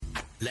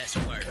Let's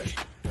work.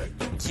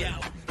 Yo,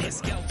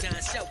 it's go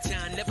time,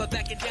 showtime, never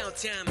back in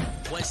downtime.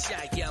 One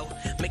shot, yo,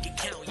 make it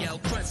count, yo.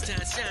 Crunch time,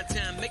 shine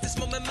time, make this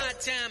moment my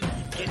time.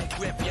 Get a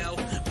grip, yo,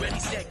 ready,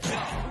 set, go.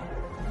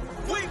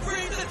 We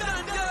bring the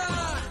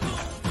thunder.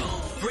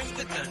 Bring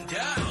the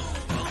thunder.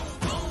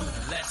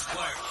 Let's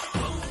work.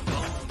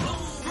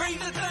 Bring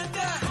the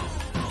thunder.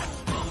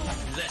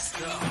 Let's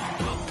go.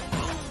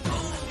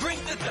 Bring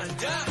the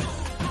thunder.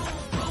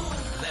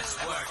 Let's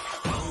work.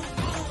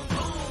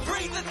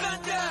 Bring the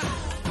thunder.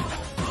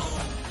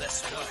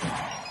 Let's go.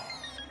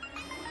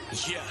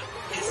 Yeah,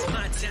 it's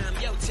my time,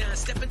 yo time.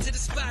 Step into the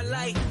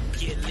spotlight.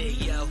 Get lit,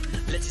 yo.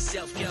 Let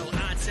yourself go.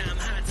 Our time,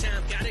 high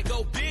time. Gotta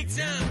go big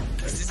time.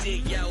 This is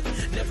it, yo.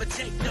 Never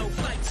take no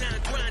fight time.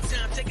 Grind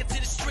time. Take it to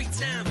the street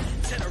time.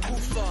 Turn the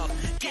roof off.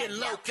 Get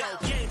loco.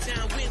 Game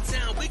time, win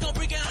time. We gon'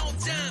 bring it home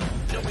time.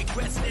 No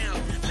regrets now.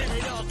 Let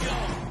it all go.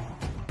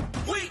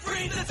 We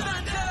bring the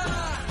thunder.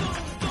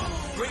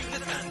 Bring the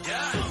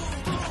thunder.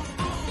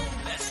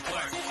 Let's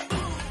work.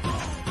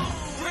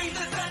 Bring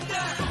the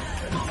thunder.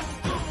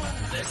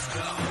 Let's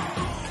go.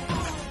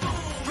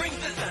 Bring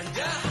the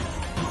thunder.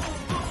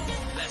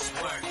 Let's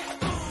work.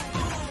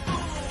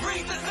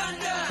 Bring the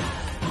thunder.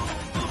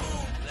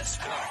 Let's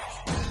work.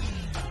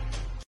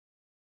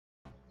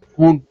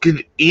 Well,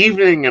 good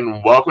evening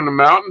and welcome to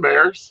Mountain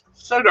Bears.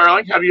 So,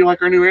 darling, how do you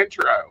like our new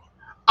intro?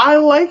 I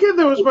like it.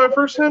 That was my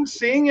first time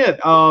seeing it.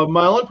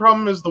 My only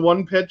problem is the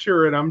one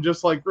picture, and I'm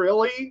just like,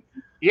 really?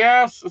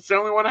 Yes, it's the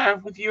only one I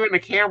have with you in the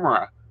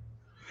camera.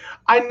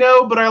 I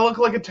know, but I look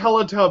like a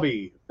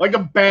Teletubby. Like a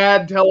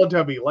bad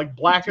Teletubby. Like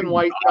black and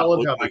white I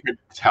look Teletubby. like a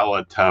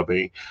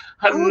Teletubby.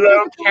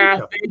 Hello, like a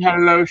Kathy.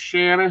 Hello,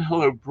 Shannon.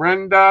 Hello,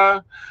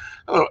 Brenda.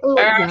 Hello, Hello,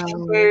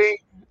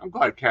 Ashley. I'm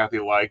glad Kathy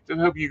liked it.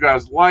 Hope you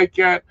guys like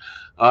it.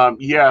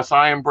 Yes,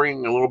 I am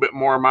bringing a little bit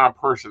more of my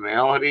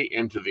personality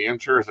into the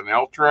intros and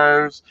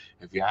outros,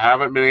 if you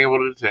haven't been able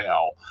to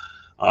tell.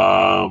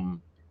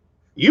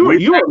 You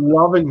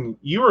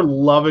were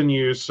loving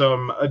you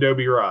some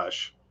Adobe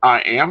Rush.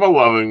 I am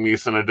loving me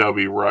some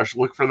Adobe Rush.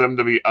 Look for them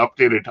to be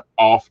updated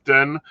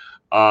often.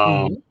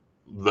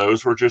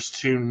 Those were just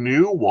two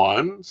new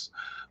ones.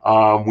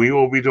 We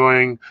will be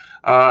doing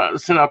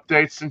some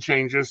updates and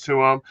changes to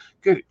them.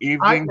 Good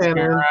evening,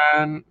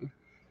 Sharon.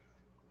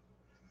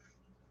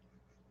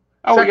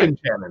 Oh, Second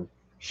Shannon.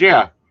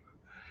 Yeah.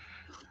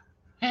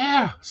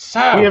 Yeah.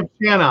 So We have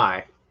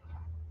Shanai.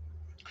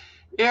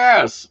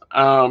 yes.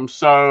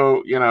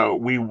 So,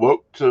 we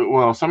woke to,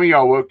 well, some of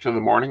y'all woke to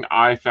the morning.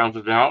 I found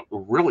it out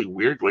really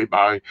weirdly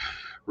by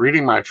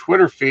reading my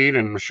Twitter feed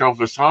and Michelle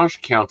Visage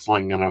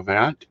counseling an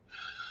event.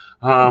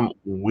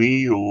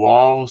 We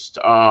lost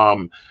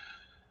Her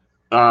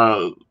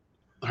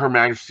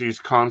Majesty's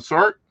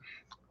consort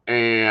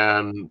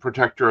and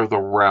protector of the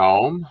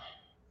realm.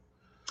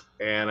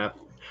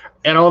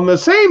 And on the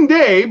same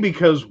day,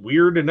 because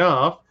weird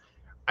enough,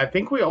 I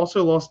think we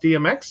also lost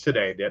DMX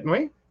today, didn't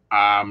we?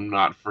 I'm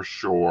not for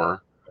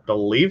sure. I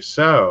believe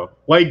so.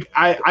 Like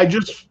I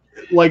just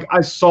like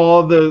I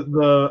saw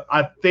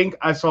I think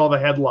I saw the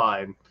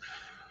headline,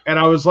 and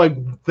I was like,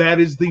 that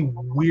is the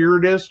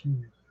weirdest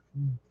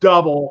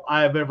double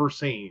I've ever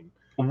seen.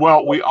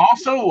 Well, we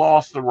also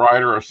lost the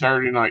writer of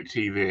Saturday Night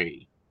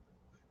TV.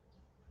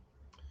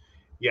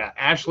 Yeah,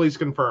 Ashley's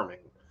confirming.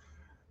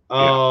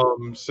 Yeah.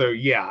 So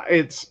yeah,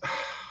 it's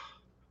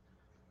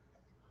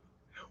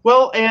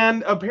well,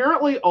 and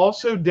apparently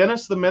also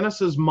Dennis the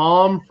Menace's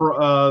mom for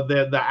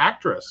the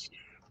actress.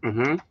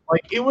 Mm-hmm.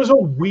 Like it was a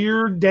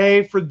weird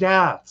day for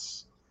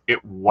deaths.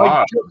 It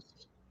was.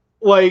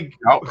 Like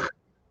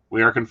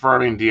we are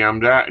confirming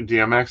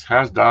DMX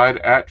has died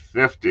at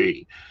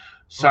 50.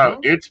 So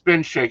it's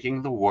been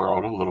shaking the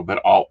world a little bit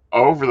all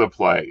over the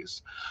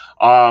place.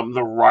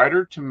 The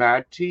writer to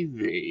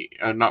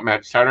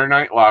Saturday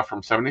Night Live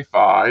from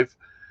 75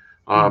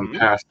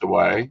 passed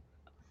away.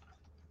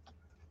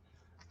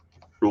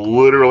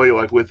 Literally,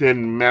 like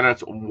within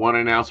minutes, one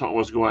announcement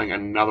was going,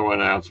 another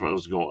announcement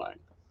was going.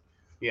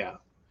 Yeah.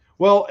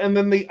 Well, and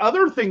then the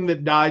other thing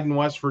that died in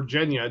West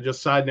Virginia,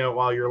 just side note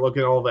while you're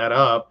looking all that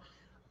up,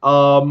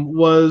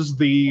 was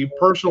the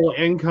personal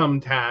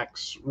income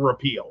tax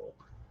repeal.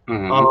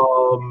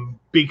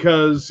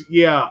 Because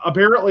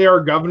apparently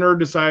our governor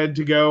decided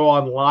to go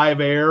on live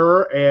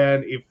air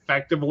and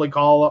effectively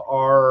call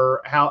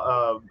our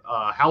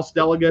House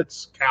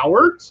delegates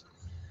cowards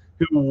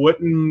who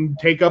wouldn't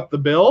take up the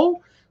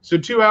bill. So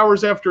 2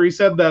 hours after he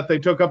said that, they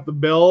took up the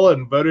bill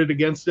and voted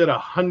against it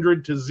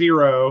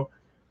 100-0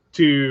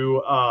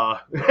 to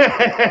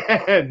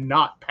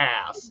not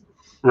pass.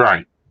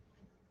 Right.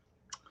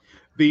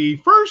 The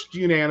first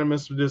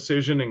unanimous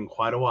decision in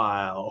quite a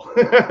while.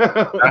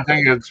 I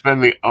think it's been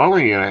the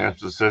only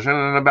unanimous decision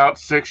in about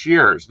 6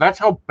 years. That's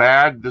how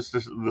bad this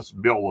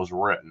bill was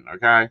written,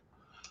 okay?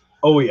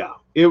 Oh, yeah.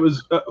 It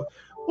was,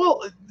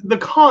 well, the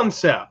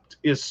concept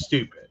is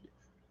stupid.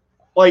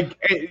 Like,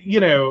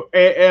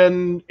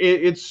 and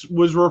it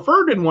was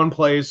referred in one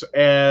place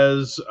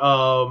as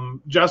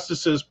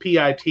Justice's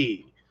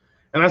PIT.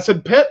 And I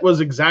said pit was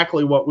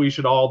exactly what we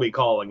should all be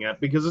calling it,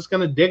 because it's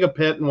going to dig a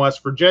pit in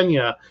West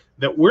Virginia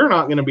that we're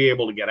not going to be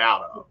able to get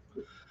out of.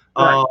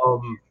 Right.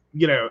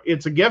 You know,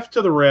 it's a gift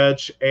to the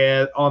rich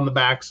and on the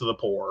backs of the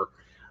poor.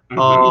 You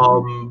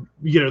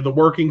know, the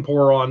working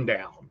poor on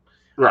down.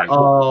 Right.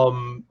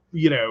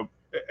 You know,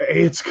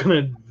 it's going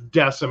to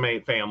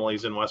decimate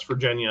families in West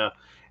Virginia,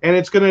 and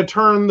it's going to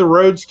turn the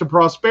roads to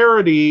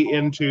prosperity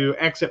into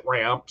exit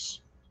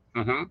ramps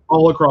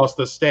all across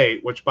the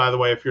state, which, by the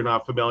way, if you're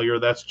not familiar,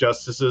 that's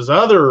Justice's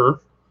other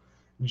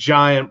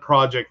giant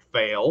project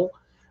fail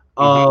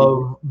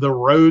of the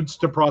Roads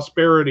to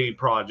Prosperity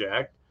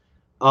project.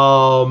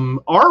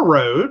 Our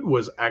road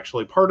was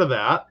actually part of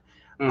that.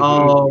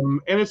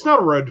 And it's not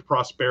a road to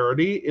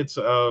prosperity. It's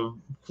a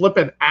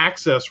flippant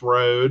access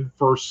road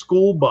for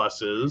school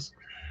buses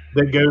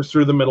that goes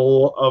through the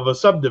middle of a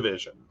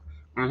subdivision.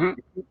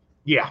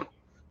 Yeah.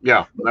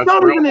 Yeah. That's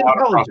really a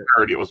lot of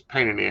prosperity. It was a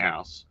pain in the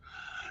ass.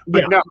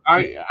 But no,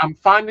 I'm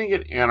finding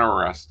it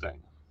interesting.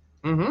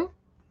 One,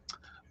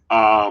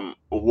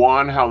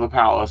 how the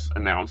palace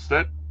announced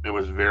it. It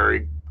was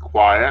very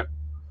quiet,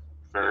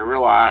 very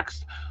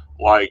relaxed.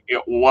 Like,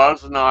 it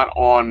was not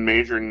on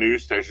major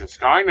news stations.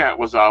 Skynet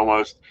was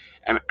almost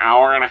an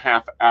hour and a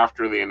half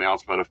after the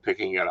announcement of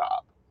picking it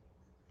up.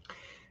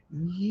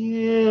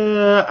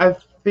 Yeah, I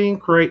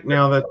think right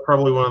now that's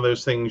probably one of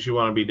those things you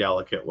want to be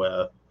delicate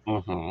with.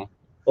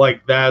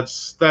 Like,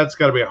 that's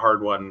got to be a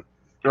hard one,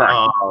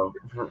 right?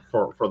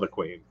 For the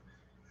Queen.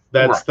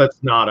 That's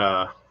not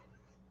a.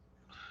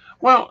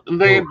 Well,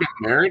 they had been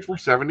married for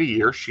 70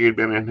 years. He had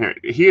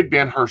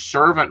been her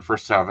servant for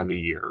 70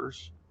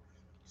 years.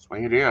 That's the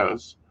way it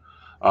is.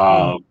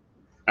 And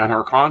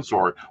her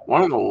consort,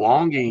 one of the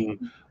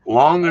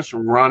longest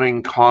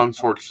running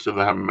consorts to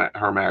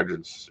Her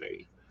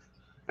Majesty.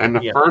 And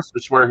the first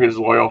is where his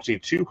loyalty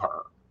to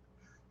her.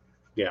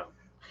 Yeah.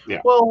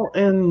 Well,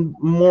 and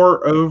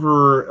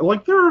moreover,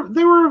 like, they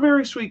were a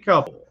very sweet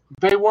couple.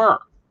 They were.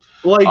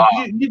 Like,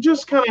 you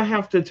just kind of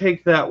have to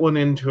take that one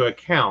into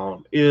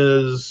account.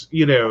 Is,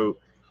 you know,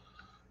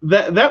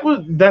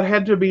 that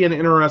had to be an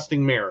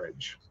interesting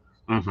marriage.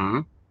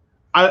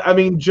 I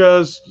mean,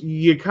 just,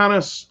 you kind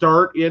of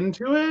start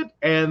into it,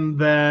 and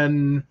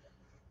then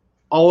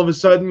all of a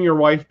sudden your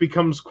wife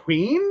becomes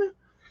queen,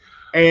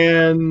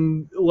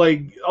 and,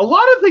 like, a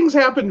lot of things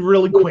happen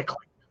really quickly.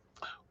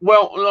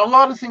 Well, a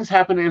lot of things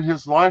happen in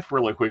his life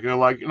really quickly.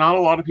 Like, not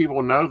a lot of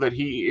people know that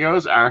he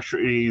is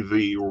actually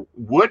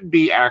would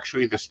be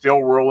the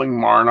still ruling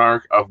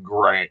monarch of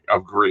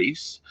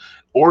Greece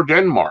or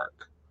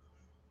Denmark.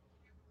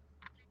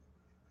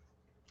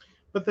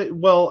 But they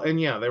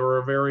were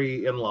a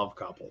very in love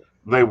couple.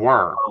 They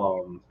were.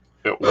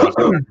 It was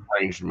an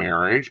arranged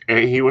marriage.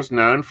 He was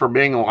known for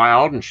being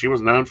loud, and she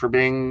was known for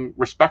being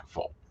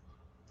respectful.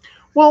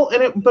 Well,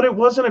 but it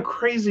wasn't a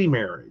crazy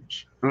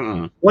marriage.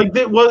 Like,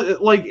 it was,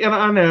 like, and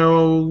I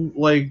know,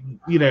 like,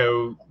 you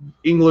know,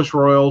 English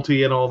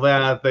royalty and all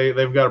that,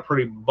 they've got a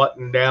pretty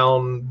buttoned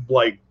down,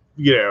 like,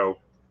 you know,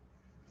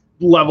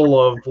 level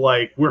of,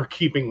 like, we're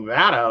keeping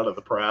that out of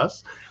the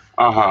press.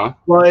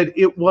 But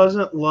it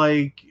wasn't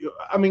like,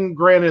 I mean,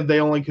 granted, they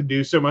only could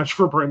do so much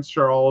for Prince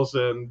Charles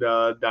and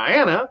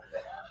Diana.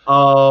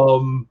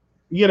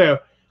 You know,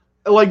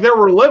 like, there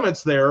were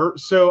limits there,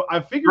 so I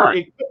figured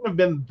it couldn't have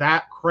been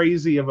that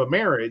crazy of a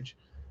marriage.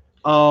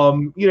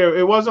 You know,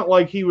 it wasn't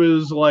like he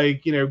was,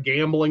 like, you know,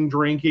 gambling,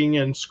 drinking,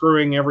 and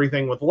screwing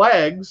everything with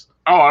legs.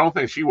 Oh, I don't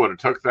think she would have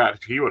took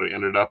that. He would have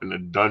ended up in a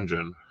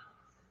dungeon.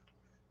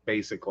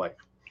 Basically.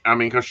 I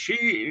mean, because she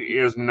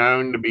is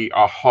known to be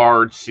a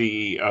hard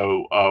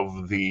CEO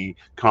of the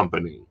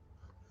company.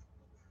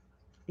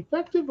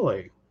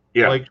 Effectively.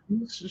 Yeah. Like,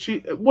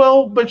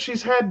 but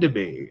she's had to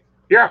be.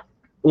 Yeah.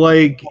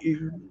 Like,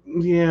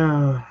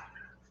 yeah.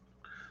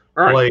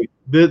 Right. Like,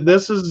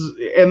 this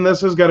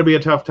has got to be a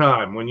tough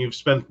time when you've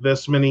spent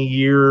this many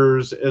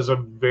years as a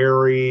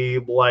very,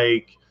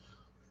 like,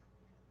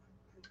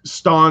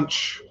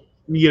 staunch,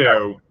 you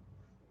know,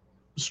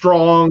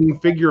 strong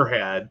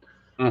figurehead.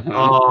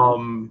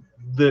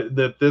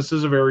 That this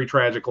is a very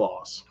tragic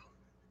loss.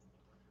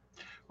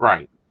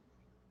 Right.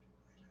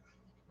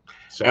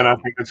 So. And I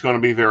think it's going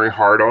to be very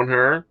hard on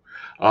her.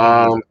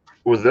 Well,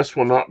 this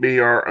will not be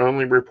our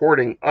only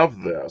reporting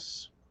of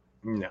this.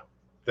 No.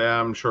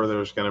 I'm sure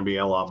there's going to be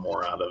a lot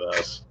more out of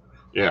this.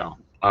 Yeah.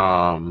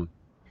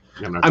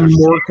 You know, I'm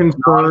more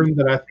concerned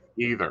that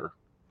either.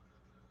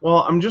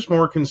 Well, I'm just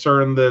more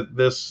concerned that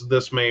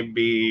this may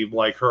be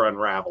like her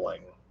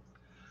unraveling.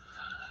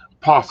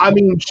 Possibly. I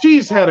mean,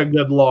 she's had a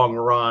good long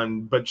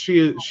run, but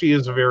she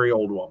is a very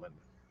old woman.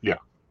 Yeah.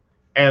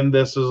 And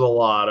this is a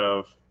lot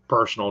of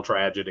personal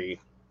tragedy.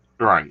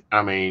 Right.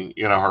 I mean,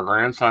 you know, her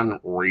grandson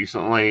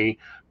recently,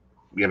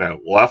 you know,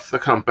 left the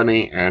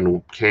company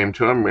and came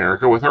to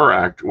America with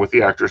with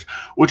the actress,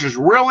 which is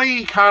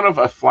really kind of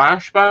a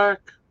flashback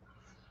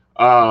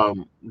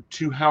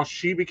to how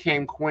she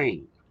became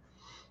queen.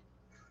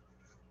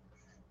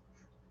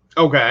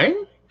 Okay.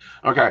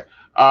 Okay.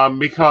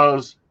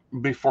 Because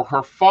before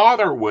her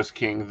father was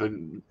king,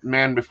 the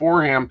man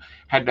before him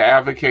had to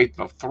advocate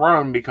the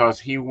throne because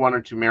he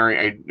wanted to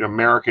marry an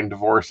American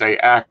divorcee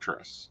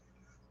actress.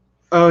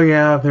 Oh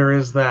yeah, there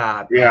is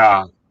that.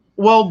 Yeah.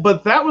 Well,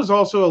 but that was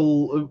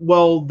also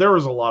there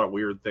was a lot of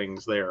weird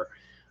things there.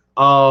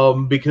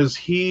 Because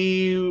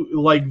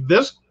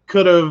this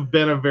could have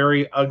been a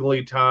very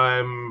ugly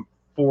time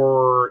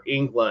for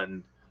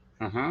England.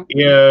 Mm-hmm.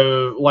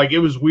 Yeah, it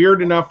was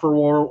weird enough for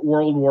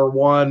World War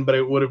One, but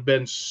it would have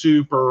been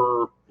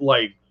super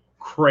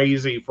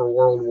crazy for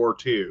World War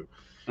Two.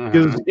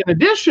 Because in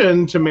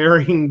addition to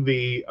marrying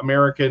the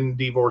American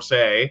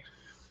divorcee,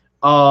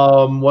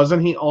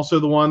 wasn't he also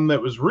the one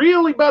that was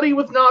really buddy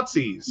with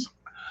Nazis?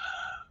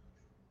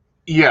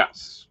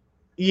 Yes.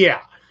 Yeah.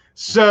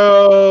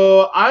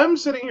 So I'm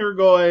sitting here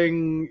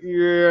going,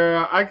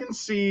 yeah, I can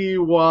see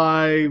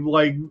why,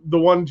 the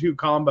 1-2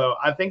 combo.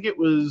 I think it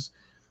was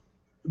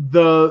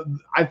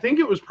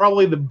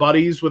probably the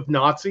buddies with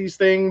Nazis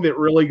thing that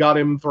really got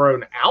him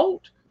thrown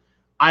out.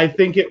 I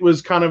think it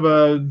was kind of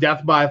a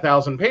death by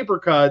 1,000 paper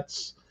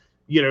cuts.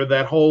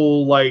 That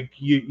whole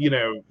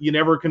you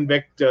never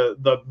convict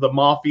the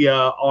mafia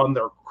on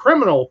their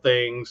criminal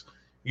things.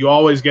 You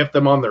always get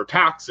them on their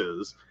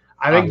taxes.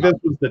 I think this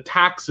was the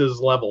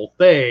taxes level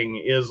thing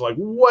is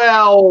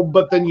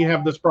but then you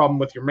have this problem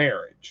with your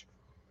marriage.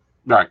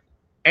 Right.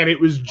 And it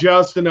was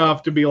just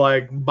enough to be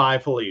bye,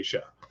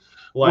 Felicia.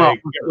 Get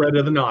rid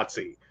of the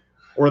Nazi.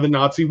 Or the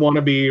Nazi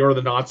wannabe, or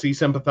the Nazi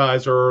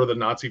sympathizer, or the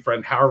Nazi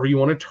friend, however you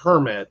want to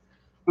term it.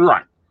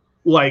 Right.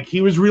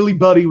 He was really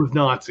buddy with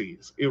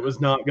Nazis. It was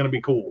not going to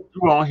be cool.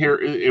 Well, here,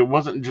 it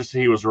wasn't just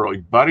he was really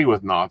buddy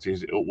with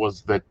Nazis. It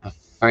was that the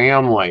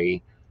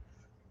family,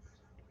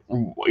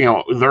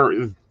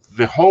 during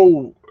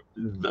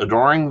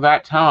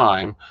that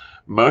time,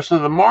 most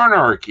of the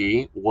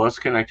monarchy was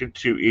connected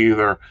to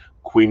either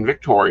Queen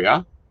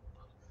Victoria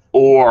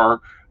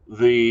or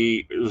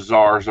the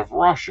Tsars of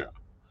Russia.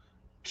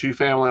 2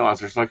 family lines.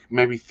 There's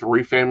maybe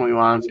 3 family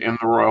lines in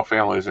the royal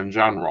families in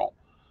general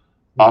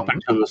up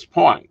until this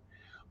point.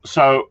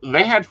 So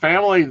they had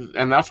family,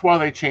 and that's why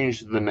they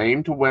changed the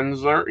name to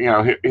Windsor.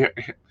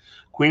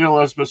 Queen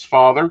Elizabeth's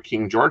father,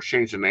 King George,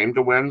 changed the name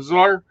to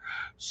Windsor,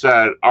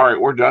 said, all right,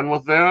 we're done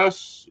with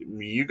this.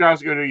 You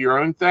guys go do your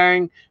own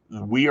thing.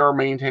 We are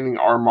maintaining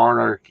our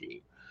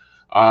monarchy.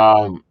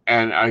 And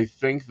I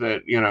think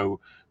that,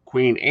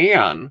 Queen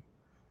Anne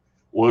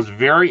was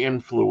very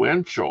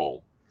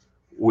influential,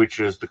 which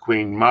is the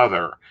Queen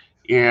Mother,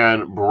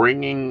 in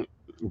bringing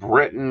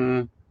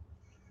Britain's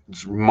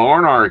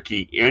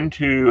monarchy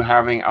into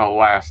having a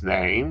last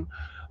name,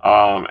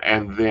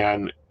 and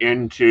then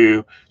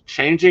into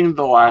changing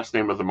the last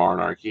name of the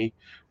monarchy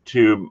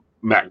to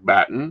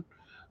Mountbatten,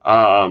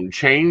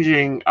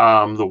 changing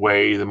the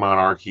way the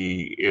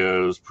monarchy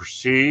is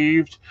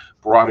perceived,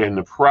 brought in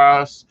the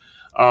press,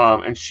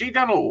 and she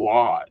done a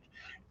lot.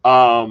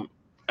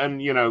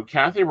 And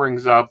Kathy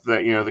brings up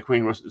that the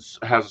Queen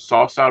has a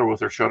soft side with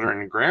her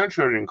children and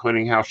grandchildren,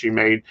 including how she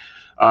made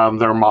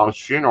their mom's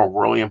funeral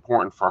really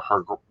important for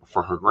her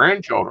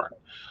grandchildren.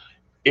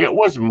 It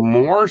was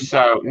more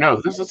so,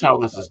 no, this is how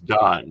this is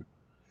done.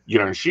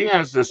 She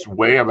has this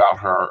way about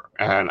her,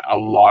 and a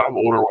lot of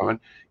older women,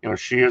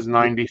 she is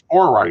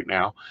 94 right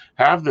now,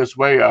 have this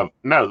way of,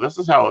 no, this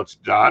is how it's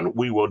done.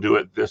 We will do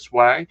it this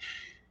way.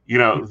 They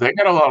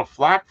got a lot of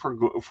flack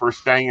for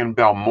staying in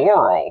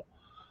Balmoral.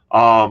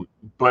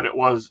 But it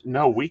was,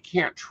 no, we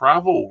can't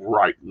travel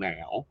right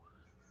now.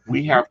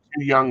 We have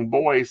 2 young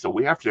boys, so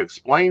we have to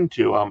explain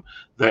to them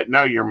that,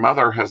 no, your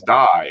mother has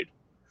died.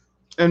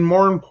 And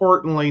more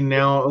importantly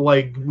now,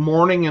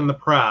 mourning in the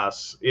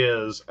press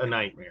is a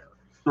nightmare.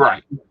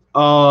 Right.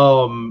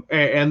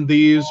 And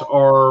these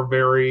are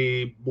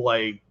very,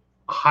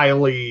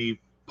 highly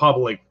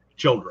public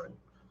children.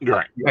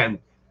 Right. And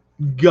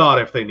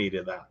God, if they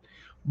needed that.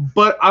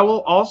 But I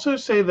will also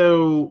say,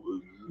 though,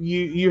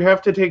 you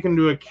have to take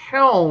into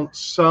account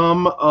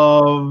some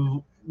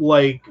of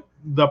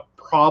the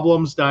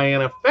problems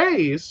Diana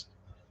faced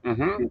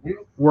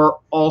were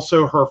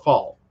also her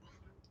fault.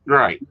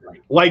 Right.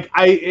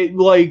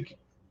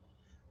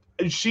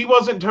 She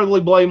wasn't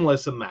totally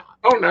blameless in that.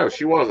 Oh no,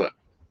 she wasn't.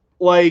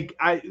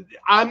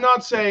 I'm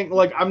not saying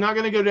I'm not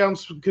going to go down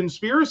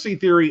conspiracy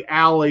theory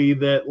alley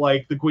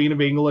that the Queen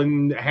of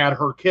England had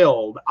her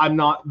killed. I'm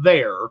not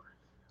there.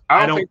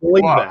 I don't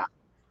believe that.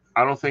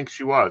 I don't think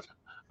she was.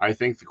 I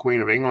think the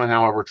Queen of England,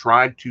 however,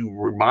 tried to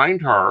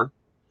remind her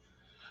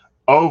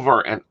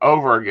over and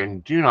over again,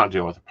 do not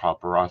deal with the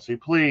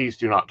paparazzi. Please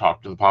do not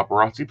talk to the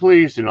paparazzi.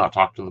 Please do not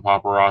talk to the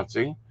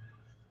paparazzi.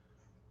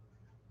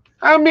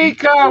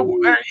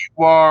 Amika, there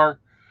you are.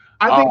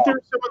 I think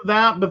there's some of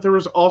that, but there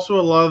was also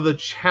a lot of the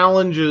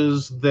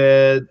challenges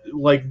that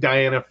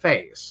Diana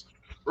faced.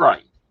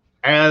 Right.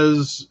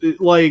 As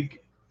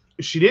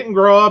she didn't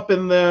grow up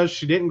in this,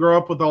 she didn't grow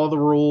up with all the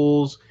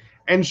rules.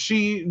 And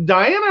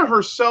Diana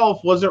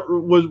herself was a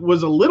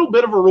little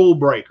bit of a rule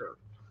breaker.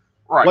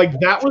 Right.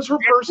 That was her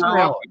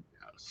personality.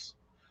 Yes.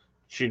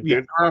 She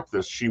did grow up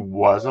this. She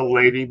was a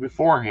lady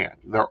beforehand.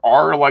 There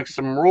are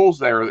some rules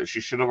there that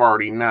she should have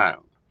already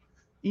known.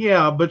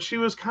 Yeah, but she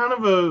was kind of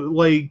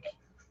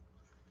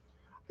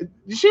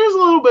she was a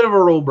little bit of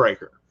a rule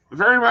breaker.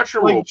 Very much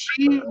a Like rule.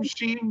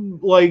 she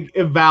like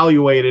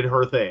evaluated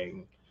her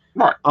thing.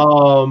 Right.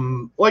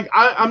 Like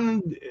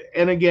I'm,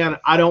 and again,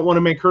 I don't want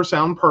to make her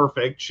sound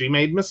perfect. She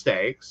made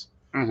mistakes,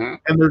 Mm-hmm.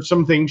 and there's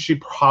some things she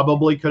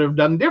probably could have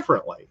done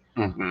differently.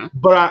 Mm-hmm.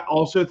 But I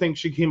also think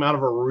she came out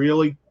of a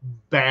really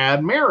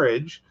bad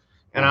marriage,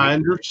 and I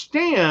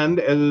understand,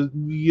 as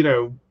you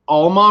know,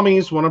 all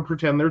mommies want to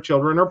pretend their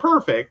children are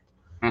perfect.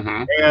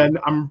 Mm-hmm. And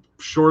I'm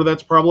sure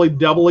that's probably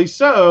doubly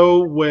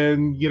so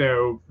when, you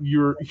know,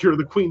 you're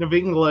the Queen of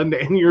England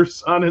and your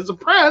son is a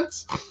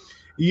prince.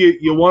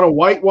 You want to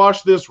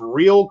whitewash this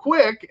real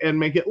quick and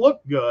make it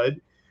look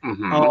good.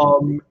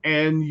 Mm-hmm.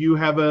 And you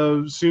have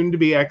a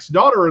soon-to-be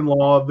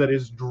ex-daughter-in-law that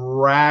is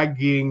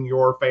dragging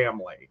your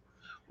family.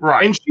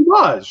 Right. And she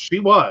was.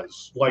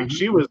 Like, Mhm.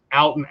 she was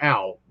out and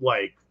out.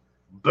 Like,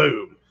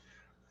 boom.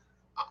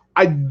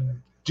 I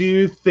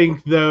do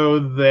think, though,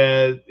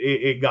 that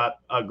it got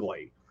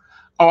ugly.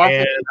 Oh, I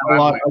And think it a got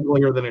lot ugly.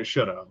 uglier than it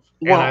should have.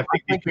 Well, And I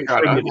think it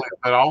got ugly,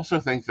 but I also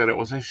think that it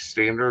was a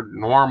standard,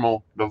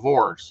 normal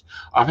divorce.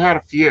 I've had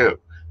a few.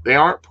 They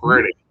aren't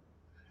pretty.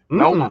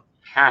 No one's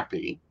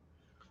happy.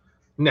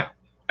 No.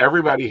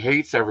 Everybody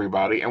hates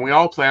everybody, and we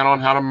all plan on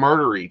how to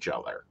murder each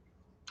other.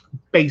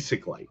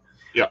 Basically.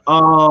 Yeah.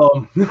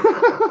 I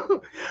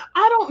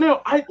don't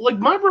know. I like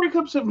my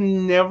breakups have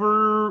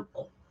never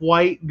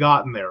quite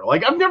gotten there.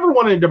 Like I've never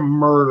wanted to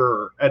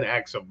murder an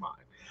ex of mine.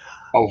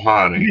 Oh,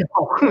 honey.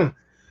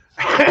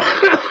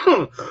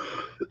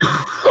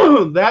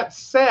 That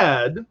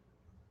said,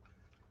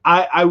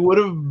 I would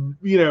have,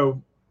 you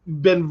know,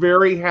 been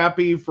very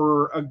happy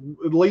for at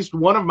least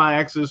one of my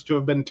exes to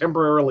have been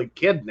temporarily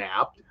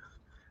kidnapped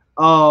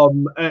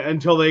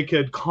until they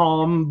could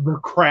calm the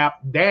crap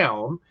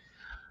down.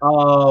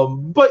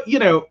 But, you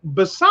know,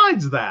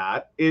 besides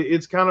that,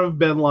 it's kind of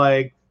been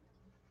like,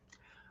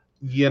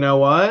 you know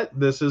what?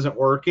 This isn't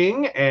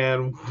working,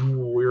 and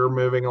we're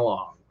moving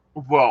along.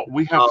 Well,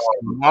 we have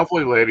some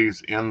lovely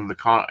ladies in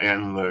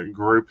the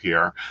group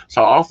here,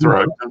 so I'll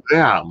throw it to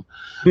them.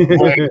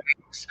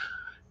 Ladies,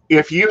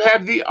 if you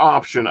had the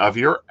option of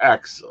your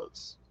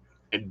exes,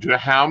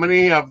 how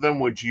many of them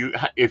would you,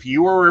 if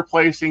you were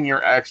replacing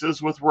your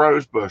exes with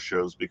rose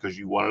bushes because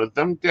you wanted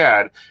them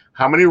dead,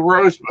 how many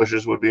rose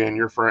bushes would be in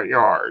your front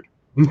yard?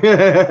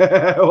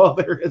 Well,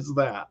 there is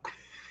that.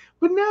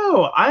 But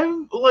no,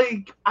 I'm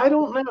like, I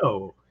don't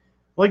know.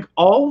 Like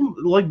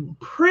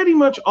pretty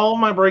much all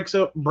my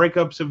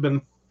breakups have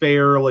been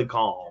fairly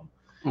calm.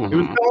 Mm-hmm. It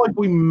was kind of like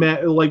we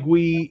met, like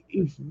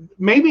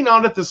maybe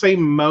not at the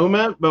same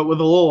moment, but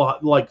with a little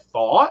like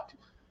thought,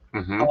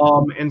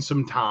 and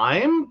some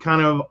time,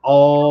 kind of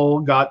all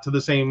got to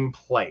the same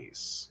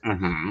place.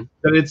 That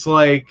it's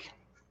like,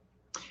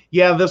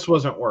 yeah, this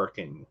wasn't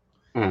working.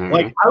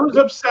 Like I was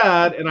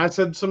upset and I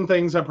said some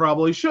things I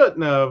probably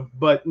shouldn't have,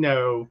 but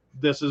no,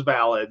 this is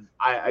valid.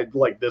 I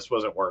like this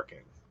wasn't working.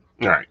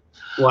 Right.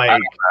 Like, I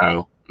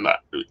don't know.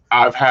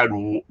 I've had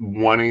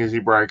one easy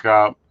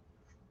breakup,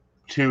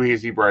 two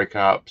easy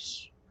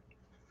breakups,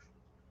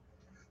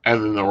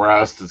 and then the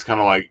rest it's kind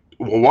of like,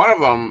 well, one of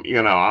them,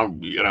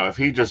 if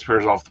he just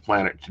appears off the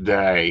planet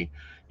today,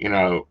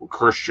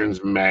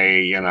 Christians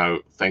may,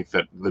 think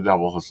that the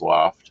devil has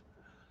left.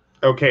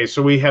 Okay,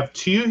 so we have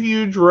two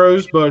huge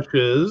rose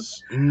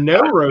bushes, no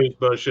rose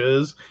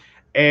bushes,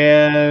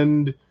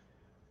 and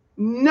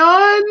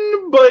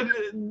none, but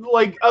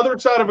like other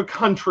side of a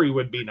country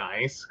would be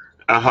nice.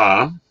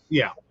 Yeah.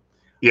 Yeah.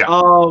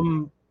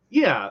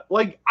 Yeah.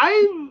 Like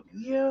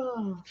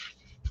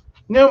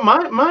No,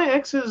 my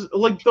exes,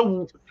 like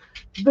the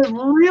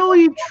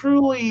really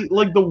truly,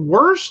 like the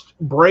worst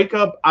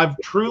breakup I've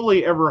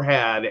truly ever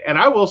had, and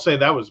I will say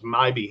that was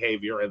my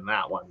behavior in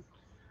that one.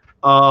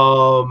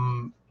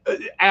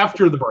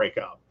 After the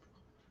breakup.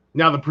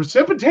 Now the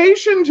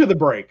precipitation to the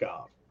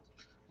breakup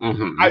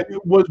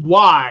was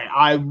why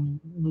I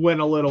went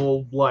a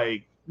little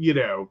like,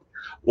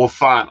 Well,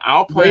 fine.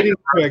 I'll play it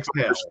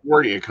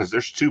for you because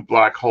there's three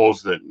black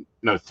holes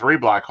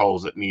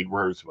that need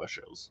rose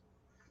bushes.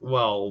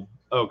 Well,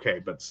 okay,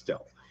 but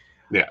still.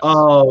 Yeah.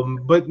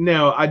 But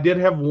no, I did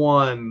have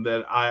one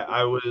that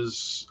I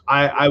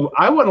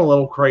went a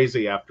little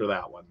crazy after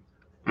that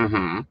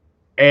one.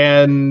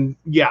 And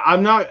yeah,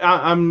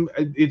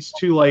 it's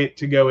too late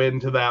to go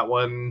into that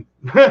one.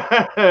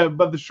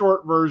 But the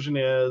short version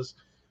is,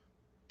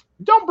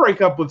 don't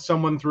break up with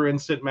someone through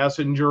instant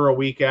messenger a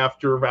week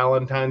after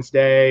Valentine's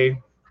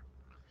Day,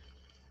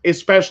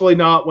 especially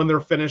not when they're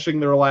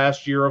finishing their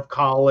last year of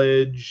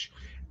college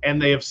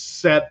and they have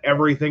set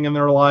everything in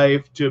their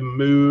life to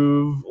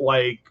move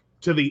like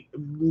to the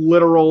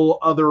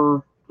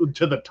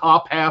to the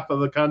top half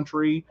of the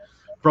country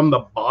from the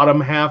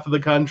bottom half of the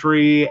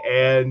country,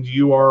 and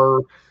you are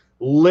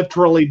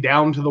literally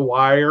down to the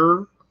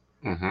wire.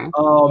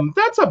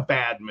 That's a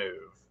bad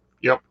move.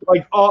 Yep.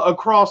 Like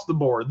across the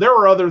board. There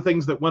were other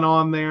things that went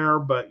on there,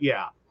 but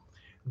yeah.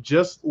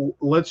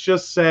 Let's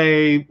just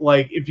say,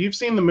 like, if you've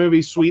seen the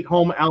movie Sweet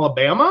Home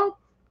Alabama,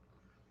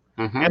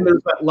 And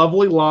there's that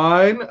lovely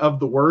line of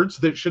the words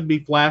that should be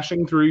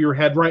flashing through your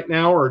head right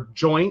now are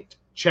joint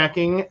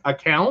checking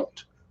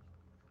account.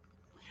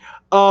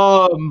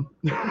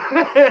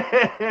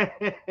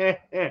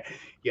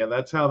 Yeah,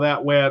 that's how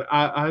that went.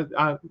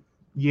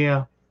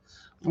 Yeah.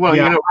 Well,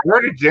 you know,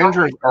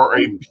 rhododendrons are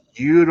a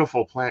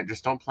beautiful plant.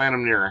 Just don't plant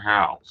them near your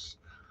house.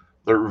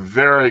 They're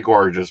very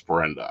gorgeous,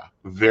 Brenda.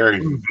 Very,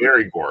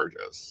 very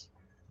gorgeous.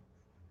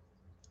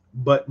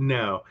 But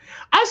no,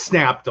 I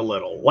snapped a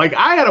little. Like,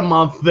 I had a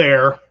month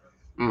there.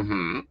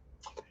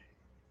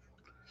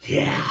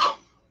 Yeah.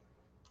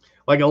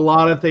 Like, a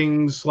lot of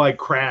things, like,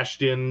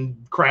 crashed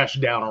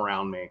down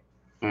around me.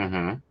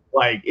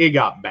 Like, it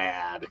got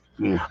bad.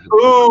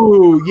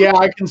 Ooh, yeah,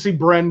 I can see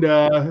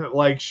Brenda.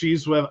 Like,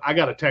 she's with, I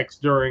got a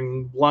text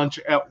during lunch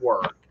at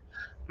work.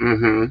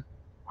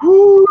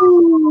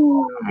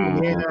 Ooh,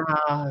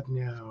 yeah,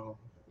 no.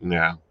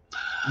 Yeah.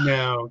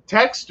 No.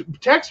 Text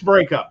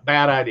breakup.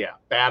 Bad idea.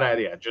 Bad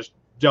idea. Just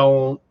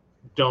don't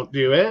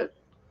do it.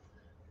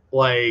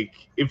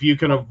 Like, if you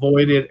can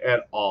avoid it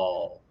at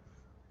all.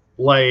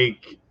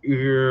 Like,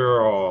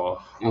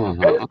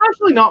 and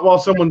especially not while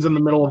someone's in the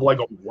middle of like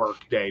a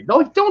work day.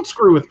 Like, don't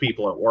screw with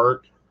people at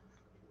work.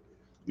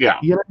 Yeah.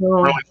 You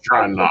know, really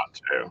trying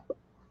not to.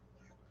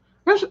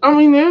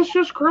 It's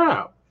just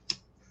crap.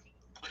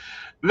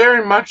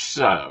 Very much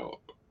so.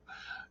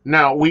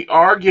 Now, we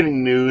are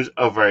getting news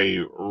of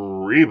a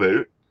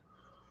reboot,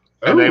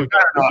 and they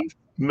better not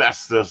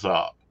mess this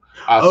up.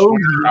 I swear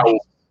I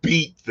will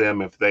beat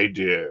them if they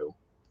do.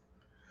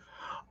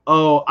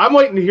 Oh, I'm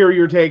waiting to hear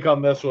your take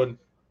on this one.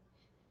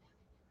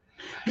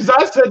 Because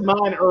I said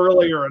mine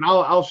earlier, and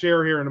I'll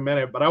share here in a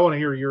minute, but I want to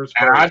hear yours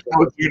first. And I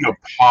told you to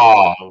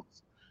pause.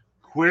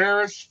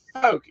 Queer as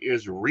Folk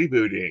is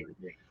rebooting.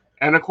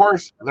 And, of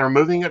course, they're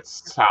moving it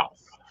south.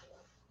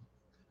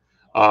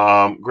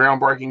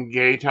 Groundbreaking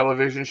gay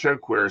television show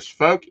Queer as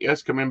Folk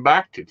is coming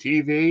back to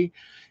TV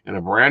in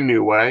a brand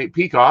new way.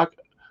 Peacock,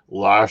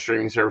 live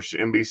streaming service to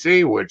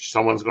NBC, which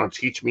someone's going to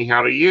teach me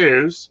how to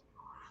use.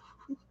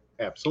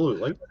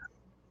 Absolutely.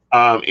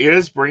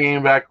 Is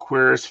bringing back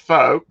Queer as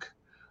Folk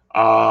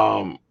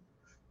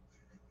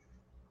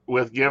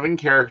with giving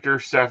character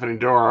Stephanie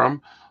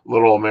Durham,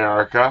 Little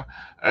America,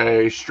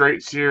 a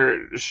straight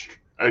to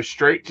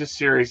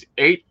series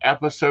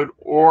 8-episode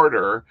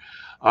order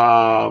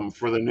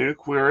for the new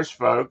Queer as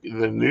Folk.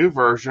 The new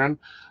version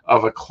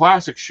of a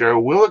classic show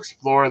will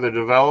explore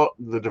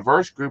the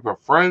diverse group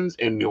of friends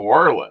in New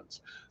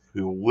Orleans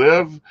who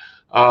live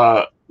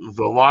the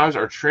lives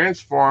are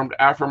transformed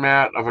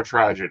aftermath of a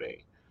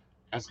tragedy.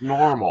 That's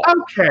normal.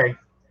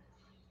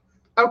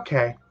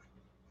 Okay.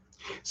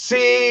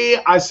 See,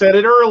 I said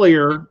it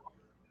earlier,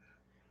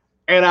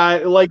 and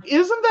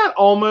isn't that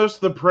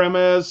almost the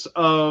premise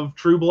of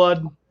True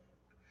Blood?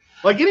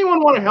 Like,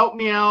 anyone want to help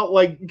me out?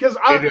 Like, because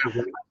I'm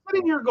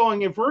sitting here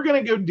going, if we're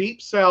going to go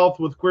deep south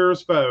with Queer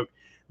as Folk,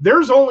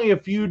 there's only a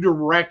few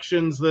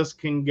directions this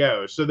can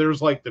go. So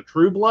there's like the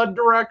True Blood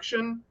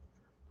direction,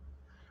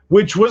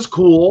 which was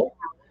cool.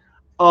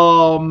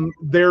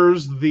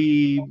 There's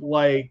the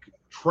like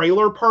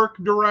trailer park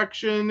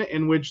direction,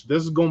 in which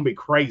this is going to be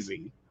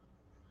crazy.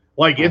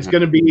 Like, it's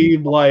going to be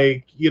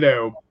like,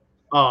 yeah.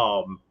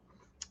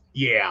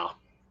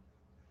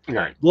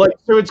 Right. Like,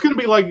 so it's going to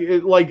be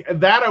like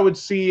that. I would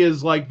see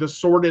as like the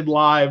Sordid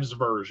Lives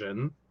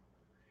version.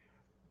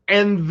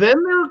 And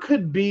then there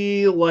could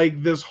be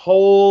like this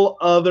whole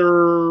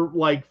other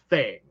like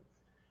thing,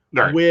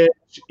 right,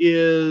 which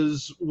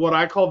is what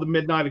I call the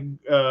Midnight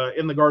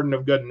in the Garden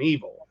of Good and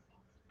Evil.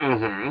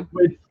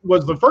 Which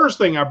was the first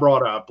thing I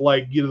brought up,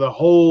 like, the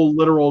whole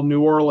literal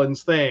New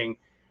Orleans thing.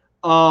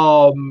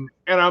 And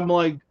I'm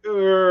like,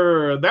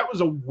 that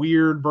was a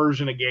weird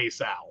version of Gay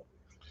Sal.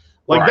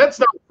 Like, that's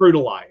not true to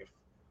life.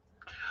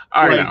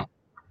 I know.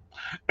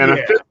 And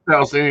if it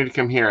fails, they need to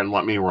come here and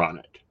let me run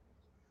it.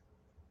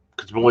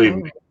 Because believe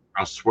me,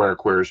 I swear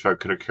Queer as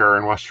Folk could occur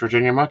in West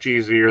Virginia much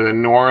easier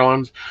than New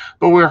Orleans.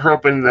 But we're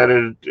hoping that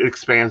it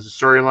expands the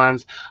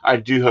storylines. I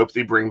do hope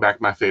they bring back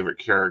my favorite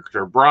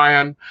character,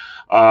 Brian.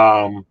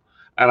 And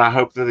I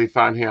hope that they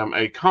find him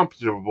a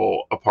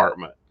comfortable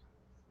apartment.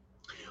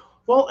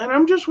 Well, and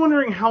I'm just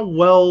wondering how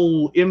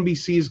well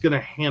NBC is going to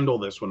handle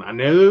this one. I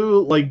know,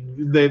 like,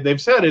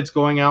 they've said it's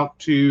going out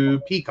to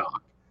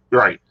Peacock.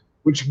 Right.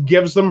 Which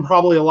gives them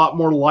probably a lot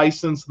more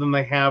license than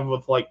they have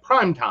with, like,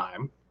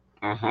 Primetime.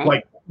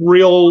 Like,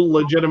 real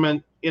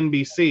legitimate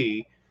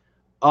NBC.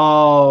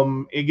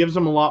 It gives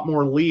them a lot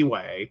more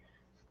leeway.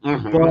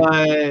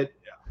 But,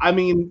 I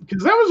mean,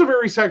 because that was a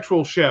very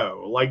sexual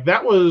show. Like,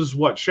 that was,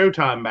 what,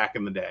 Showtime back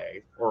in the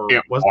day? Or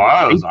it was.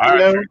 I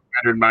actually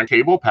added my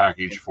cable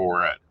package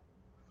for it.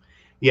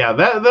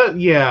 Yeah,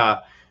 yeah.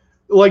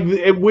 Like,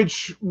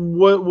 which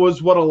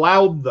was what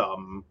allowed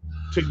them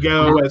to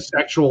go as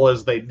sexual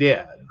as they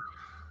did.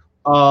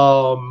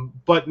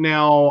 But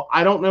now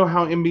I don't know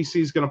how NBC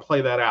is going to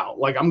play that out.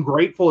 Like, I'm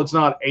grateful it's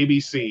not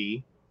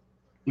ABC.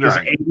 Because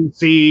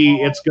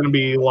ABC, it's going to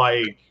be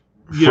like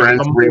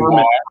Friends the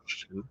Mormon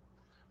version.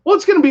 Well,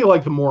 it's going to be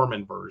like the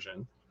Mormon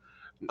version.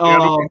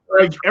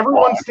 Like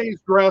everyone stays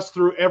dressed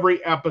through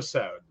every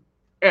episode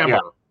ever. Yeah.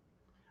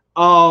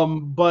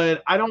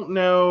 But I don't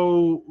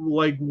know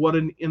like what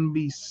an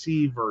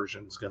NBC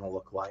version is going to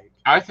look like.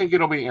 I think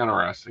it'll be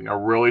interesting. I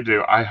really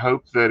do. I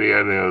hope that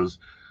it is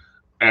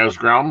as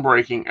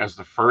groundbreaking as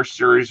the first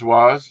series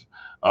was.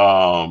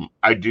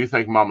 I do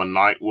think Mama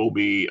Knight will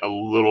be a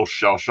little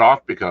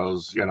shell-shocked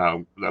because, you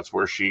know, that's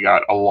where she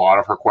got a lot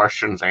of her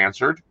questions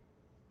answered.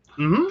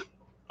 Because,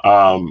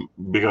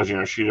 you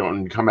know, she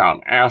didn't come out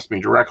and ask me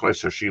directly,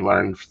 so she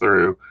learned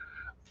through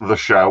the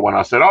show when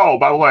I said, oh,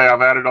 by the way,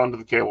 I've added onto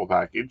the cable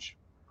package.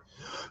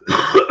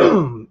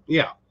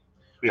 Yeah.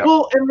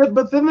 Well,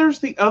 but then there's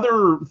the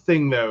other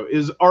thing, though,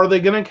 is are they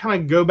going to kind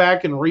of go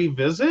back and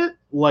revisit,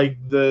 like,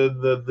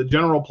 the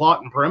general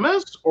plot and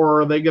premise,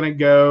 or are they going to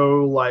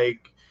go,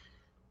 like,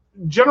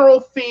 general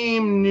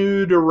theme,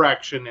 new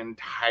direction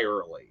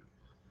entirely?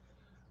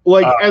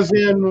 Like, as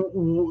in,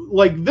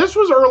 like, this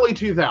was early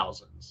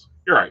 2000s.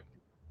 You're right.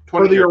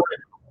 For the original.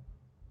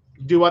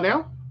 Do what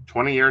now?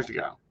 20 years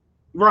ago.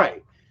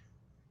 Right.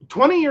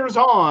 20 years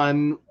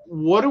on,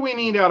 what do we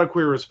need out of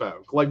Queer as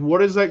Folk? Like,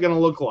 what is that going to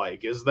look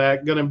like? Is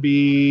that going to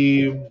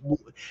be...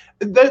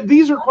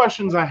 These are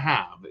questions I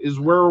have. Is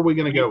where are we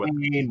going to go with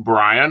We need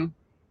Brian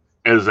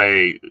as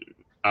a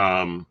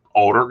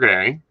older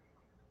gay.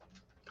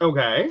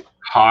 Okay.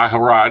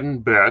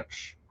 High-riding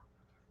bitch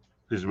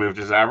who's moved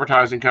his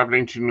advertising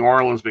company to New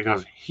Orleans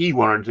because he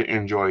wanted to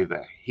enjoy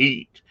the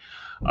heat.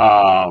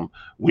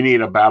 We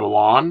need a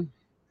Babylon.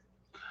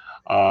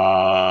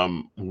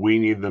 We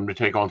need them to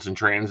take on some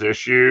trans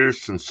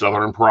issues, some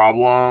Southern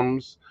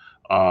problems.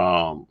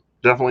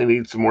 Definitely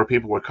need some more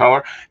people with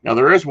color. Now,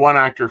 there is one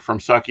actor from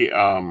Sucky,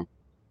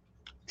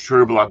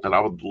 True Blood, that I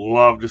would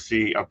love to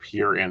see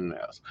appear in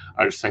this.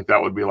 I just think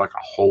that would be like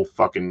a whole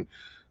fucking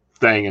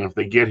thing. And if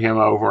they get him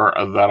over,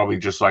 that'll be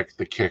just like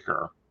the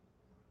kicker.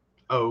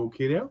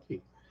 Okie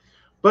dokie.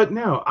 But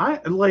no, I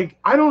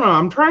don't know.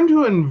 I'm trying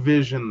to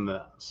envision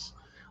this.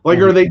 Like,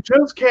 are they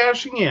just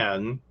cashing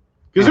in?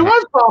 Because it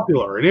was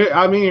popular. And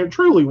it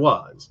truly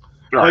was.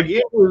 Right. Like,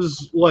 it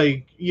was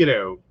like, you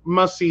know,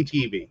 must-see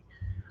TV.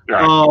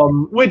 Right.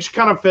 Which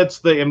kind of fits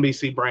the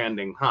NBC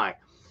branding.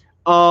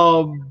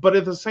 But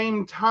at the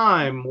same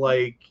time,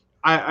 like,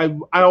 I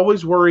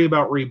always worry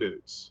about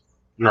reboots.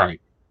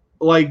 Right.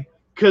 Like,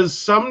 because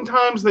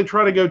sometimes they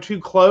try to go too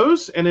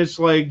close, and it's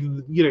like,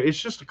 you know, it's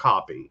just a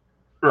copy.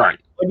 Right.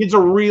 Like, it's a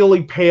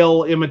really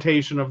pale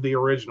imitation of the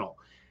original.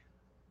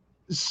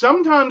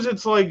 Sometimes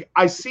it's like,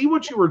 I see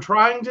what you were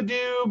trying to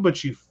do,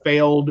 but you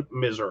failed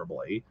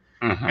miserably.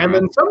 And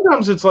then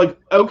sometimes it's like,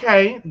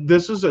 okay,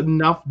 this is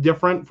enough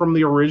different from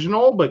the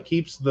original, but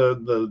keeps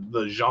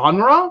the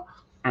genre.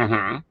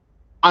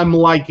 I'm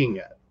liking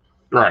it.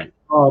 Right.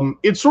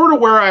 It's sort of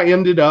where I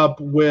ended up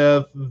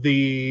with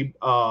the,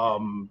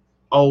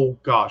 oh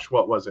gosh,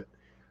 what was it?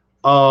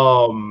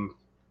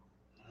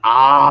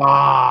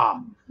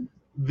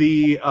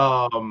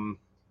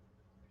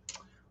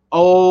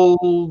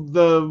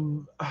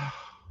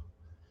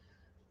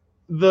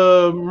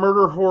 The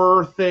murder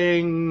horror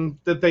thing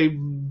that they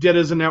did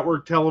as a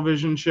network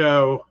television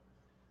show.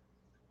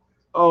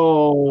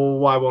 Oh,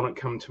 why won't it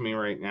come to me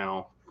right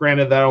now?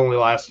 Granted, that only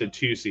lasted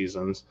 2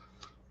 seasons.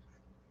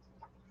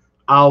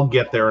 I'll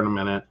get there in a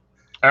minute.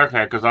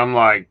 Okay, because I'm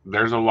like,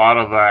 there's a lot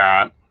of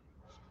that.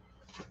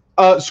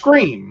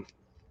 Scream.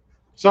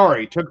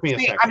 Sorry, took me a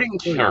second. I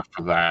didn't care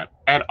for that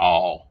at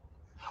all.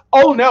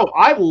 Oh, no,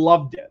 I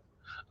loved it.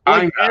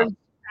 Like,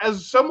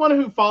 as someone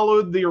who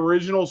followed the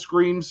original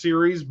Scream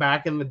series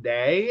back in the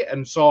day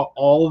and saw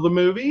all of the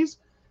movies,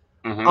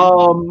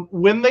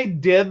 when they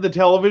did the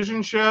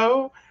television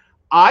show,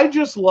 I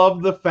just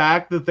loved the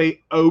fact that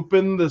they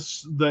opened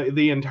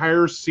the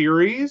entire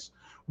series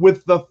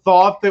with the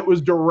thought that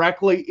was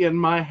directly in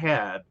my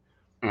head.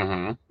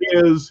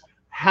 Is,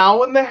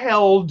 how in the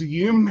hell do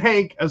you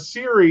make a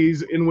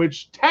series in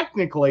which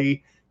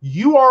technically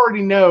you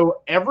already know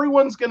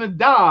everyone's going to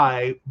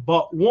die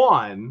but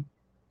one?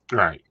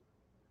 Right.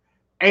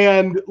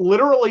 And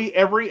literally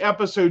every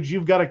episode,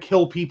 you've got to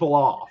kill people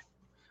off.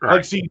 Right.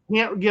 Like, so you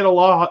can't get a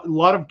lot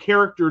of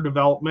character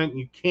development.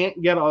 You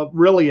can't get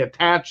really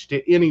attached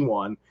to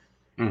anyone.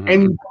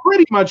 And you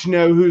pretty much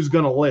know who's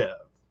going to live.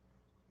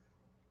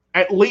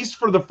 At least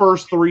for the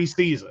first 3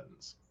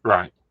 seasons.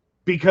 Right.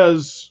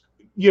 Because,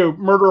 you know,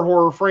 murder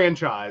horror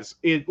franchise,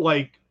 it,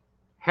 like,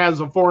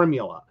 has a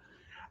formula.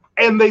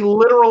 And they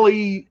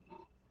literally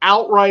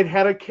outright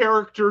had a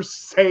character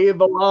say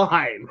the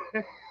line.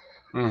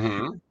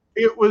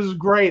 It was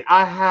great.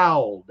 I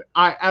howled.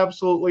 I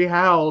absolutely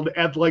howled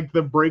at, like,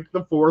 the break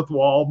the fourth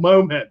wall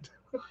moment.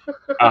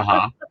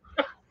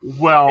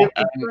 Well,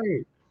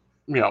 great.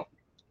 You know,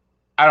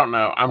 I don't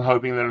know. I'm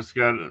hoping that it's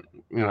good,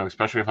 you know,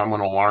 especially if I'm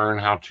going to learn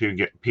how to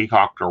get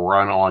Peacock to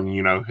run on,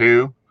 you know,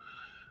 who.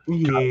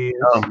 Yes.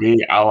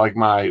 Me, I like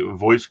my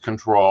voice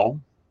control.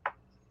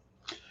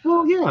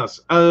 Well, yes.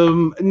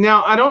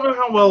 Now, I don't know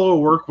how well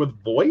it'll work with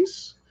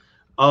voice.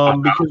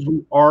 Because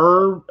we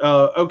are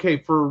okay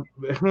for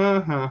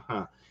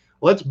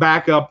let's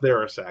back up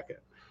there a second.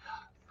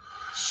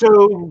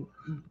 So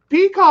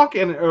Peacock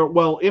and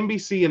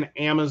NBC and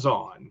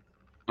Amazon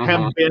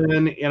have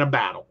been in a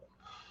battle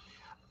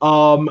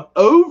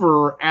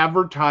over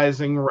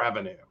advertising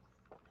revenue.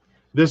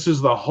 This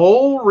is the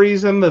whole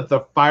reason that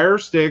the Fire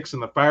Sticks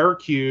and the Fire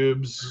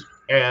Cubes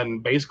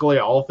and basically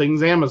all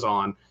things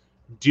Amazon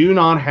do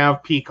not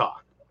have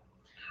Peacock,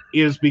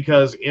 is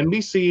because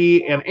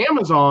NBC and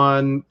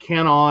Amazon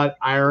cannot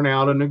iron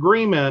out an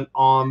agreement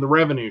on the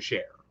revenue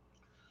share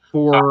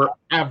for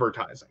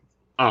advertising.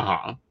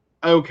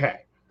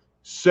 Okay.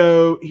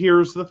 So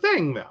here's the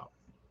thing, though.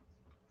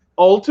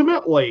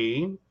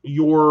 Ultimately,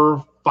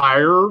 your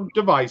Fire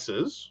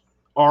devices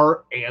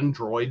are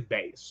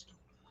Android-based.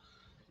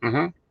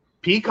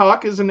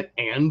 Peacock is an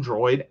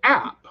Android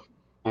app.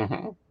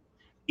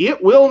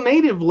 It will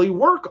natively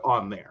work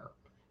on there.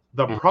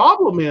 The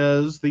problem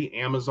is the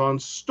Amazon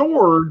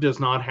store does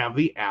not have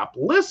the app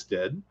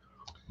listed,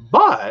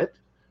 but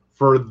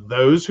for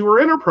those who are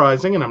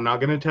enterprising, and I'm not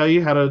going to tell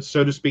you how to,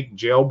 so to speak,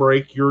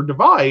 jailbreak your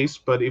device,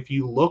 but if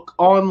you look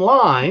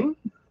online,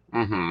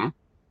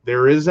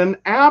 there is an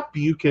app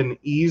you can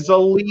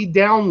easily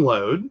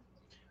download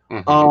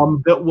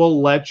that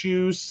will let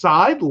you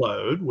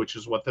sideload, which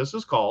is what this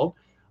is called,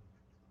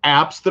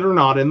 apps that are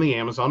not in the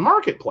Amazon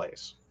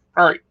Marketplace.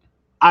 All right.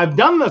 I've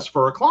done this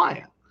for a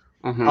client.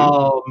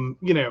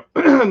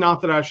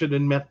 Not that I should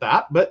admit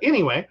that, but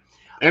anyway.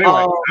 I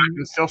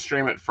can still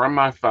stream it from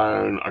my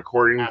phone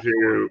according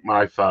to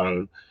my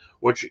phone,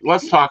 which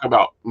let's talk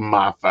about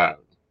my phone.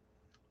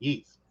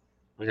 Yes.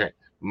 Okay.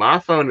 My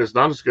phone is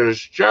not as good as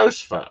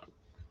Joe's phone.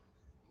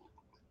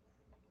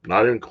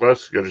 Not even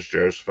close as good as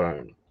Joe's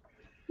phone.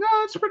 No,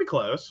 it's pretty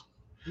close.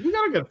 You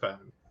got a good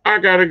phone. I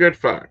got a good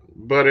phone,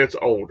 but it's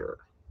older.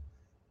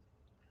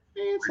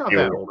 It's not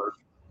that older.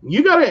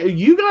 You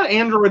got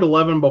Android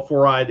 11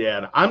 before I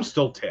did. I'm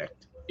still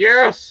ticked.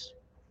 Yes.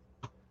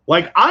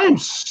 Like, I am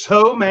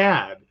so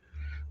mad.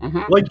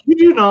 Like, you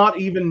do not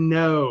even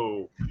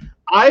know.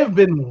 I have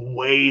been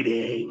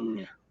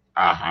waiting.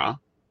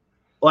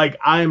 Like,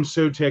 I am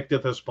so ticked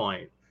at this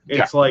point.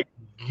 It's like,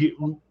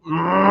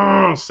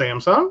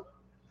 Samsung?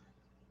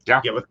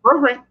 Yeah. Get with the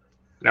program.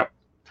 Yep.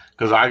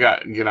 Because I've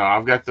got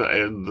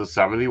the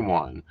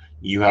 71.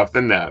 You have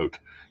the Note.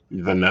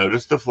 The Note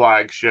is the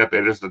flagship.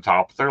 It is the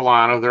top of their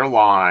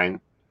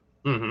line.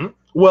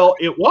 Well,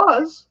 it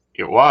was.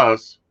 It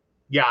was.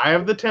 Yeah, I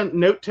have the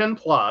Note 10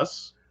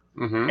 Plus.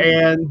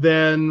 And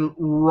then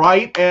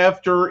right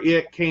after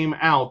it came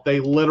out, they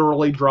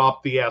literally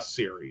dropped the S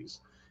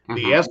series.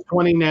 The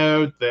S20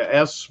 Note, the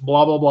S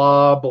blah, blah,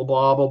 blah, blah,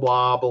 blah, blah,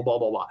 blah, blah, blah,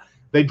 blah, blah.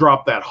 They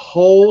dropped that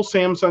whole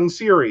Samsung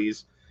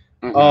series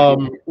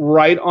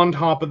right on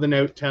top of the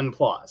Note 10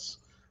 Plus.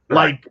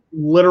 Like,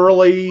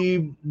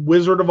 literally,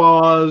 Wizard of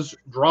Oz,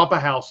 drop a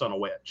house on a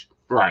witch.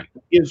 Right.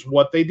 Is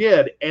what they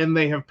did. And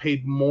they have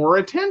paid more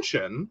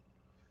attention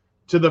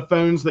to the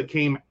phones that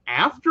came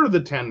after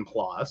the 10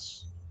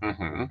 Plus.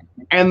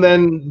 And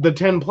then the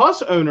 10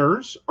 Plus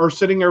owners are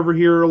sitting over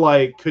here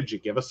like, could you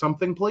give us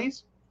something,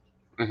 please?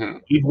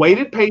 We've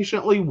waited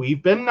patiently.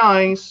 We've been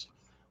nice.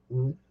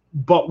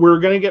 But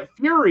we're going to get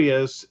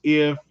furious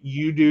if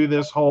you do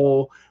this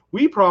whole...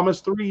 We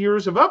promised 3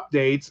 years of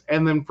updates,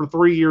 and then for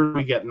 3 years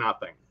we get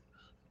nothing.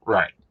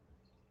 Right.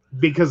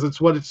 Because it's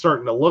what it's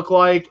starting to look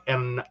like,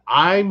 and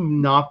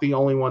I'm not the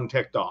only one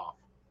ticked off.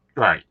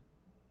 Right.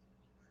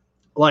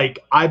 Like,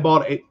 I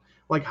bought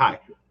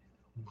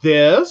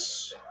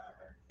this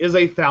is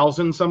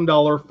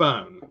 $1,000-some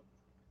phone.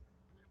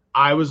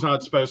 I was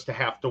not supposed to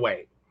have to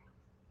wait.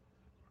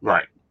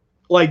 Right.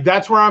 Like,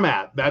 that's where I'm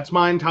at. That's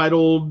my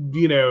entitled,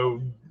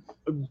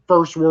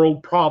 first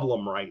world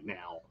problem right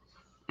now.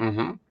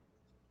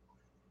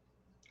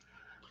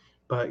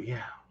 But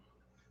yeah.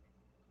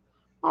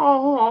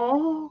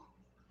 Oh,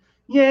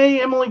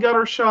 yay! Emily got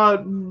her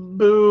shot.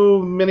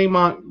 Boo!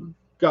 Minimont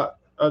got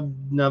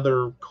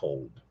another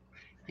cold.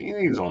 He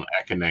needs on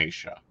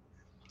echinacea.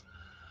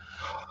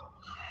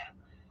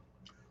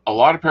 A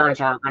lot of parents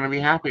aren't going to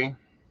be happy.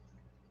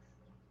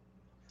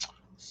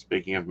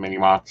 Speaking of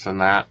Minimots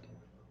and that,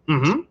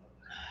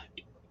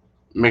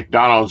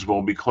 McDonald's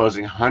will be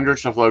closing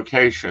hundreds of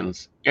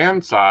locations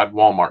inside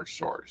Walmart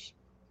stores.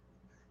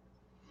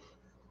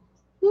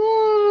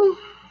 Due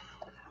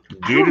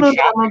to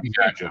shopping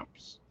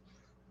habits.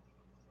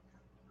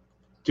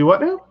 Do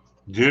what now?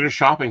 Due to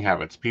shopping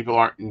habits, people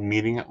aren't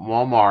meeting at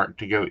Walmart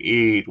to go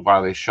eat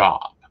while they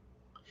shop.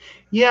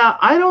 Yeah,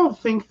 I don't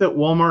think that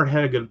Walmart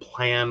had a good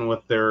plan with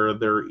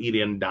their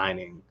eat-in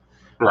dining.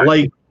 Right.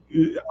 Like,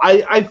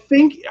 I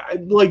think,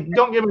 like,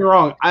 don't get me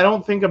wrong, I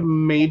don't think a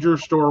major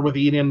store with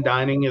eat-in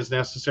dining is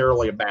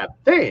necessarily a bad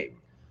thing.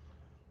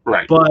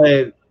 Right.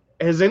 But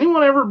has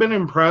anyone ever been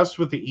impressed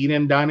with the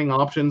eat-in dining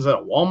options at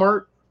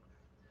Walmart?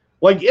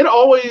 Like,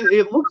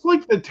 it looks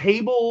like the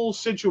table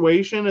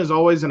situation is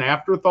always an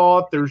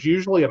afterthought. There's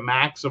usually a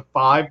max of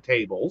 5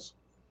 tables.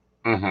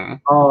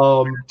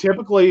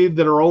 Typically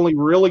that are only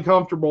really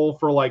comfortable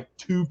for like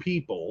 2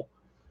 people.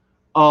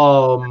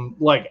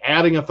 Like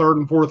adding a 3rd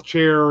and 4th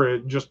chair,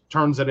 it just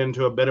turns it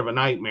into a bit of a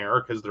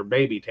nightmare because they're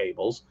baby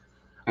tables.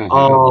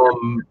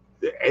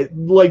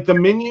 like the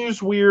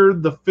menu's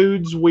weird, the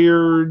food's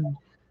weird.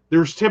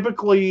 There's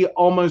typically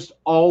almost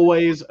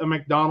always a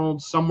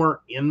McDonald's somewhere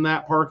in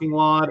that parking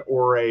lot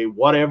or a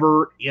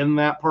whatever in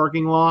that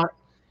parking lot.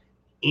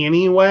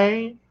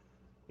 Anyway,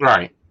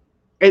 Right.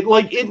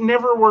 it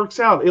never works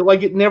out.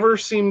 It never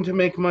seemed to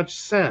make much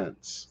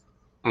sense.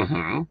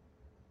 Mm-hmm.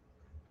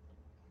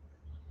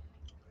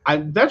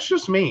 That's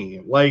just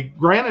me. Like,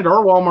 granted,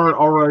 our Walmart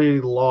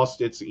already lost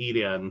its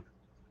eat-in.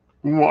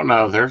 Well,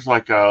 no, there's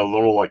like a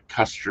little like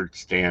custard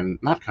stand,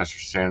 not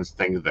custard stands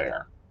thing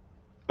there.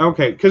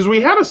 Okay, because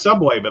we had a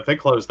Subway, but they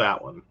closed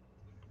that one.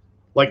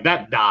 Like,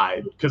 that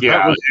died because Yeah,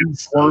 that was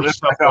it's the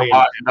worst like Subway. a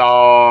hot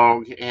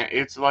dog.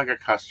 It's like a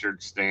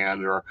custard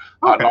stand or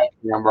hot Okay. dog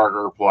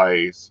hamburger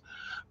place.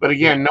 But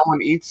again, no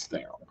one eats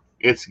there.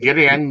 It's get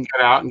in,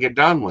 get out, and get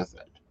done with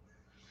it.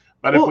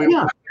 But if Well, we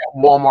yeah. look at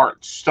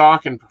Walmart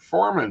stock and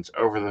performance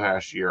over the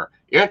past year,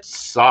 it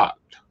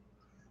sucked.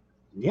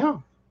 Yeah.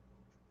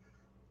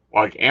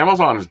 Like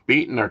Amazon is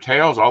beating their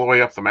tails all the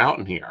way up the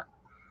mountain here.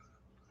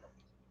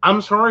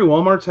 I'm sorry,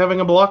 Walmart's having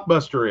a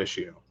Blockbuster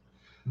issue.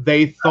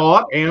 They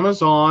thought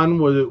Amazon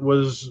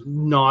was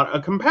not a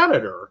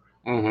competitor.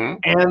 Mm-hmm.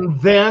 And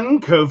then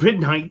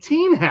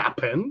COVID-19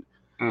 happened,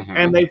 Mm-hmm.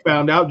 and they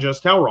found out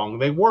just how wrong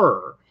they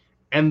were.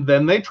 And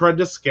then they tried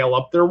to scale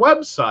up their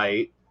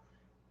website,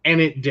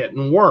 and it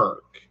didn't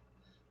work.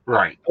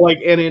 Right. Like,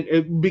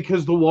 and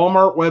because the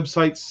Walmart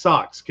website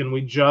sucks. Can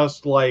we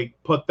just like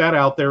put that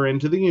out there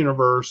into the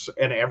universe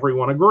and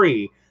everyone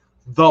agree?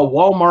 The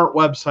Walmart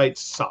website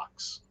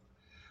sucks.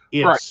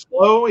 It's Right.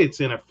 slow,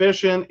 it's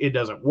inefficient, it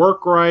doesn't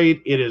work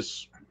right, it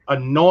is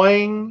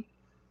annoying.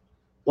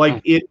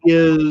 Like, it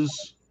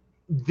is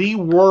the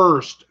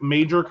worst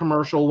major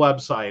commercial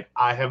website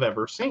I have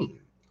ever seen.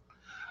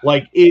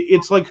 Like,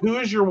 it's like,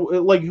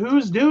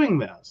 who's doing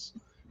this?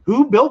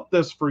 Who built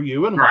this for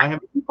you, and why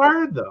haven't you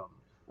fired them?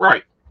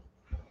 Right.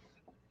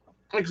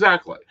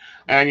 Exactly.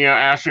 And,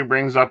 Ashley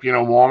brings up,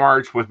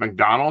 Walmart's with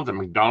McDonald's and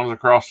McDonald's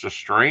across the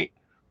street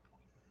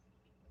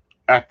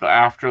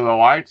after the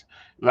lights.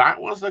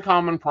 That was the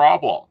common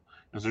problem.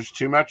 Because there's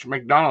too much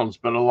McDonald's,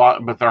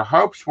 but their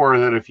hopes were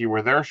that if you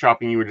were there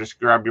shopping, you would just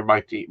grab your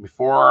bite to eat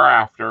before or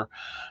after.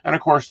 And of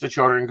course, the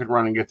children could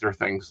run and get their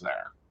things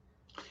there.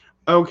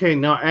 Okay,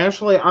 now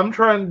Ashley, I'm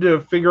trying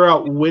to figure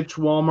out which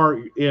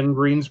Walmart in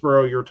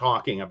Greensboro you're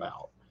talking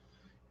about.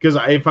 Because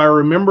if I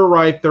remember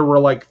right, there were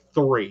like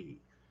 3.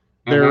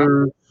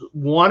 There's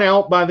one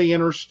out by the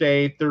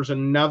interstate. There's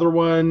another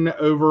one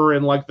over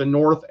in like the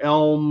North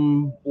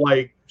Elm,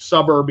 like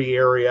suburby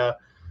area.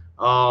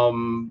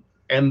 And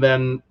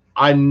then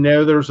I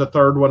know there's a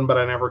third one, but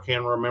I never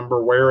can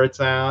remember where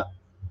it's at.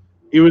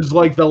 It was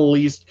like the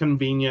least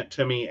convenient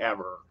to me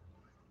ever.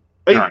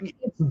 Right.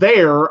 It's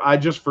there. I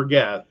just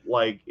forget.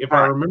 Like, if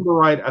I remember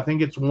right, I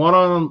think it's one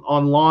on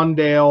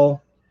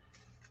Lawndale.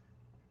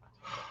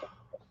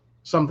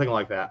 Something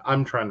like that.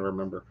 I'm trying to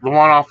remember. The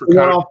one off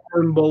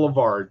Fern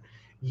Boulevard.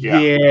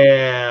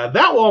 Yeah,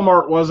 that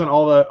Walmart wasn't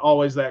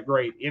always that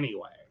great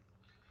anyway.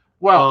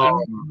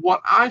 Well, what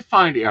I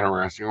find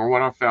interesting, or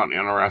what I found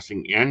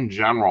interesting in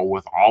general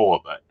with all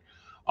of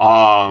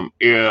it,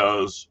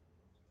 is,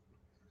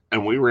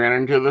 and we ran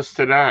into this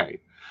today,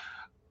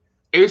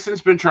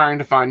 Asen's been trying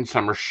to find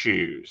summer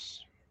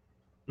shoes.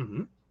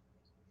 Mm-hmm.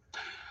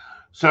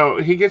 So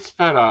he gets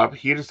fed up.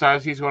 He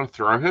decides he's going to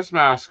throw his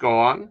mask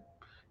on.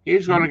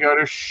 He's going to go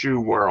to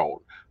Shoe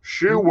World.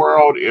 Shoe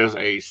World is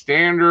a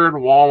standard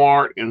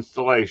Walmart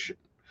installation.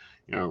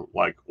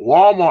 Like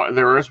Walmart,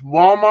 there is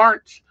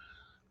Walmart,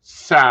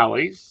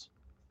 Sally's,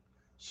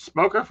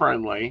 Smoker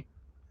Friendly,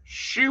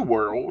 Shoe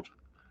World,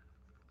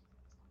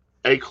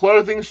 a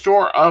clothing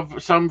store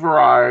of some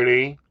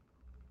variety,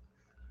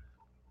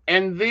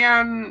 and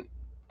then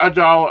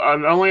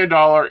only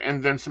 $1,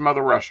 and then some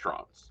other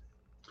restaurants.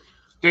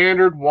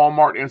 Standard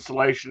Walmart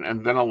installation,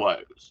 and then a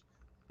Lowe's.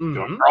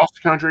 Going across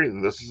the country,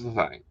 this is the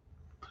thing.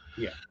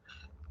 Yeah.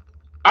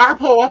 I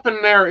pull up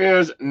and there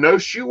is no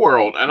Shoe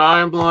World, and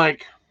I'm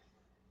like,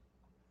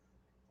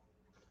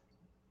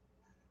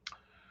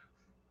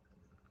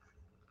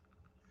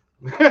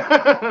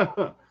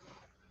 I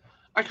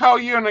call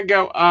you and I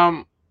go,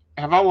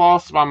 have I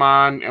lost my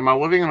mind? Am I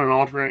living in an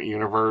alternate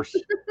universe?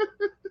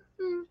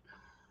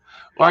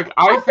 Like,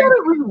 I think thought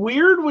it was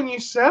weird when you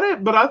said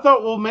it, but I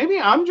thought, well, maybe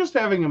I'm just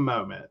having a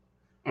moment.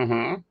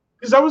 Mm-hmm.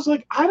 Because I was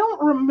like, I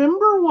don't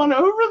remember one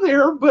over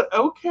there, but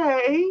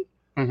okay.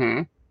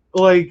 Mm-hmm.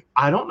 Like,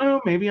 I don't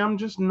know. Maybe I'm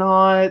just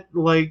not,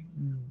 like,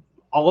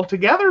 all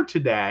together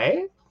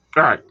today.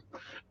 All right.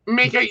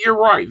 Mika, you're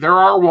right. There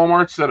are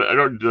Walmarts that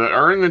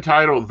are in the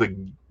title, the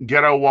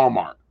Ghetto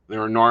Walmart.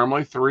 There are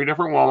normally 3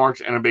 different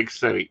Walmarts in a big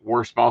city.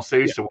 We're a small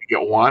city, so we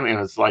get one, and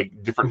it's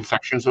like different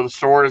sections of the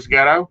store is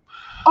ghetto.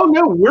 Oh,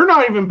 no, we're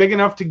not even big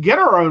enough to get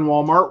our own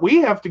Walmart. We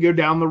have to go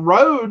down the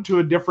road to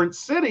a different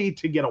city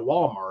to get a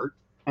Walmart.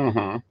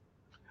 Mm-hmm.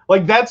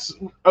 Like, that's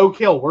Oak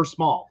Hill. We're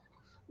small.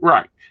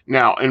 Right.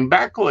 Now, in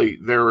Beckley,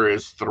 there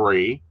is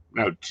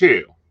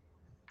 2.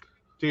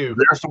 Dude.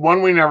 There's the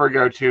one we never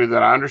go to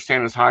that I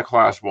understand is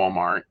high-class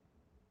Walmart.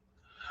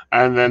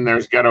 And then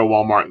there's Ghetto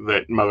Walmart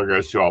that Mother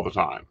goes to all the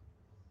time.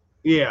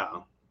 Yeah.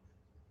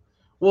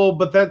 Well,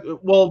 but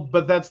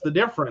that's the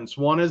difference.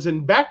 One is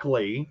in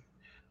Beckley,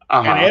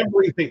 and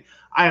everything.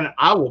 And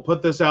I will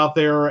put this out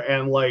there,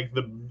 and like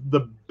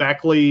the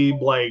Beckley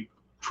like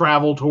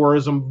Travel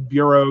Tourism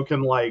Bureau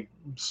can like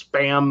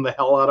spam the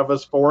hell out of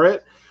us for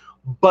it.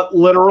 But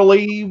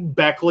literally,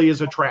 Beckley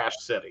is a trash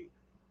city.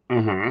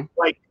 Mm-hmm.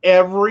 Like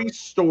every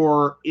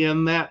store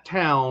in that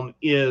town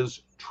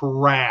is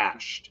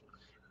trashed.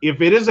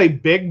 If it is a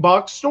big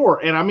box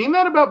store, and I mean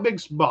that about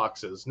big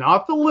boxes,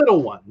 not the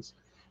little ones,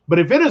 but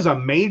if it is a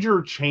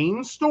major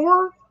chain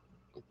store,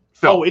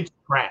 it's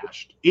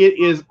trashed. It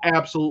is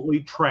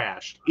absolutely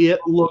trashed. It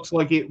looks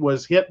like it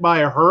was hit by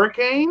a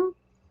hurricane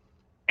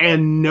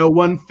and no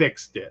one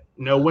fixed it.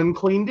 No one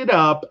cleaned it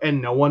up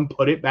and no one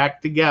put it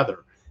back together.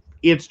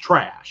 It's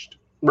trashed.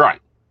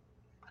 Right.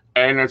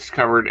 And it's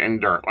covered in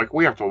dirt. Like,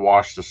 we have to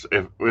wash this.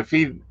 If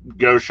he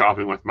goes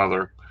shopping with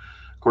Mother,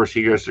 of course,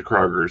 he goes to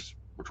Kroger's,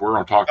 which we're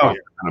going to talk about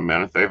in a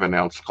minute. They've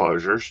announced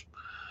closures.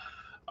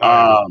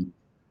 Oh,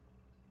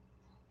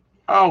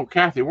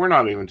 Kathy, we're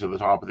not even to the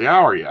top of the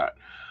hour yet.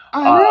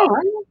 I know,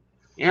 right?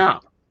 Yeah.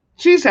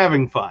 She's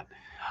having fun.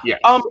 Yeah.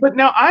 But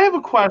now I have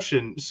a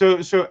question.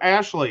 So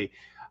Ashley,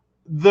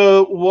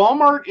 the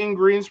Walmart in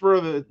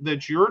Greensboro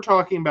that you're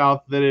talking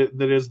about that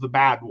is the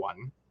bad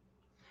one,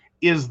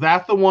 is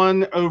that the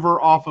one over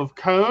off of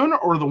Cone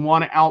or the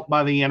one out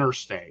by the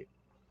interstate?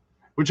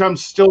 Which I'm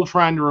still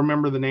trying to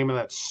remember the name of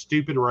that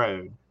stupid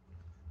road.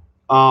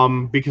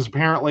 Because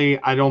apparently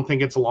I don't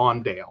think it's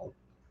Lawndale.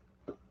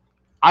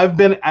 I've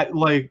been at,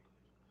 like,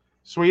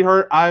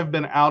 sweetheart, I've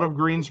been out of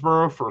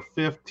Greensboro for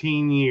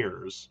 15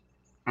 years.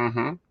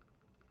 Mm-hmm.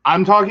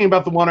 I'm talking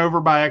about the one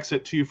over by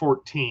exit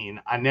 214.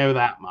 I know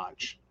that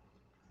much.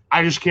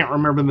 I just can't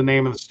remember the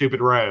name of the stupid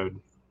road.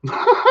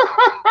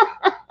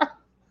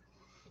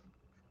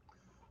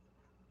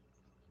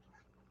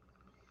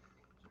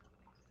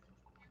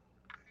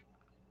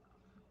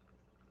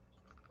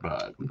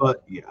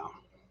 But yeah.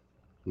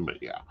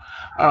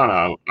 I don't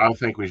know. I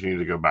think we need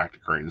to go back to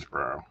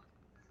Greensboro.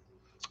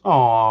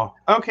 Oh,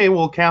 okay.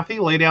 Well, Kathy,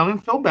 lay down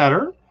and feel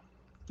better.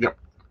 Yep.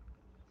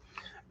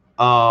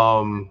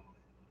 Well,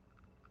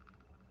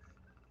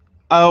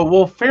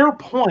 fair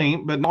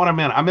point, but not what I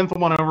meant. I meant the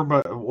one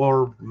over,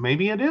 or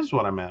maybe it is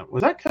what I meant.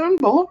 Was that Cone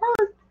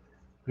Boulevard?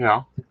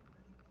 Yeah.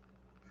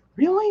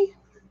 Really?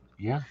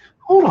 Yeah.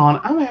 Hold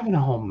on, I'm having a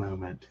home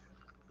moment.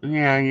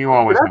 Yeah, you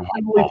always have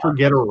totally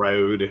forget a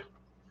road.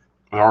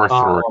 Or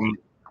three.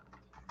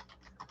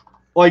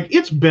 Like,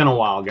 it's been a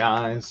while,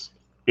 guys.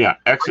 Yeah,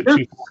 exit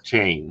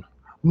 214.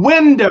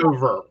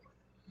 Wendover.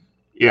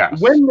 Yes.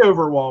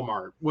 Wendover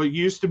Walmart. What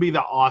used to be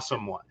the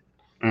awesome one.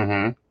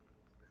 Mm-hmm.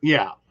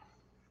 Yeah.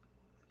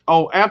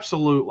 Oh,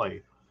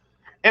 absolutely.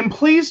 And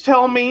please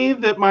tell me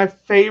that my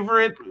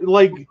favorite,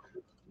 like,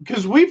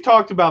 because we've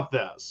talked about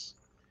this.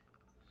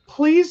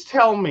 Please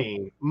tell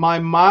me my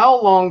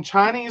mile-long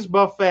Chinese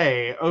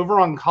buffet over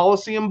on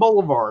Coliseum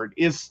Boulevard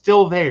is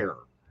still there.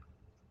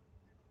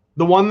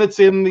 The one that's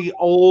in the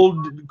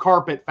old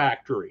carpet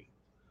factory.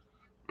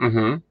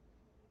 Mm-hmm.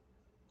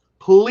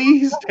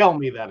 Please tell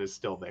me that is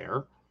still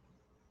there.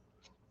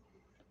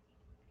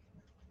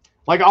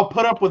 Like, I'll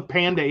put up with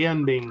Panda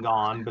Inn being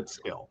gone, but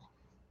still.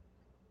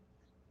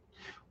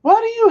 Why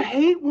do you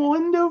hate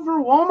Wendover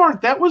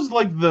Walmart? That was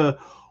like the,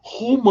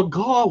 oh my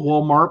God,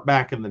 Walmart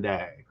back in the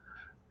day.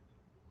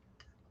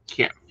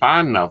 Can't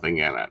find nothing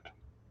in it.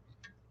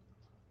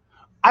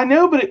 I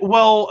know, but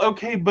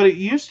but it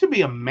used to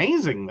be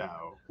amazing, though.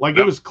 Like,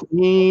 it was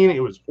clean,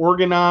 it was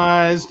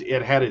organized,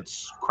 it had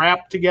its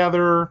crap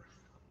together.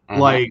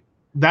 Mm-hmm. Like,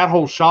 that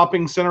whole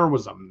shopping center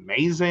was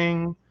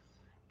amazing.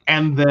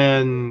 And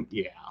then,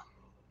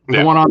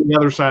 the one on the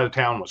other side of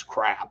town was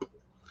crap.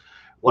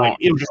 Like,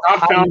 it was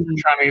not found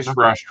a Chinese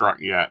restaurant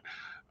yet.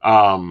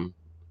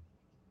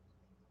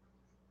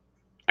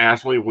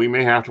 Ashley, we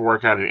may have to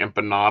work out an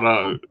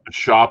empanada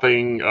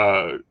shopping,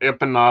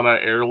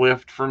 empanada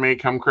airlift for me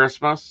come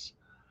Christmas.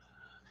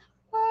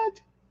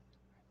 What?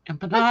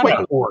 Empanada. That's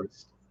Lake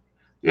Forest.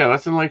 Yeah,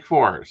 that's in Lake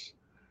Forest.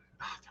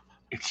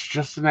 It's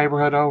just the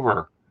neighborhood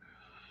over.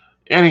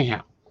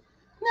 Anyhow.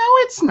 No,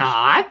 it's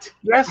not.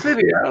 Yes, it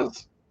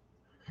is.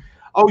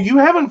 Oh, you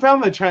haven't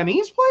found the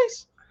Chinese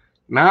place?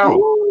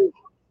 No.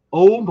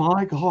 Oh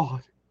my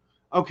God.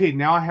 Okay,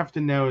 now I have to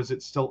know, is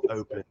it still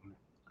open?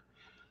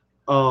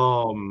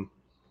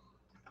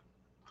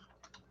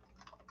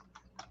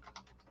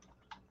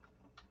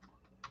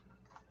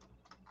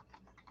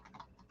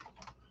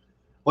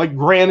 Like,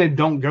 granted,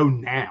 don't go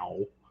now.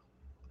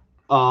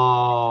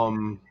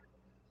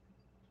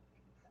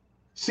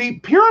 See,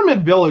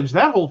 Pyramid Village,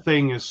 that whole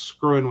thing is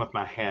screwing with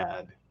my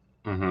head.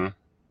 Mm-hmm.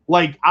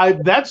 Like,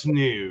 that's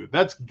new.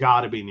 That's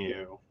got to be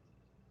new.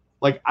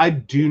 Like, I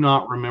do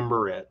not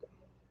remember it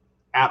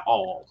at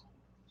all.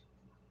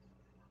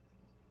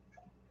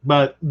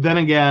 But then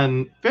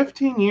again,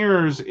 15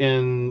 years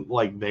in,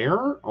 like,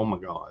 there? Oh, my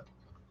God.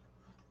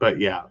 But,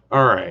 yeah.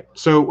 All right.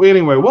 So,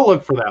 anyway, we'll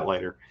look for that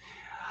later.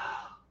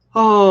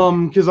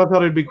 Because I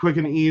thought it'd be quick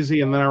and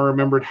easy, and then I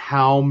remembered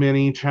how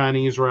many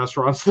Chinese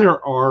restaurants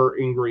there are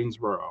in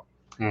Greensboro.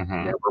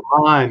 Mm-hmm. Never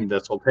mind,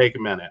 this will take a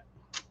minute.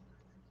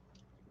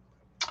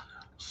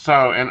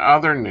 So, in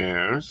other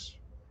news,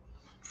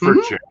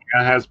 Virginia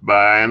has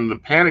banned the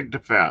panic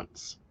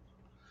defense.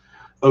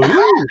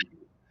 Oh,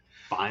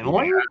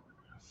 finally? Yeah,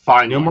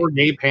 finally. No more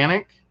gay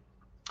panic?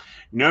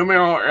 No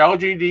more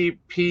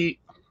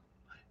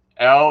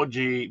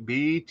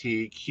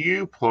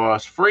LGBTQ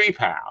plus free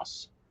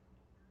pass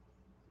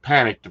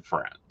panic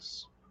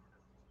defense.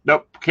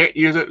 Nope, can't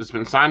use it. It's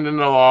been signed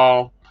into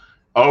law,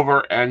 over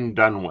and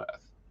done with.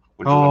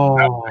 Which is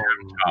about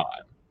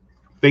time.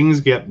 Things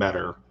get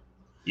better.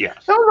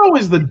 Yes. That was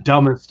always the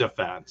dumbest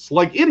defense.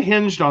 Like, it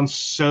hinged on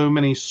so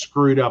many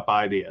screwed up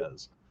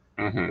ideas.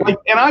 Mm-hmm. Like,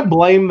 and I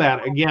blame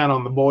that again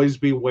on the Boys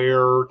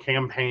Beware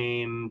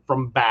campaign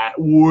from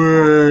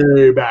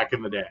way back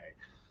in the day.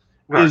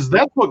 Right.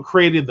 That's what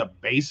created the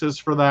basis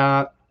for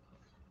that.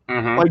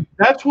 Mm-hmm. Like,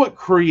 that's what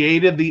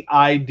created the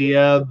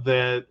idea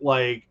that,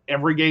 like,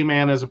 every gay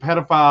man is a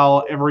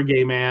pedophile, every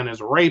gay man is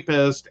a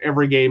rapist,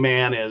 every gay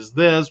man is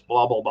this,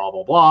 blah, blah, blah,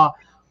 blah, blah.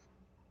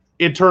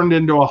 It turned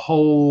into a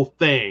whole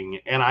thing,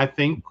 and I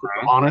think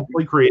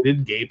honestly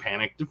created gay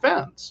panic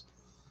defense.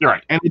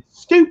 Right. And it's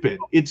stupid.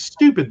 It's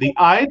stupid. The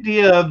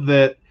idea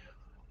that,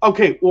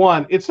 okay,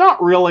 one, it's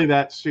not really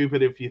that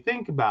stupid if you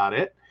think about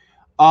it.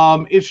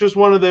 It's just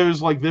one of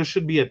those, like, this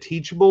should be a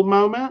teachable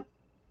moment.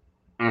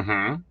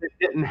 Mm-hmm. It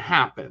didn't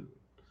happen.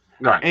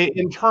 Right.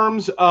 In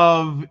terms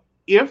of,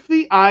 if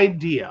the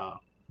idea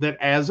that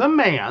as a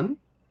man,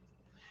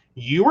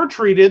 you are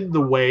treated the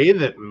way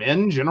that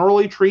men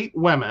generally treat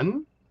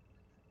women,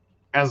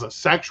 as a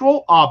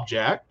sexual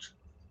object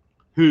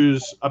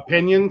whose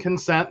opinion,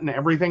 consent, and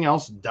everything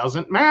else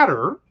doesn't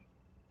matter,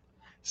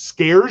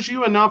 scares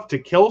you enough to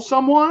kill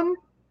someone,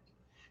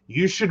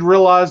 you should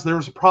realize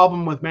there's a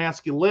problem with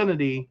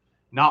masculinity,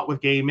 not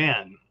with gay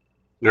men.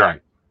 Right.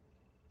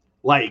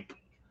 Like,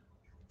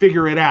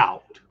 figure it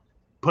out.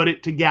 Put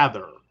it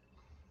together.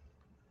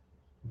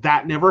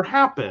 That never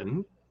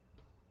happened.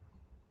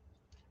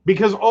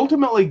 Because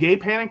ultimately, gay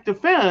panic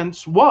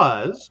defense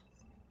was,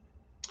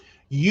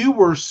 you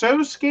were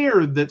so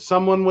scared that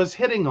someone was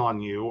hitting on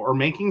you or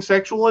making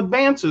sexual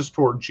advances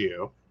towards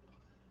you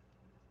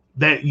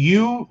that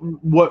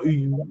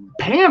you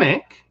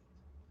panic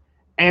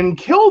and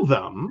kill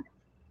them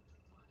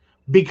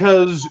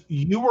because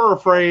you were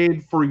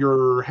afraid for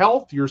your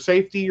health, your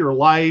safety, your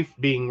life,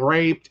 being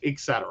raped,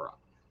 etc.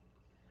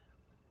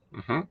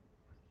 Mm-hmm.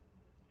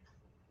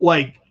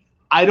 Like,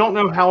 I don't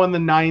know how in the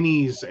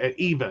 90s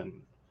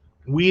even,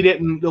 we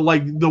didn't,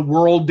 like, the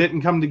world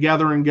didn't come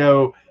together and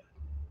go,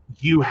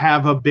 you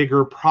have a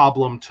bigger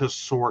problem to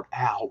sort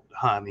out,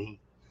 honey.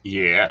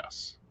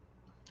 Yes.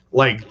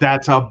 Like,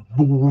 that's a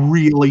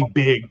really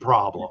big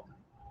problem.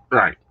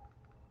 Right.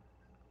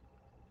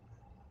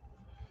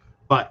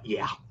 But,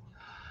 yeah.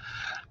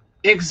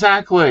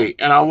 Exactly.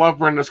 And I love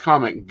Brenda's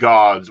comment,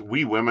 gods,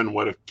 we women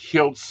would have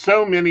killed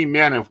so many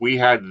men if we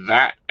had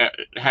that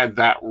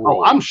rule.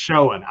 Oh, I'm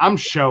showing.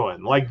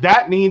 Like,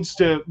 that needs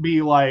to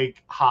be,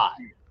 like, high.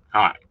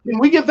 High. Can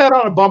we get that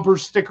on a bumper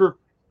sticker?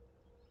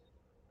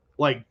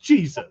 Like,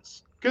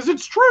 Jesus. Because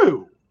it's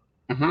true.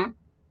 Mm-hmm.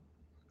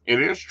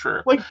 It is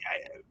true. Like,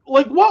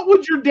 what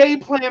would your day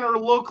planner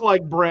look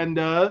like,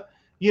 Brenda?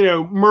 You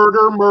know,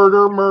 murder,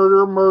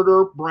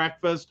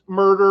 breakfast,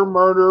 murder,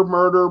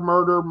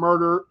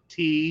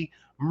 tea,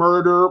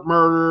 murder,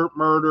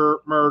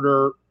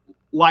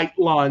 light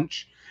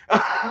lunch.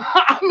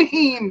 I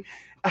mean...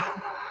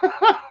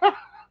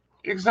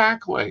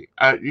 Exactly.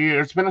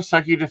 It's been a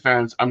sucky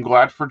defense. I'm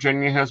glad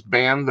Virginia has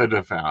banned the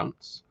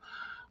defense.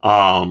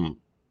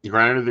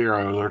 Granted,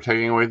 they're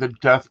taking away the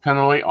death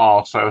penalty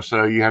also,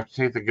 so you have to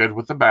take the good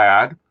with the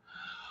bad.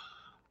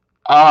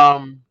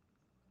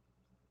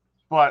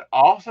 But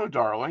also,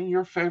 darling,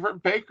 your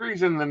favorite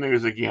bakery's in the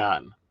news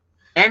again.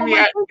 And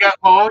yet you got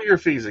all your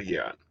fees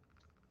again.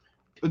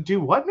 Do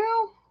what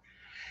now?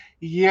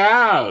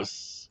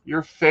 Yes.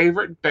 Your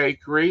favorite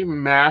bakery,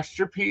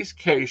 Masterpiece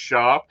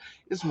K-Shop,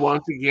 is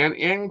once again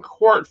in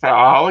court for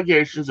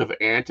allegations of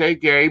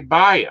anti-gay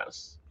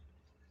bias.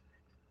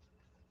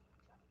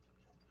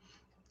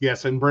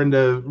 Yes, and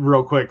Brenda,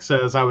 real quick,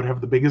 says I would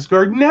have the biggest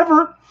garden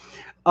ever.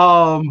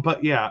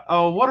 But yeah.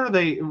 Oh, what are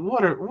they?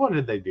 What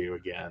did they do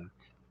again?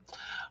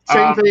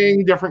 Same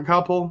thing, different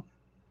couple.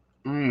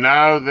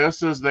 No,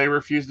 they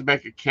refused to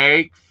bake a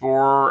cake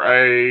for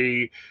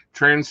a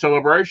trans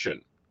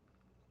celebration,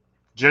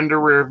 gender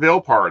reveal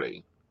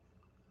party.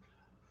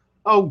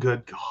 Oh,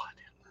 good God!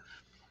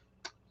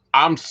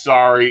 I'm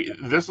sorry.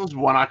 This is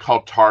one I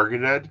call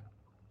targeted.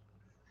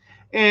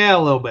 Yeah, a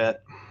little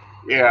bit.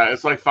 Yeah,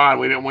 it's like, fine,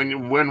 we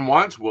didn't win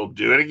once, we'll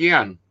do it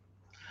again.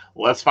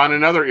 Let's find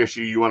another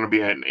issue you want to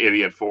be an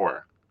idiot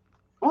for.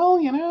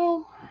 Well, you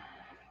know,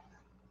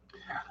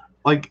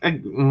 like, I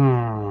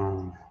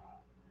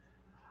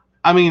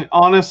mean,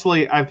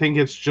 honestly, I think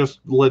it's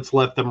just, let's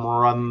let them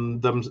run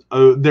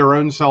their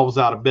own selves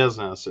out of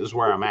business is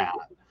where I'm at.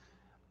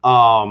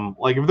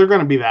 Like, if they're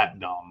going to be that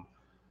dumb,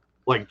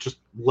 Like, just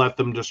let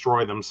them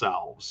destroy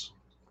themselves.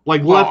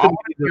 Like, let them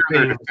be the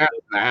their thing.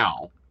 defense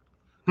now.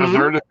 Because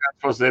their defense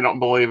was they don't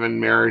believe in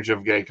marriage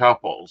of gay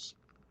couples.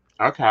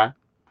 Okay.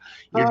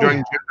 You're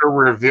doing gender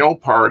reveal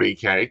party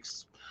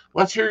cakes.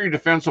 Let's hear your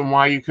defense on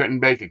why you couldn't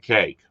bake a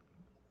cake.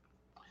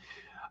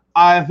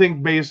 I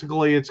think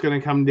basically it's going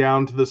to come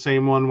down to the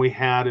same one we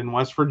had in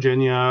West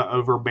Virginia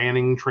over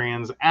banning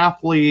trans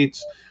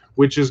athletes,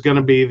 which is going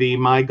to be the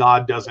 "my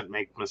God doesn't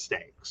make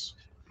mistakes,"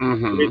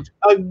 which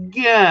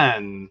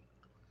again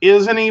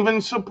isn't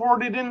even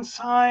supported in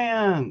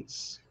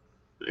science.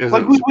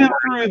 Like, we went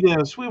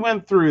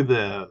through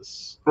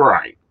this.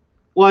 Right.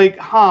 Like,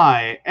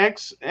 hi,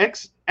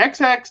 XX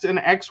and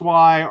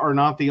XY are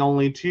not the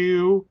only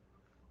two.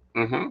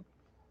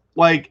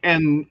 Like,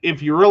 and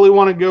if you really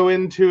want to go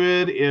into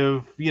it,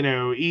 if, you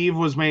know, Eve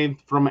was made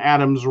from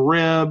Adam's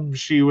rib,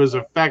 she was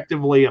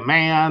effectively a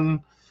man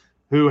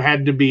who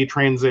had to be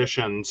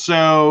transitioned.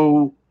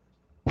 So,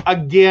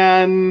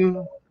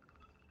 again,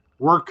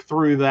 work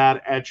through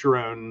that at your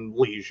own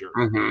leisure.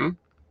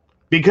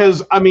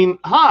 Because, I mean,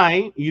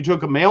 hi, you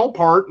took a male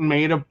part and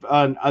made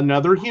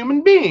another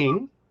human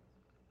being.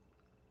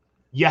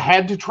 You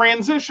had to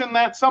transition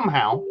that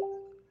somehow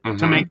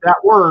to make that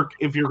work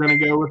if you're going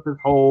to go with this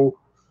whole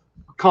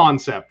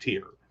concept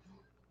here.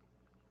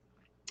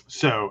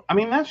 So, I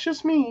mean, that's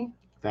just me.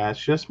 But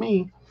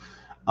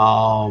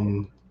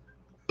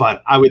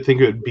I would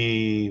think it would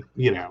be,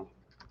 you know,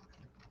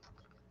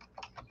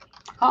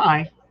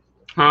 hi.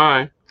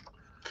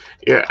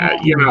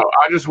 Yeah, you know,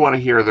 I just want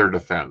to hear their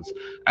defense.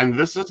 And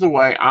this is the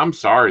way, I'm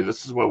sorry,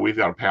 this is what we've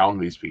got to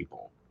pound these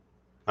people.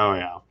 Oh,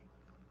 yeah.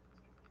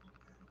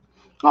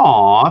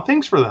 Aw,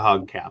 thanks for the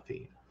hug,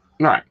 Kathy.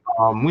 Right.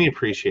 We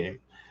appreciate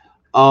it.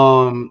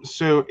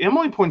 So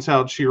Emily points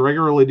out she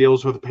regularly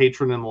deals with a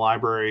patron in the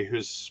library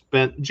who's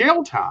spent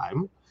jail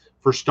time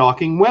for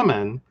stalking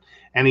women,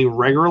 and he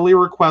regularly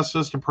requests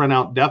us to print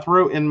out Death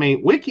Row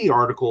inmate wiki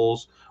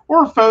articles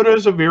or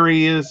photos of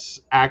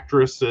various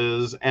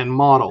actresses and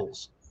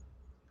models.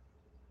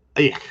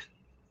 Ugh.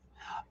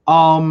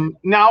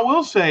 Now I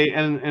will say,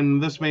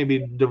 and this may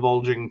be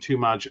divulging too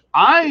much,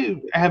 I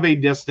have a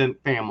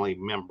distant family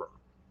member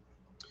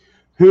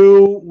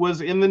who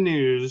was in the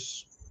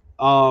news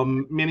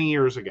many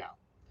years ago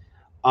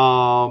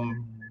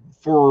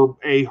for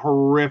a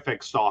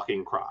horrific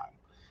stalking crime.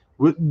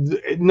 In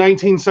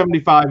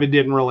 1975, it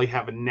didn't really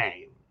have a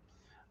name.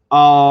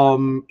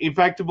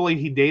 Effectively,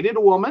 he dated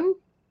a woman,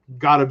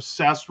 got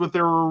obsessed with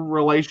their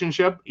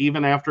relationship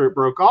even after it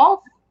broke off,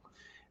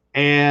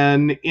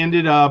 and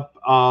ended up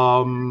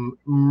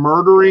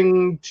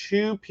murdering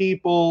 2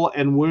 people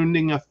and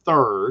wounding a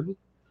third.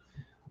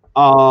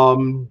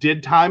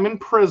 Did time in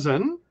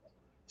prison,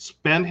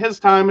 spent his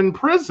time in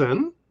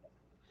prison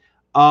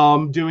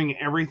doing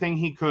everything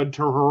he could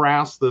to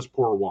harass this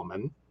poor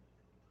woman,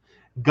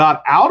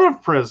 got out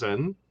of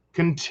prison,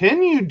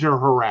 continued to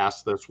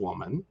harass this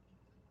woman,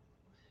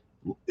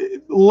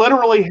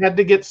 literally had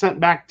to get sent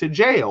back to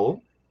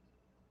jail,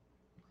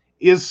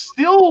 is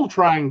still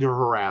trying to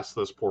harass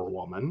this poor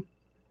woman.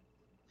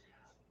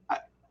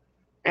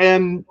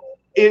 And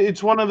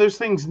it's one of those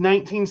things,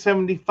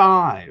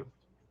 1975.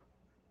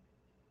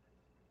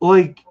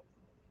 Like,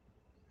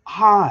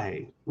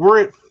 hi,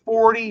 we're at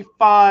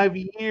 45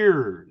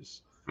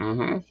 years.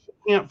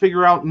 Can't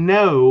figure out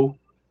no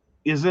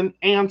is an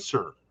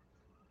answer.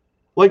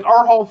 Like,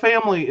 our whole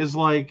family is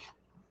like,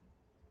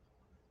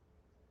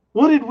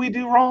 what did we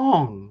do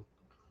wrong?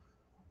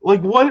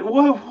 Like,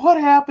 what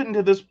happened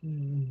to this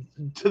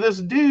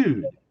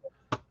dude?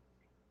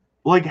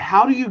 Like,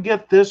 how do you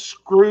get this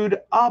screwed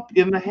up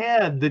in the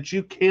head that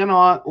you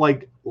cannot,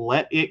 like,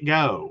 let it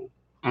go?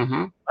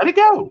 Let it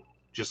go.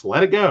 Just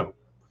let it go.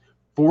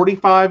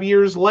 45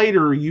 years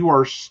later, you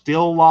are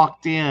still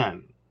locked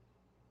in.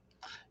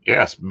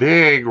 Yes,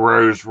 big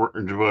rose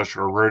bush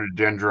or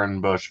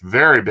rhododendron bush.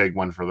 Very big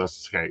one for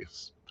this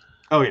case.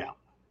 Oh, yeah.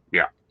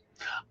 Yeah.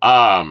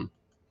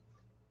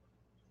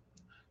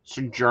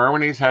 So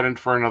Germany's headed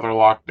for another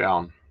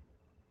lockdown.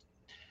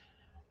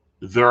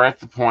 They're at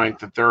the point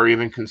that they're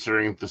even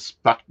considering the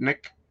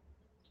Sputnik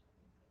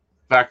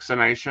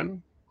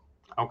vaccination.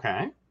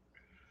 Okay.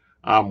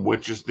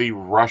 Which is the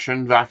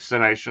Russian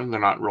vaccination. They're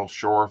not real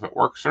sure if it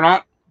works or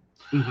not.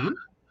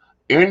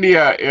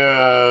 India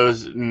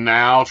is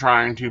now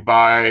trying to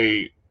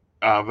buy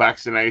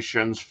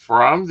vaccinations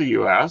from the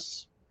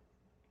U.S.,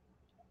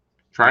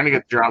 trying to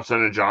get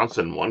Johnson &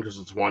 Johnson one because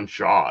it's one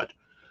shot.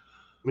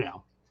 Yeah.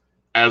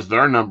 As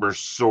their numbers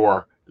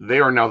soar, they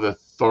are now the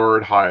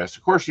 3rd highest.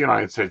 Of course, the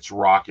United States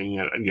rocking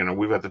it. You know,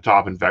 we've got the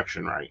top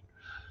infection rate.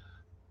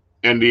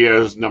 India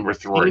is number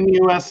 3. In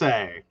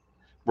USA.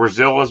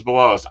 Brazil is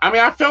below us. I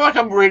mean, I feel like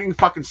I'm reading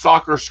fucking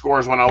soccer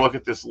scores when I look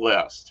at this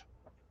list.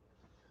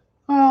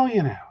 Well,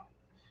 you know.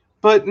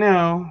 But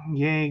no,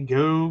 yay,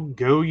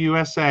 go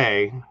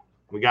USA.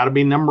 We got to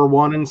be number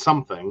 1 in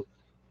something.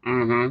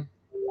 Like,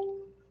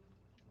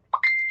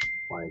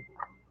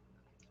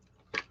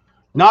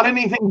 not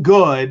anything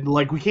good.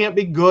 Like, we can't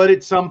be good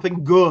at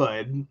something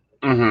good.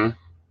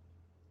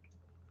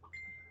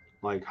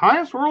 Like,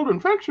 highest world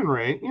infection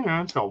rate,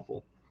 it's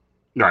helpful.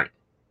 Right.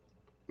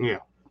 Yeah.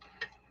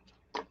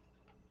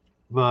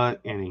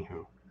 But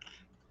anyhow,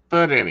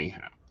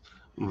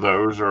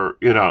 those are,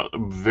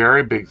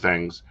 very big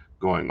things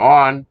going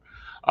on.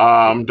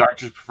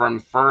 Doctors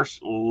performed the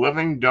first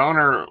living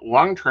donor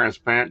lung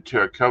transplant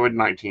to a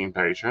COVID-19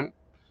 patient.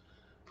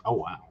 oh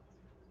wow.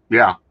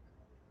 Yeah.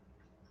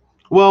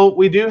 Well,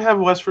 we do have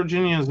West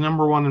Virginia's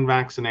 #1 in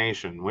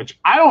vaccination, which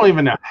I don't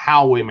even know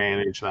how we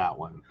manage that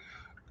one.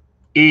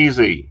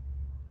 Easy.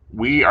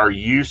 We are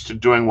used to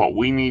doing what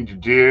we need to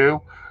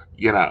do.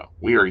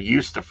 We are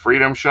used to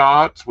freedom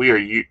shots. We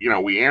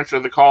are, we answer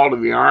the call to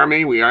the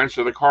Army. We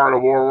answer the call to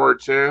World War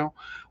II.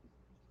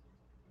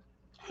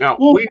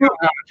 We know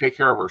how to take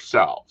care of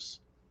ourselves.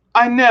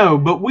 I know,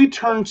 but we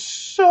turned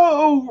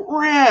so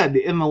red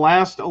in the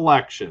last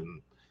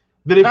election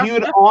that if you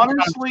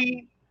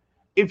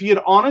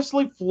had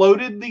honestly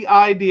floated the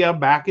idea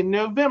back in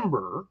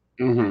November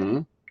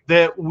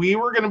that we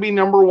were going to be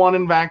 #1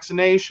 in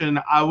vaccination,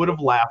 I would have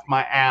laughed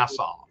my ass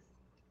off.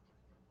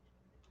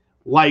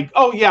 Like,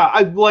 oh yeah,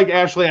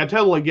 Ashley, I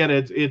totally get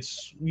it.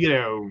 It's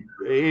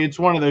it's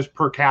one of those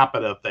per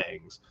capita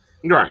things.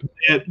 Right.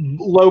 At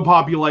low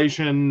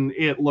population,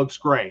 it looks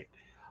great.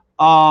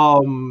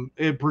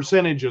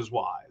 Percentages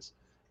wise,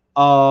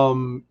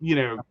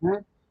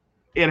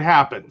 it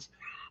happens.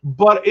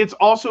 But it's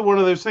also one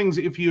of those things.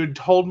 If you had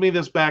told me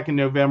this back in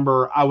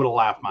November, I would have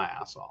laughed my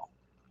ass off.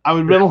 I would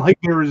have been like,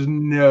 there is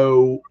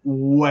no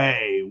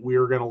way we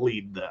were going to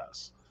lead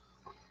this.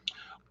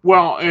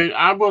 Well, and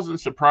I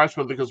wasn't surprised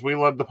with it because we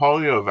led the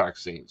polio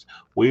vaccines.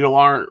 We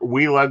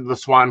led the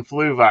swine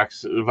flu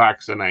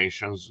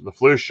vaccinations, the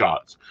flu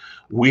shots.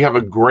 We have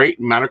a great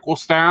medical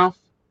staff.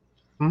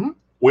 Mm-hmm.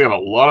 We have a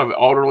lot of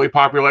elderly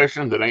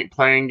population that ain't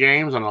playing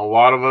games, and a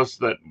lot of us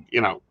that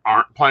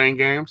aren't playing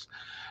games.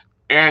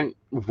 And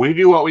we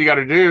do what we got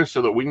to do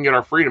so that we can get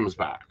our freedoms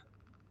back.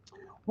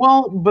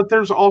 Well, but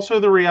there's also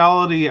the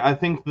reality. I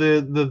think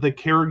the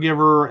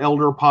caregiver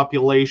elder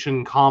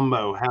population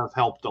combo has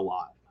helped a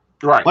lot.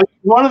 Right. Like,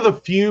 one of the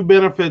few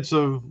benefits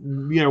of,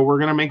 we're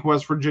going to make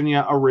West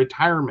Virginia a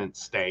retirement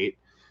state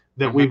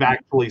that we've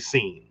actually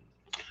seen.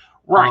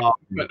 Right.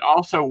 But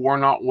also, we're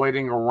not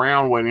waiting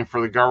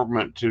for the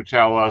government to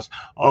tell us,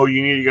 oh,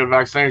 you need to get a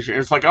vaccination.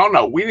 It's like, oh,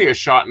 no, we need a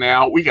shot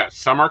now. We got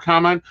summer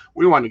coming.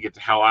 We want to get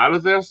the hell out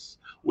of this.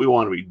 We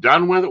want to be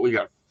done with it. We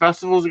got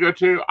festivals to go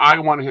to. I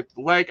want to hit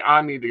the lake.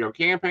 I need to go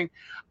camping.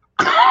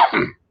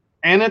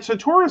 And it's a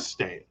tourist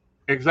state.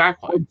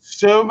 Exactly.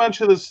 So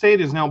much of the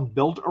state is now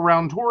built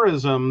around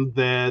tourism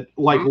that,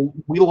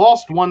 we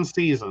lost one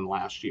season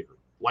last year.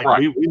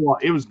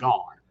 It was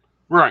gone.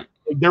 Right.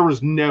 There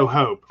was no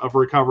hope of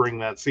recovering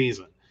that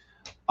season.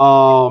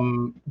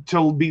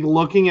 To be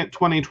looking at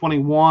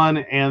 2021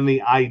 and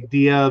the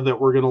idea that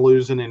we're going to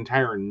lose an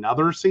entire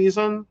another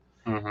season,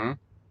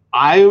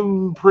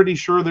 I'm pretty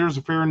sure there's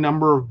a fair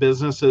number of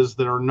businesses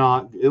that are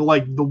not,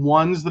 like the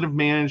ones that have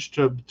managed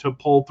to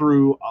pull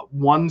through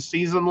one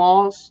season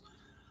loss.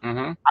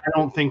 I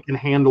don't think can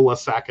handle a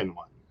second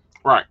one.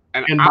 Right.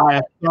 And by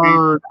a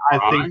third,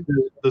 I think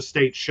the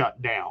state shut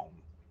down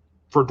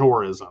for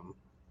tourism.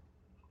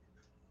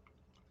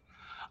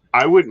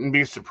 I wouldn't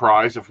be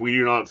surprised if we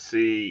do not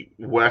see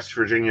West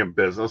Virginia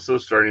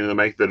businesses starting to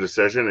make the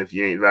decision, if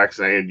you ain't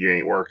vaccinated, you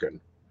ain't working.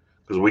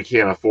 Because we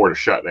can't afford a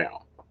shutdown.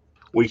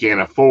 We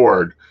can't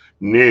afford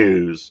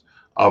news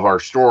of our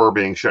store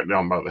being shut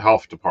down by the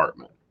health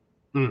department.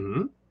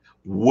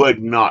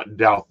 Would not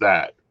doubt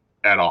that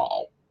at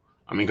all.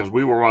 I mean, because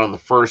we were one of the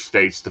first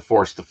states to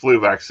force the flu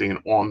vaccine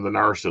on the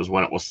nurses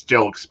when it was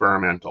still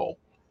experimental.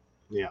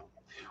 Yeah.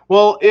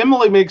 Well,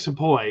 Emily makes a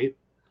point.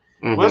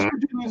 West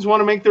Virginians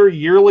want to make their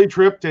yearly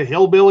trip to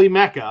Hillbilly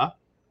Mecca,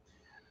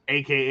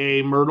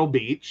 a.k.a. Myrtle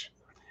Beach,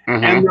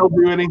 and they'll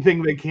do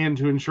anything they can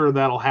to ensure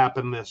that'll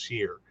happen this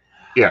year.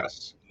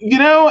 Yes.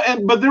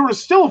 But there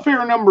was still a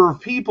fair number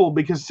of people,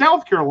 because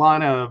South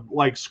Carolina,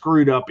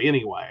 screwed up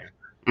anyway.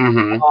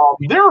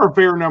 There are a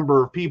fair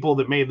number of people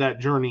that made that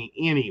journey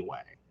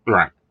anyway.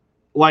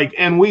 Right.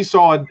 And we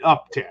saw an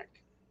uptick.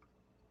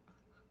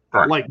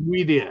 Right.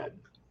 We did.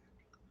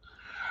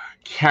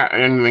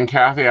 And then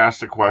Kathy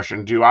asked the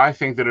question, do I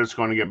think that it's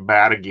going to get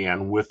bad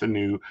again with the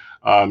new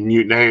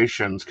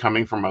mutations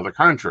coming from other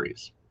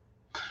countries?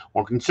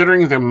 Well,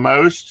 considering the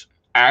most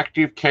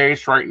active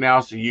case right now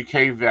is the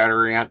UK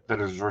variant that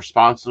is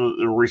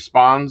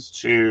responds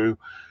to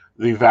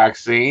the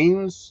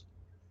vaccines,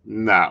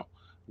 no.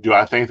 Do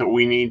I think that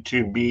we need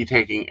to be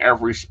taking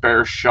every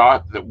spare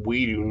shot that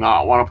we do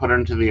not want to put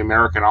into the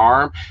American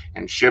arm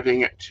and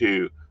shipping it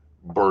to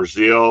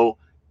Brazil,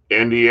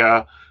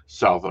 India,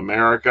 South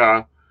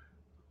America,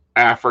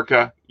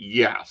 Africa?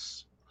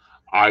 Yes.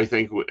 I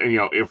think,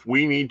 if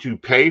we need to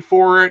pay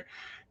for it,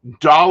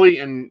 Dolly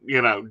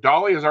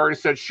has already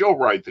said she'll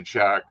write the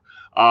check.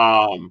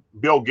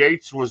 Bill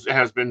Gates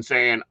has been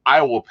saying,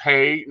 I will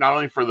pay not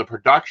only for the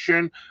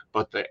production,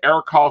 but the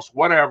air costs,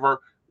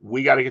 whatever.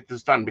 We got to get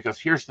this done, because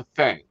here's the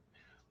thing.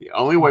 The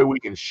only way we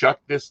can shut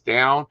this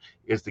down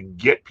is to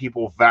get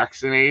people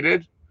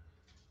vaccinated.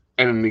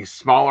 And in these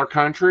smaller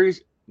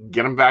countries,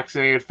 get them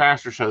vaccinated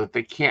faster so that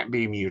they can't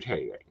be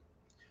mutating.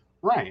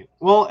 Right.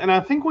 Well, and I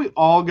think we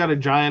all got a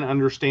giant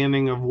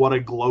understanding of what a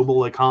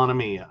global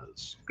economy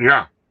is.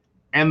 Yeah.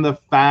 And the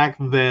fact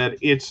that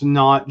it's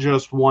not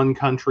just one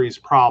country's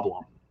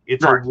problem.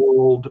 It's Right. a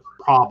world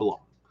problem.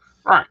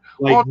 Right.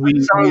 Like Well,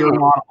 we so- are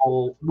not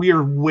all, we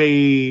are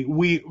way,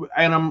 we,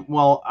 and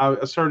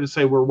I started to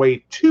say we're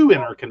way too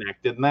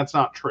interconnected, and that's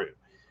not true.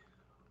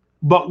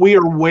 But we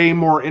are way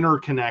more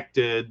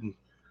interconnected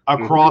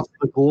across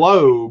the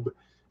globe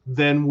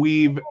than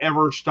we've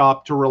ever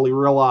stopped to really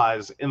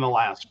realize in the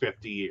last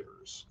 50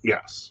 years.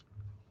 Yes.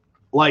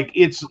 Like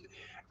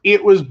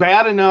it was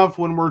bad enough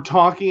when we're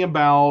talking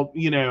about,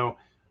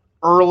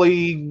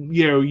 early,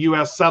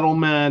 U.S.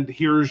 settlement,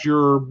 here's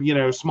your,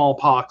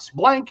 smallpox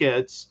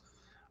blankets.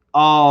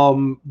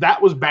 That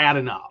was bad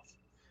enough.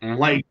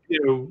 Mhm.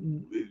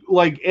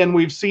 And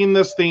we've seen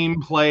this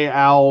theme play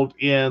out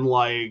in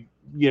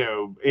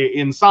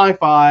in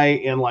sci-fi,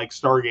 in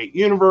Stargate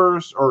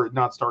Universe, or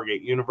not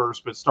Stargate Universe,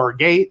 but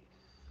Stargate,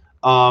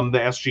 the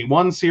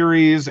SG-1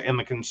 series, and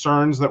the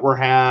concerns that were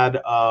had,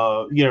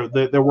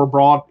 that were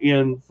brought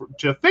in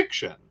to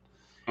fiction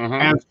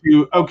as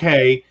to,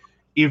 okay,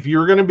 if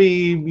you're going to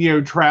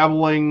be,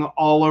 traveling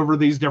all over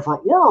these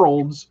different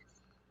worlds,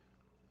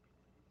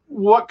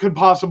 what could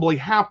possibly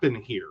happen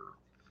here?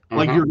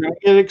 Like, you're going to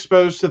get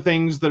exposed to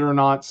things that are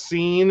not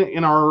seen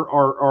in our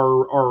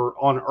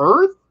on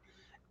Earth,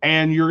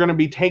 and you're going to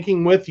be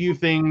taking with you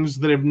things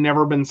that have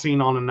never been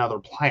seen on another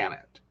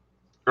planet.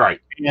 Right.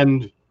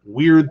 And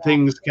weird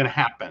things can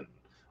happen.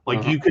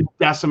 Like you could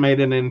decimate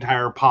an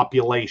entire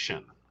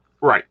population.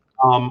 Right.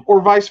 Or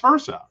vice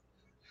versa.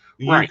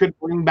 You Right. could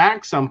bring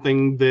back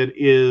something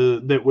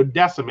that would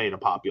decimate a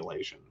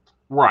population.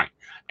 Right.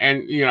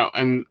 And,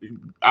 and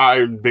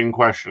I've been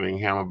questioning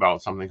him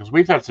about something because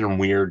we've had some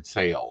weird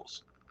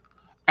sales.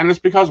 And it's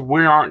because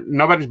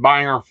nobody's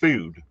buying our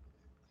food.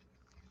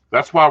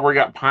 That's why we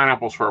got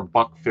pineapples for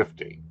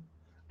 $1.50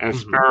 and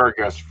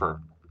asparagus for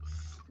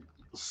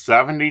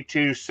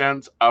 72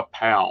 cents a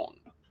pound.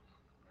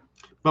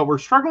 But we're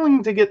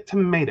struggling to get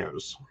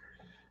tomatoes.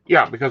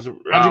 Yeah, because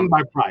judging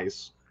by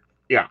price.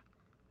 Yeah.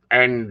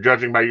 And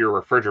judging by your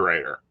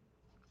refrigerator.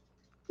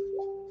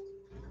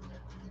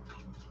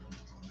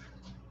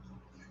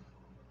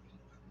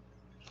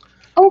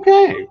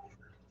 Okay.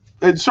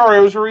 Sorry, I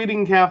was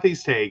reading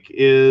Kathy's take.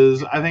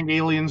 I think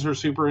aliens are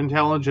super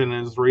intelligent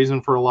is the reason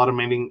for a lot of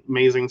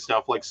amazing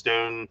stuff like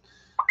Stone.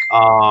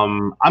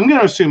 I'm going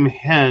to assume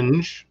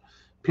Henge,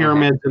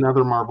 pyramids, and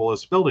other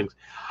marvelous buildings.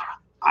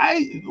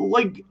 I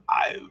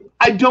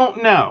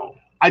don't know.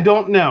 I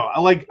don't know.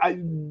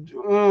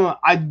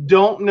 I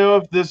don't know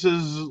if this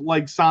is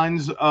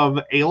signs of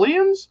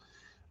aliens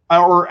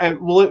or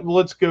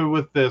let's go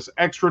with this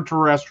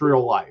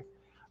extraterrestrial life.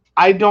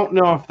 I don't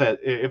know if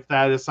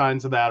that is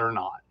signs of that or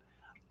not.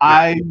 Yeah.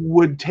 I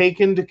would take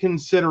into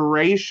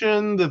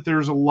consideration that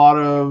there's a lot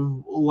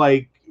of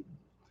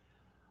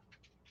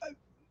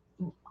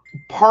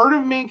part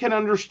of me can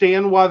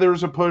understand why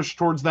there's a push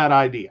towards that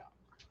idea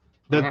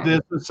that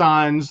this is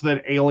signs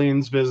that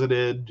aliens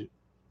visited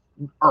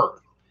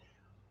Earth.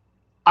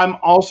 I'm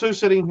also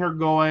sitting here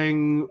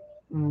going,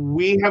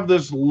 we have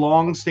this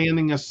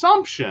long-standing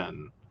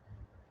assumption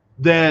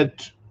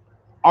that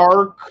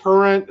our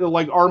current,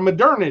 our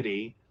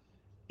modernity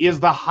is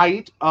the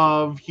height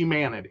of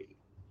humanity.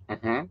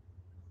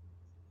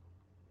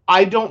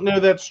 I don't know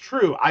that's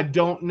true. I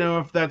don't know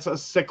if that's a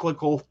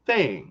cyclical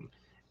thing.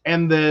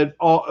 And that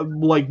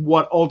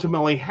what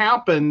ultimately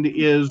happened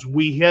is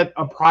we hit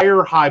a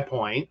prior high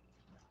point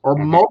or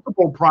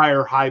multiple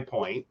prior high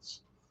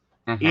points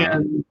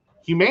in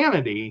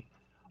humanity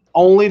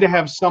only to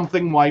have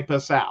something wipe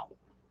us out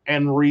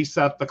and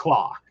reset the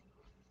clock.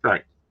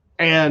 Right.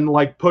 And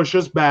push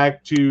us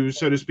back to,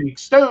 so to speak,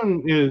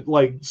 Stone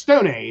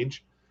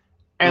Age.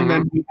 And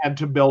then we had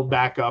to build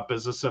back up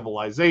as a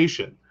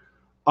civilization.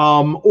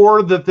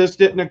 Or that this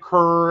didn't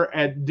occur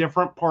at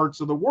different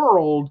parts of the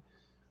world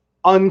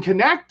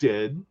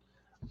unconnected.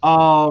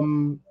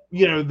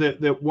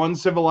 That one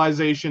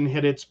civilization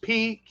hit its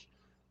peak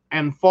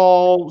and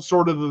fall,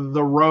 sort of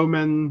the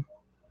Roman,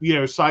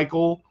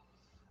 cycle.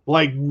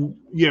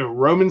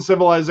 Roman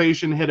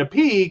civilization hit a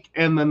peak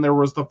and then there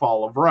was the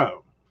fall of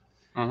Rome.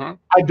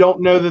 I don't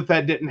know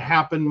that didn't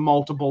happen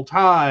multiple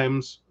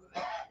times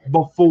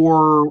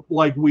before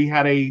we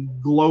had a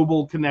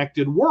global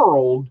connected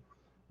world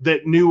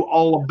that knew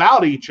all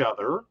about each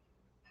other.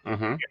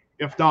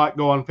 If not,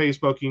 go on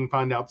Facebook, you can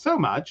find out so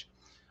much.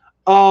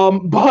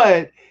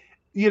 But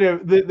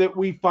that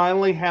we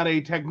finally had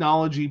a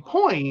technology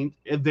point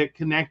that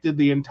connected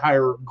the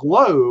entire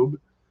globe,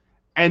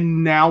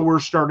 and now we're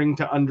starting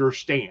to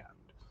understand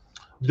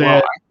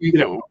that.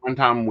 Well, one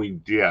time we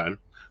did,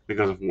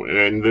 because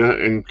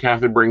and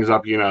Kathy brings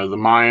up the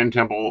Mayan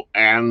temple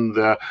and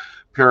the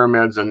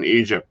pyramids in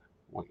Egypt.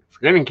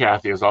 Forgetting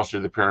Kathy is also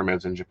the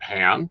pyramids in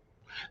Japan,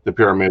 the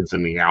pyramids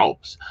in the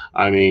Alps.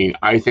 I mean,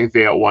 I think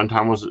they at one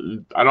time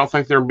I don't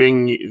think they're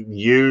being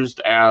used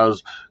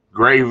as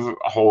grave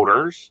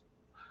holders.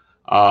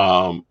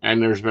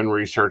 And there's been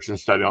research and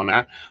study on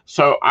that.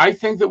 So I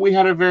think that we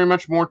had a very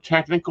much more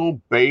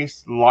technical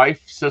based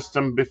life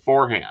system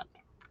beforehand.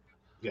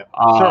 Yeah.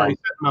 Sorry,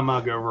 set my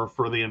mug over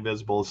for the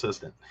invisible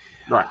assistant.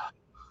 Right.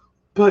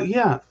 But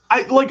yeah,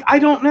 I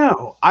don't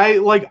know. I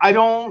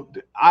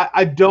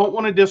don't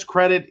want to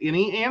discredit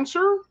any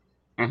answer.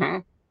 Mm-hmm.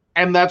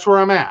 And that's where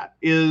I'm at,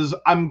 is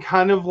I'm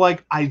kind of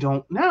like, I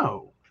don't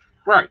know.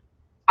 Right.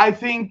 I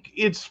think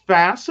it's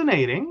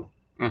fascinating.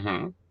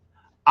 Mm-hmm.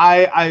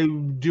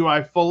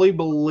 I fully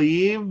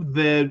believe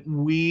that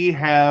we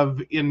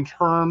have, in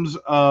terms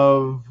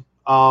of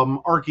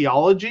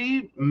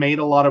archaeology, made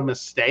a lot of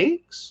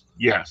mistakes.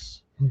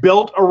 Yes.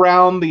 Built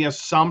around the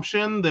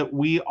assumption that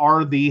we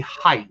are the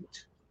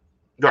height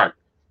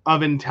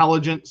of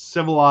intelligent,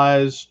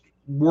 civilized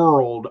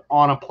world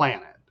on a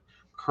planet.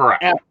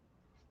 Correct. And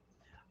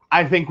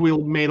I think we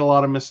made a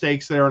lot of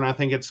mistakes there, and I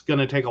think it's going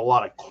to take a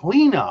lot of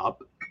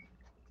cleanup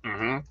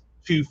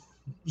to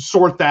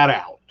sort that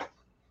out.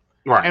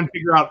 Right. And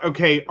figure out,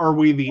 okay, are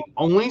we the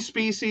only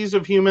species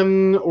of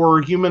human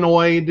or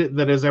humanoid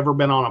that has ever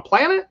been on a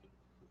planet?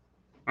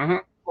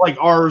 Like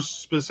ours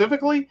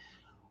specifically?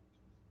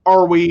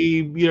 Are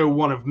we,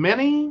 one of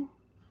many?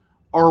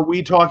 Are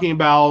we talking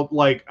about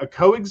like a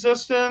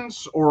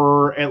coexistence,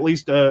 or at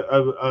least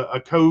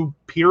a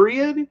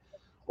co-period?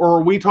 Or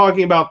are we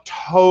talking about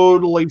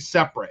totally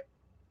separate?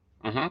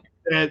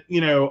 That,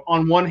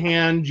 on one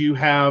hand, you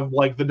have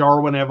like the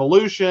Darwin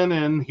evolution,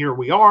 and here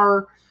we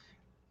are.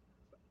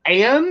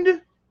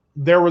 And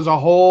there was a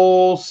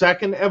whole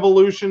second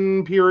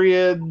evolution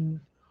period,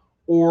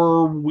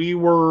 or we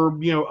were,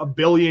 a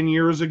billion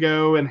years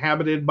ago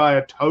inhabited by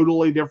a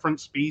totally different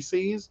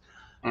species.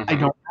 I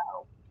don't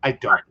know. I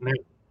don't know.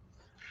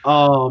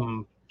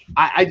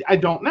 I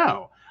don't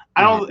know.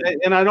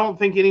 I don't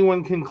think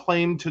anyone can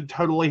claim to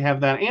totally have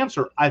that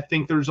answer. I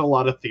think there's a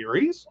lot of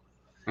theories.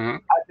 I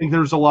think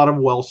there's a lot of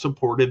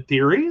well-supported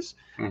theories.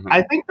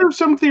 I think there's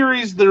some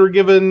theories that are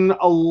given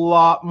a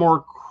lot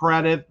more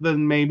credit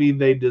than maybe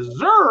they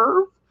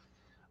deserve.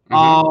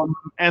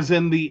 As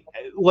in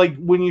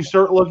when you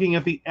start looking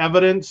at the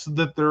evidence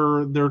that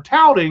they're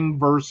touting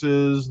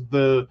versus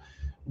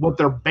what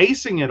they're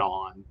basing it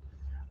on,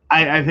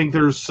 I think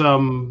there's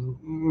some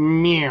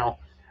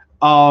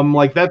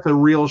that's a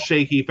real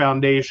shaky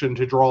foundation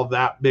to draw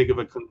that big of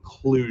a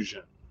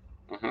conclusion.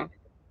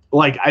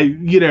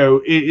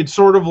 It's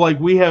sort of like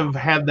we have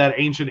had that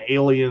Ancient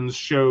Aliens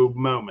show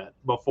moment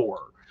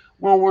before.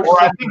 Well, we're still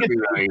having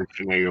that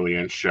Ancient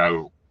Aliens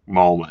show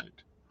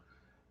moment.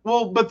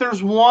 Well, but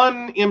there's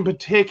one in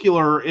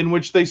particular in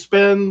which they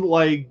spend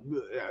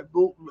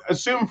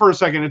assume for a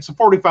second it's a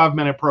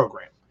 45-minute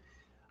program.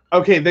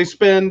 Okay, they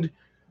spend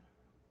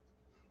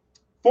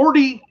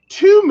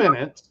 42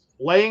 minutes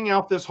laying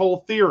out this whole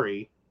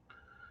theory,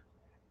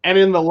 and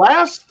in the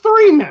last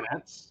 3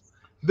 minutes,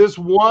 this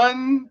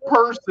one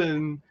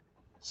person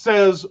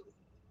says,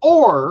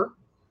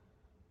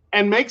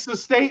 and makes a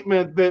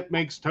statement that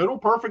makes total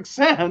perfect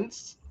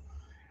sense,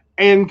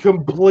 and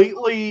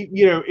completely,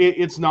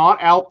 it's not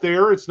out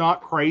there, it's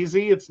not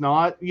crazy, it's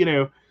not,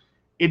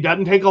 it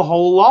doesn't take a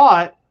whole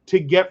lot to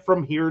get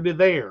from here to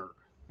there.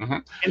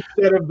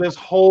 Instead of this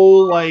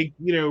whole,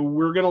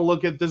 we're going to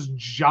look at this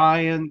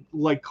giant,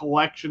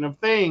 collection of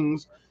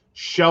things,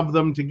 shove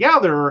them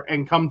together,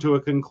 and come to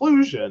a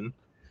conclusion,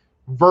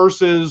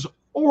 versus,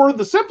 or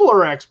the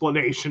simpler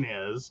explanation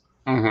is,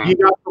 you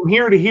got from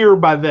here to here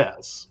by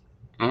this.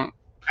 And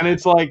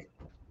it's like,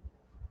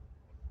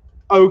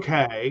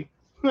 okay.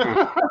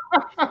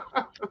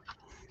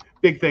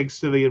 Big thanks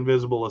to the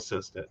invisible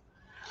assistant.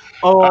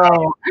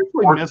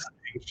 Actually missing.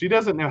 She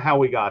doesn't know how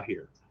we got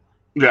here.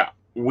 Yeah.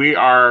 We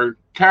are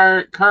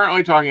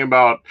currently talking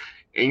about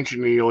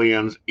Ancient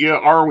Aliens.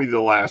 Are we the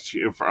last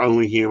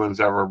only humans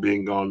ever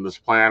being on this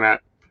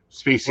planet?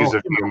 Species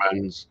of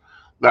humans,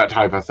 that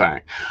type of thing.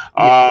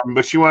 Yeah.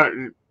 But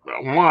I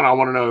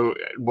want to know,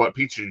 what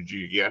pizza did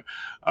you get?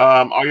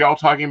 Are y'all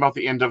talking about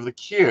the end of the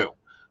queue?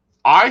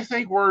 I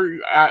think we're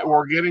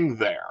getting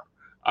there.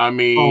 I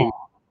mean,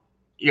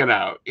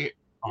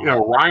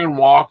 Ryan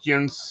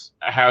Watkins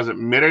has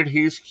admitted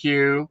his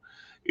Q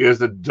is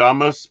the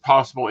dumbest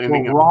possible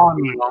ending.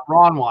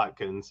 Ron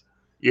Watkins,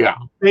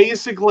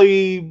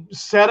 basically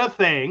said a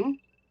thing,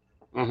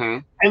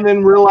 and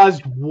then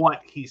realized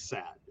what he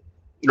said.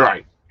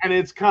 Right, and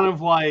it's kind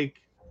of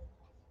like,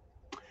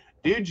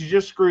 dude, you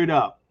just screwed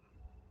up.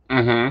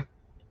 I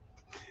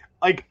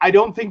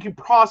don't think you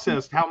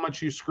processed how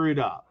much you screwed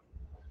up.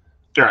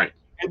 Right.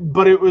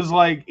 But it was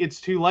like,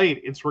 it's too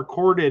late. It's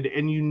recorded,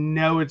 and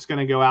it's going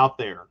to go out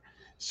there.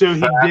 So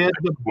he did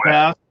the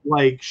best,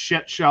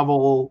 shit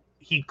shovel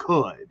he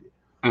could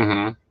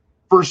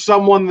for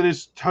someone that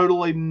is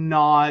totally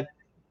not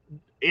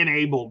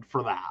enabled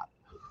for that.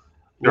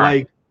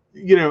 Right.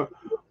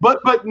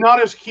 But not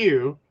as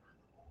Q.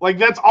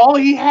 That's all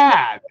he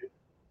had.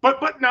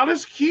 But not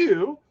as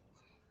Q.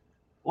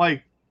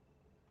 Right.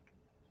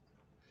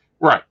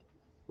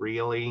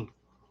 Really?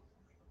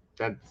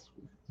 That's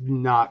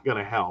not going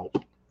to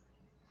help.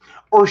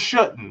 Or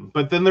shouldn't.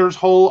 But then there's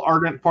whole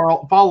ardent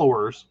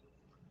followers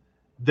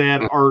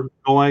that are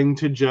going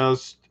to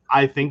just,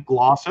 I think,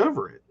 gloss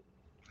over it.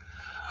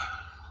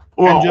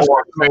 Well,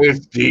 or say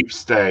it's deep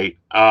state.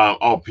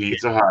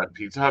 Pizza Hut.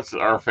 Pizza Hut's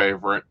our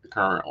favorite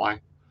currently.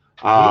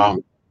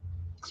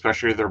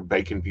 Especially their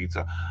bacon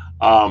pizza.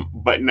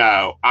 But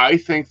no, I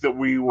think that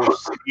we will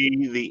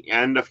see the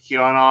end of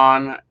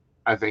QAnon.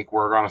 I think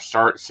we're going to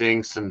start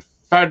seeing some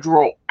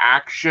federal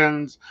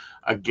actions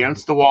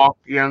against the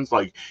walk-ins.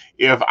 Like,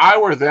 if I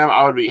were them,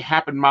 I would be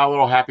happy my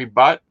little happy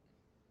butt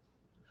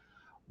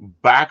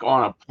back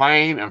on a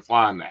plane and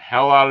flying the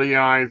hell out of the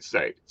United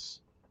States.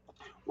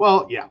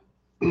 Well, yeah.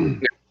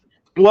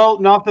 Well,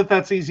 not that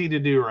that's easy to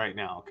do right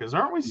now, because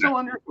aren't we still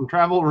under some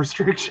travel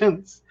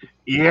restrictions?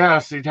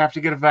 Yes, you'd have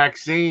to get a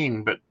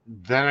vaccine, but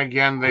then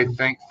again, they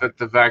think that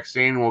the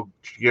vaccine will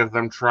give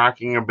them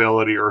tracking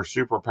ability or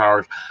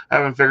superpowers. I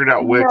haven't figured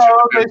out which. No,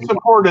 they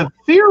support a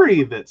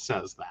theory that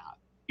says that.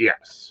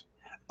 Yes.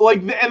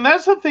 And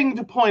that's the thing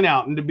to point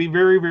out and to be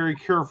very, very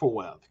careful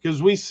with,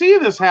 because we see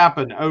this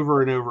happen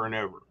over and over and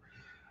over.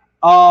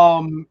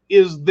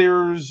 Is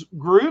there's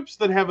groups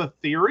that have a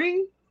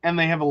theory and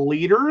they have a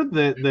leader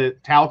that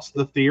touts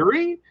the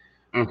theory,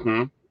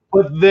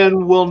 but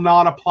then will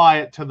not apply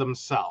it to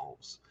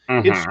themselves.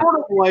 It's sort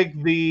of like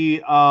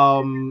the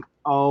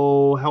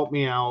help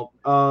me out,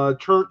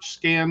 church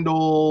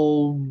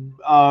scandal,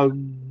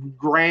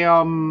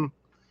 Graham,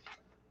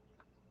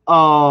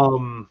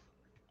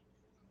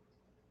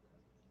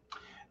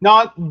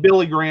 not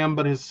Billy Graham,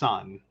 but his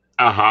son.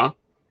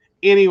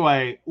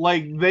 Anyway,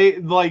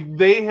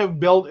 they have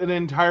built an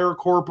entire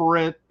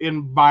corporate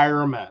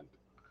environment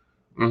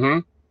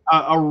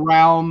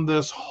around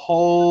this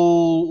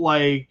whole,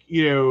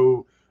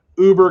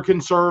 uber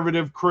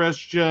conservative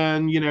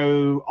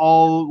Christian,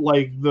 all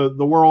like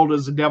the world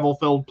is a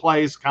devil-filled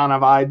place kind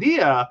of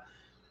idea.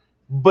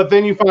 But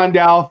then you find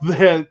out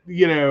that,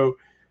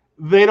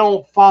 they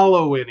don't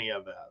follow any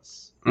of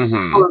this.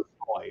 Personally.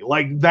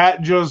 Like,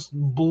 that just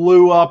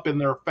blew up in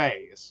their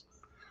face.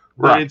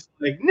 Right. But it's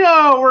like,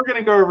 no, we're going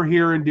to go over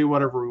here and do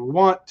whatever we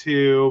want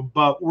to,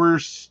 but we're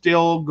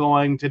still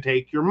going to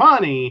take your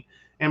money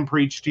and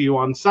preach to you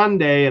on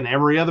Sunday and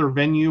every other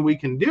venue we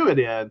can do it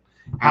in,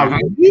 how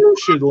you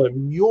should live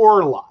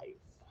your life.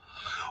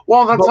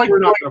 Well, that's like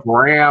Billy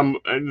Graham,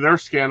 and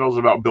there's scandals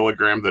about Billy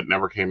Graham that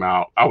never came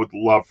out. I would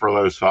love for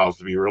those files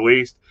to be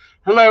released.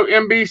 Hello,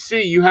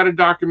 NBC, you had a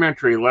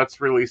documentary.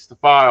 Let's release the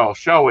file,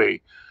 shall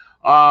we?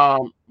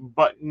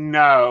 But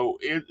no,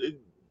 the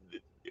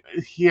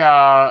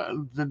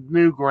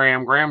new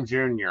Graham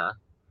Jr.,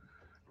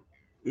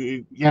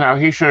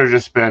 he should have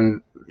just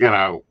been,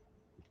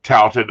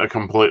 touted a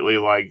completely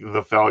like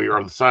the failure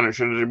of the son. It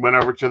should have went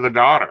over to the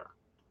daughter.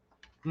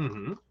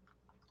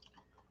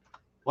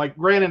 Like,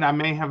 granted, I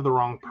may have the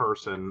wrong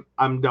person.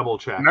 I'm double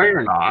checking. No,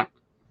 you're not.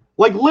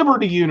 Like,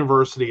 Liberty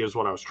University is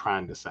what I was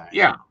trying to say.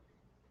 Yeah.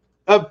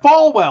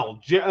 Falwell.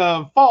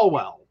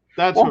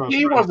 That's what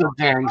he was a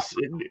dang.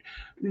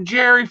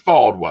 Jerry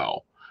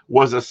Falwell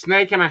was a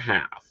snake and a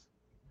half.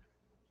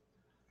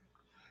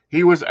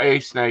 He was a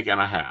snake and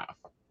a half.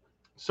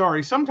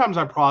 Sorry, sometimes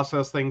I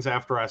process things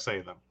after I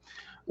say them.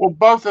 Well,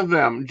 both of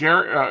them,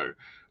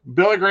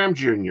 Billy Graham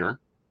Jr.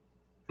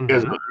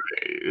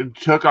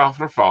 Took off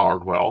for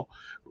Falwell.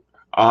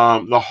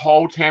 The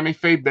whole Tammy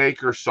Faye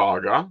Baker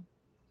saga.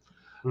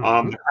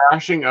 The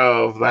crashing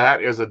of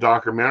that is a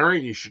documentary.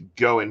 You should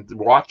go and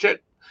watch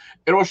it.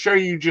 It'll show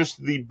you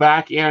just the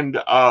back end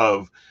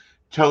of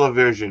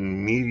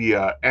television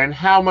media and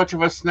how much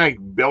of a snake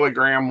Billy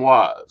Graham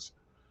was.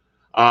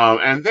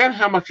 And then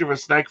how much of a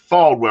snake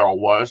Falwell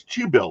was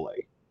to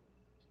Billy.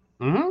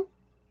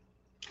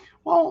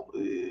 Well,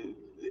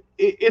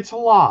 it's a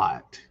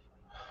lot.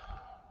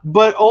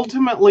 But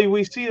ultimately,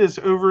 we see this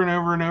over and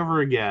over and over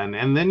again.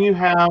 And then you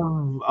have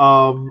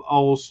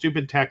old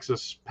stupid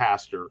Texas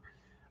pastor.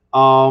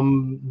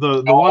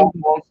 The one.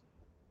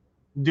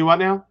 Do what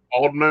now?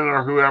 Aldman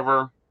or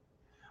whoever.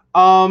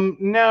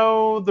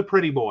 No, the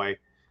pretty boy.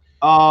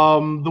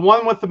 The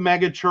one with the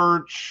mega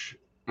church.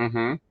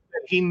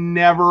 He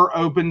never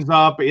opens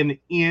up in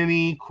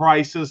any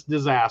crisis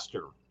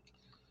disaster.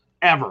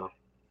 Ever.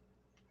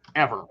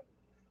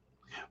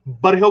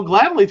 But he'll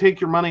gladly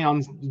take your money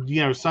on,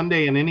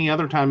 Sunday and any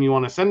other time you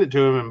want to send it to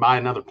him and buy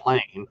another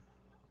plane.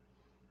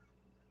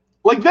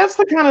 Like, that's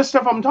the kind of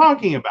stuff I'm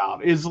talking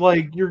about. Is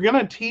like, you're going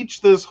to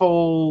teach this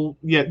whole...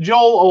 Yeah,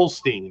 Joel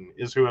Osteen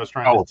is who I was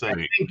trying to say.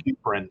 Thank you,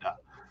 Brenda.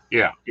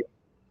 Yeah.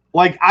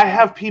 Like, I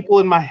have people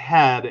in my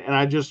head, and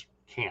I just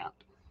can't.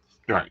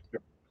 Right.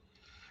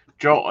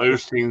 Joel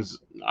Osteen's...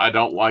 I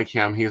don't like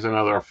him. He's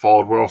another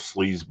Falwell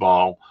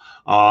sleazeball.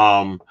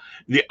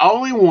 The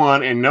only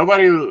one, and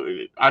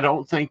nobody... I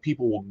don't think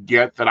people will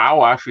get that I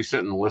will actually sit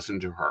and listen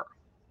to her.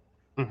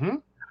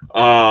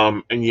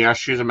 And yes,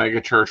 she's a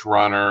mega church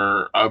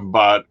runner,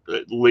 but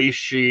at least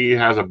she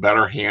has a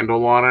better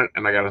handle on it.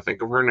 And I got to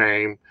think of her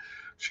name.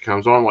 She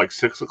comes on like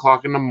 6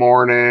 o'clock in the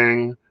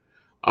morning.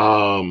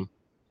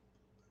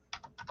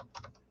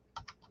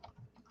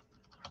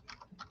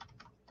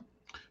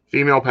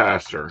 Female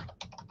pastor.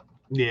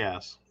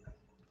 Yes.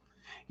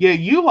 Yeah,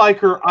 you like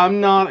her. I'm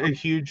not a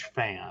huge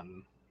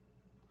fan.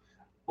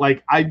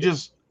 Like, I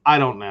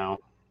don't know.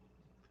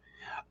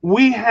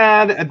 We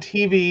had a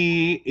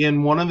TV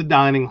in one of the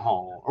dining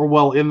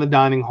hall, in the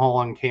dining hall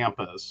on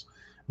campus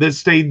that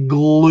stayed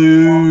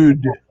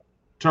glued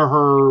to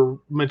her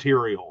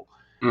material.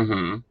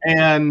 Mm-hmm.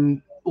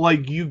 And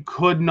like, you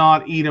could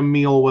not eat a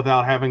meal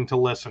without having to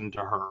listen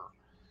to her.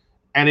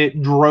 And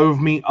it drove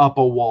me up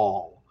a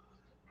wall.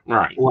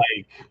 Right.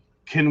 Like,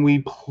 can we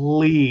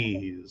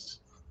please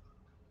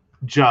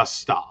just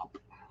stop?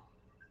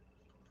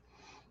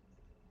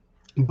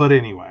 But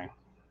anyway.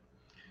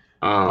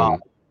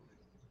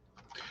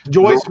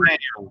 Joyce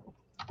Meyer.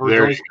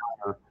 Joyce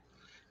Meyer.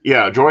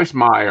 Yeah, Joyce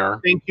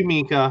Meyer. Thank you,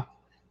 Mika.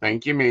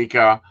 Thank you,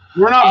 Mika.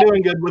 We're not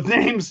doing good with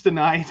names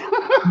tonight.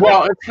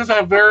 Well, it's because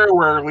I very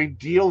rarely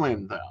deal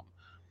in them.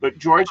 But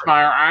Joyce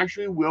Meyer, I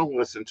actually will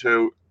listen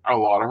to a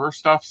lot of her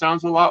stuff.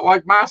 Sounds a lot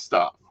like my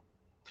stuff.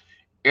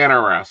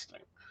 Interesting.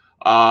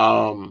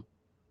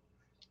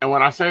 And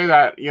when I say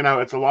that,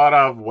 it's a lot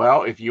of,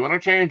 well, if you want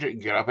to change it,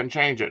 get up and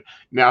change it.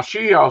 Now,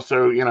 she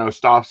also,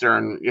 stops there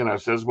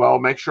and, says, well,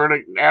 make sure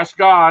to ask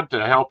God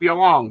to help you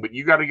along, but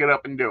you got to get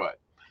up and do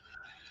it.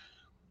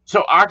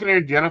 So I can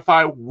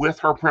identify with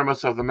her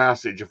premise of the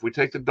message. If we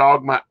take the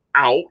dogma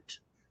out,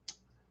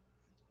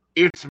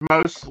 it's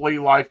mostly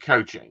life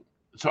coaching.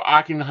 So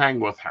I can hang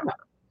with her.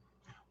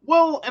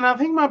 Well, and I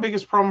think my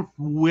biggest problem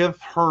with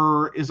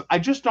her is I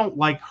just don't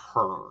like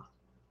her.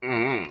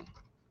 Mm-hmm.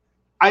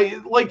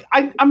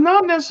 I'm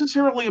not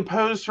necessarily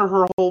opposed to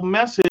her whole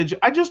message.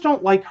 I just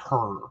don't like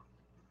her.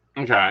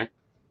 Okay.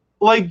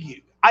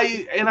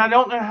 I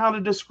don't know how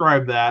to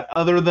describe that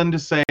other than to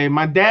say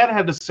my dad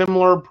had a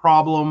similar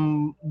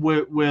problem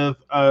with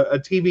a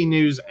TV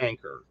news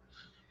anchor.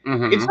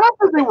 Mm-hmm. It's not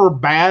that they were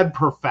bad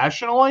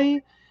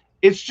professionally.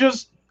 It's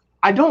just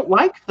I don't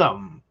like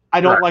them. I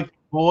don't like their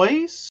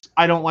voice.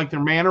 I don't like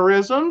their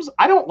mannerisms.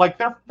 I don't like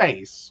their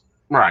face.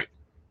 Right.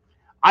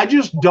 I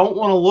just don't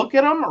want to look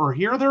at them or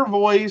hear their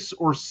voice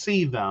or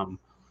see them.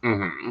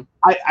 Mm-hmm.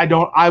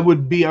 I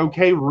would be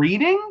okay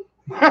reading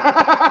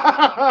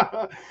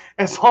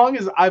as long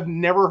as I've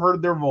never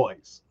heard their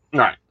voice.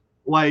 Right.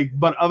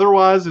 But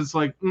otherwise it's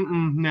like,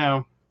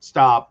 no,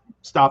 stop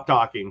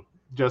talking.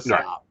 Just stop.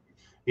 Right.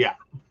 Yeah.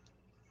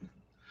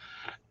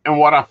 And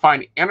what I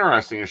find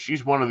interesting is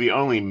she's one of the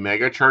only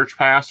mega church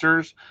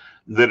pastors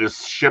that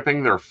is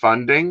shipping their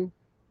funding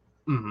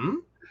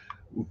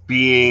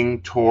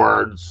being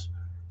towards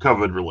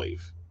COVID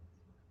relief.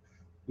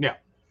 Yeah.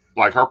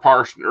 Like her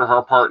partner,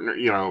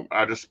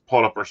 I just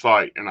pulled up her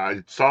site and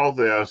I saw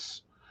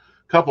this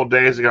a couple of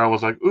days ago. I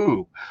was like,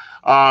 ooh.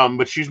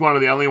 But she's one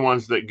of the only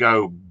ones that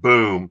go,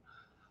 boom.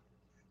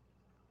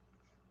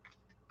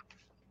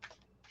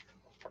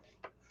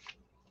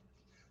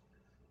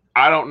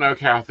 I don't know,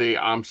 Kathy.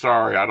 I'm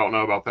sorry. I don't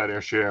know about that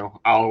issue.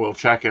 I will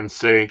check and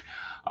see.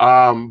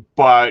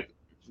 But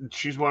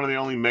she's one of the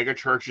only mega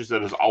churches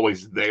that is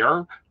always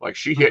there. Like,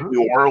 she hit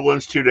New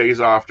Orleans 2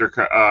 days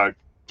after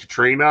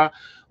Katrina.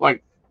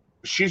 Like,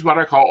 she's what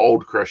I call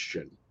old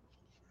Christian.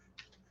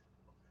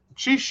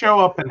 She show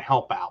up and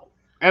help out.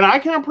 And I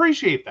can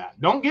appreciate that.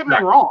 Don't get me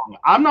wrong.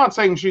 I'm not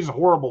saying she's a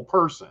horrible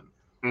person.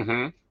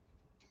 Mm-hmm.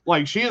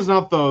 Like, she is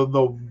not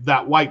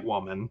that white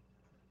woman.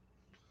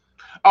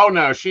 Oh,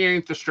 no. She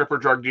ain't the stripper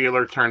drug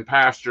dealer turned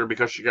pastor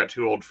because she got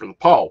too old for the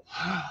pole.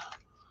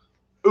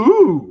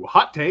 Ooh,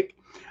 hot take.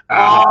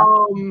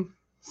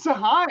 So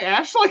hi,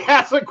 Ashley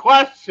has a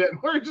question.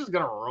 We're just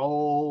gonna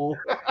roll.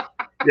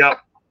 Yep.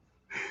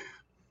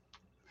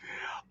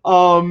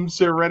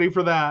 So ready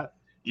for that?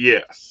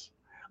 Yes.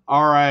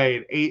 All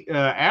right.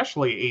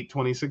 Ashley,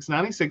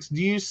 8/26/96.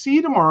 Do you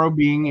see tomorrow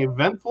being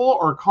eventful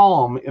or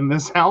calm in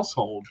this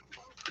household?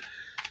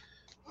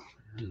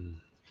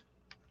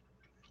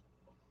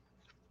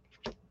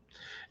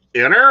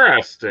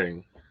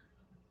 Interesting.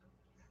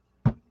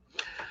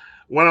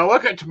 When I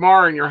look at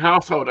tomorrow in your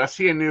household, I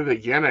see a new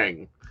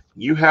beginning.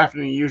 You have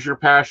to use your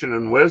passion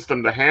and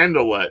wisdom to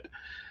handle it.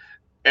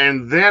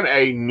 And then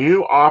a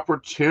new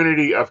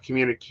opportunity of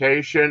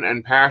communication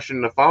and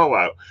passion to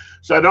follow.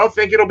 So I don't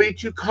think it'll be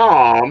too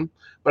calm,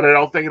 but I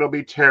don't think it'll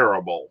be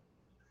terrible.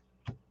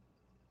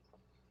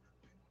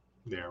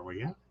 There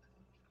we go.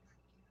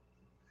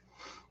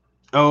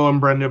 Oh,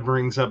 and Brenda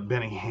brings up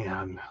Benny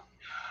Hinn.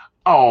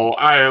 Oh,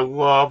 I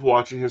love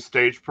watching his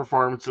stage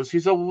performances.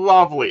 He's a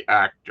lovely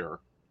actor.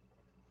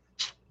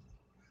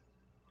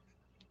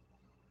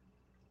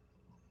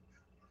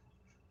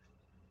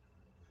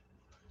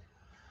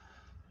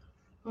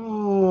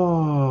 Oh.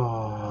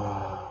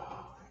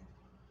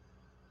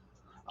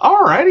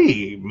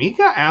 Alrighty,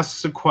 Mika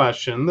asks a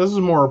question. This is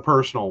more a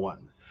personal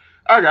one.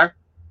 Okay.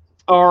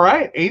 All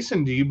right,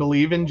 Asen, do you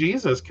believe in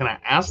Jesus? Can I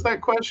ask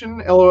that question?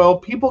 LOL,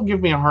 people give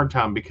me a hard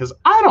time because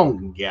I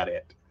don't get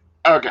it.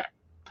 Okay.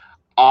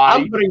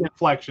 I'm putting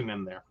inflection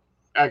in there.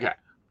 Okay.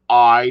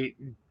 I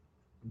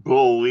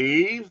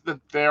believe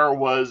that there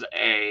was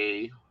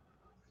a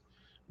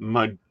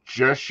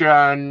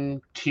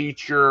magician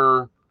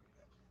teacher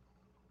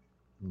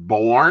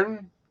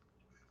born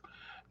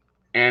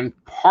and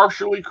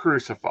partially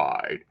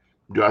crucified,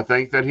 Do I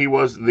think that he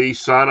was the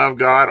Son of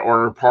God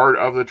or part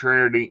of the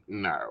Trinity?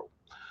 No.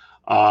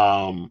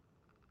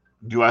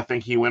 Do I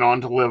think he went on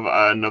to live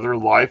another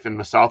life in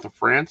the south of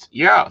France?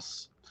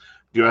 Yes.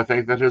 Do I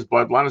think that his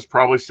bloodline is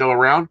probably still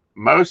around?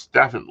 Most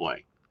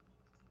definitely.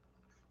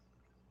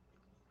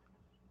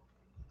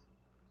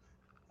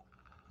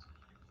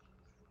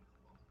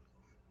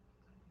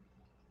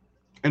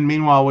 And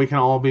meanwhile, we can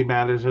all be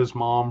mad at his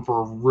mom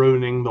for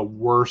ruining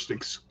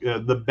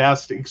the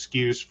best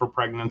excuse for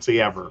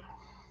pregnancy ever.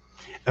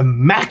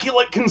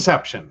 Immaculate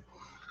conception.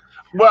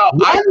 Well,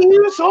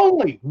 use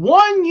only.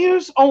 One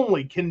use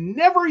only. Can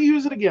never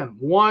use it again.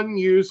 One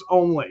use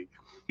only.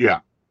 Yeah.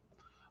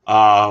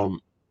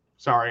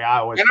 Sorry, I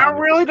always. And I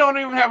really don't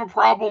even have a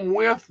problem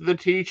with the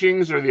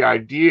teachings or the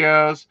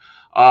ideas.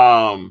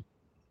 So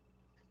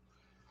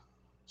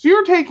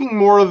you're taking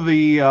more of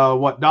the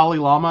Dalai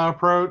Lama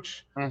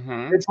approach.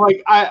 Mm-hmm. It's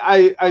like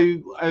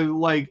I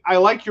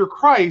like your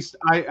Christ.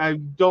 I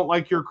don't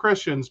like your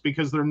Christians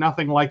because they're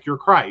nothing like your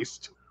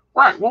Christ.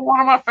 Right. Well, one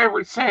of my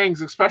favorite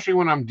sayings, especially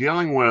when I'm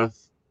dealing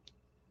with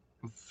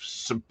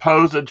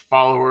supposed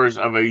followers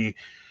of a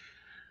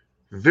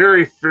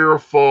very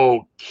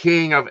fearful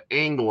king of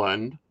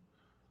England,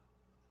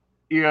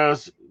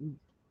 is,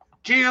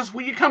 Jesus,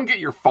 will you come get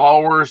your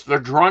followers? They're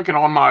drunken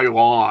on my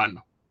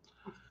lawn.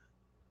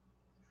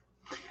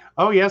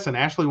 Oh, yes, and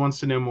Ashley wants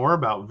to know more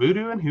about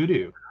voodoo and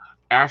hoodoo.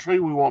 Ashley,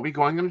 we won't be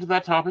going into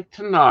that topic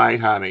tonight,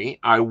 honey.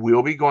 I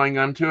will be going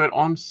into it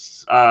on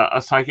a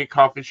psychic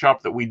coffee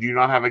shop that we do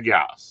not have a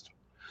guest,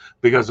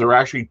 because they're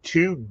actually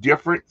two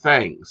different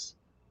things.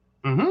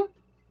 Mm-hmm.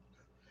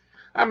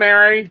 Hi,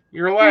 Mary.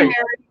 You're late. Hey,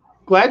 Mary.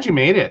 Glad you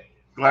made it.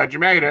 Glad you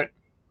made it.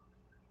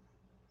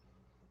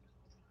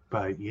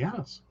 But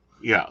yes.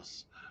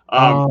 Yes.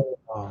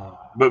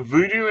 But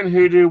voodoo and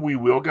hoodoo we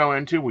will go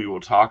into. We will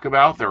talk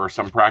about. There are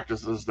some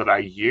practices that I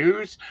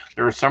use.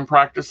 There are some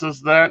practices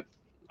that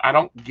I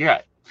don't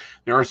get.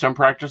 There are some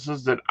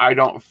practices that I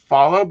don't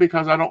follow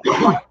because I don't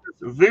practice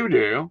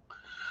voodoo.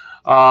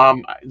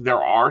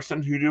 There are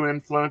some hoodoo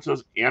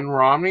influences in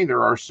Romney.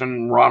 There are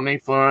some Romney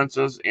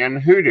influences in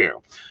hoodoo.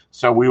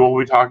 So we will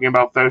be talking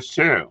about those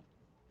too.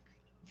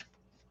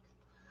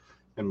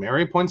 And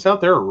Mary points out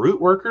there are root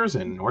workers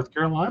in North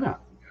Carolina.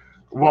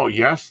 Well,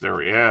 yes,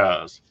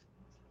 there is.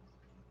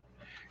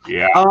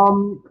 Yeah.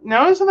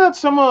 Now, isn't that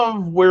some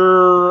of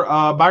where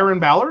Byron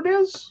Ballard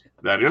is?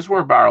 That is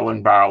where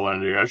Byron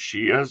Ballard is.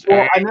 She is.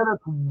 Well, I know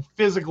that's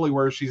physically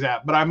where she's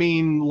at, but I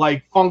mean,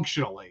 like,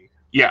 functionally.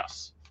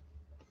 Yes.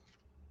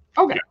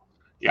 Okay.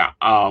 Yeah.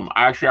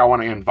 Actually, I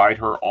want to invite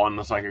her on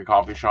the Psychic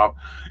Coffee Shop,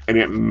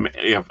 and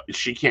if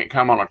she can't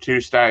come on a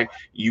Tuesday,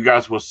 you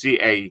guys will see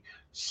a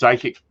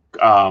Psychic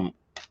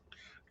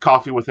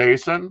Coffee with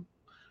Asen.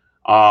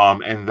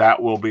 And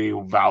that will be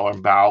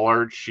Byron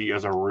Ballard. She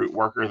is a root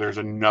worker. There's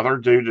another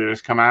dude that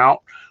has come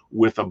out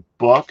with a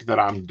book that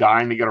I'm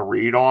dying to get a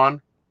read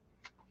on.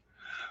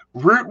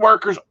 Root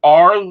workers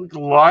are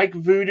like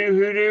voodoo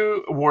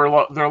hoodoo,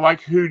 where they're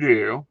like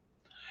hoodoo,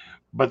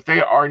 but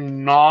they are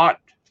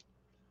not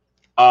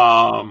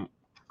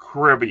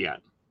Caribbean.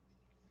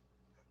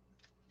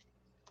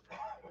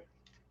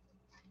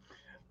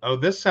 Oh,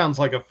 this sounds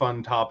like a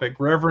fun topic.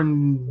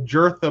 Reverend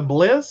Jertha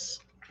Bliss?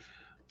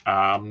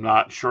 I'm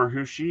not sure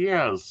who she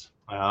is.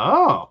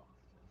 Oh.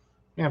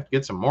 You have to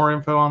get some more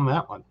info on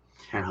that one.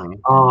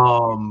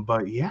 Mm-hmm.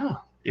 But yeah.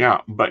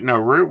 Yeah, but no,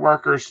 root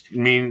workers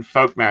mean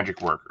folk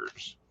magic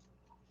workers.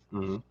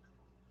 Mm-hmm.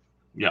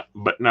 Yeah,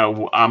 but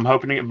no, I'm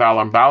hoping to get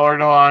Byron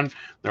Ballard on.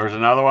 There's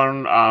another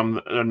one,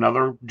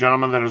 another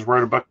gentleman that has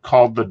wrote a book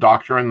called The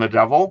Doctor and the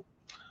Devil.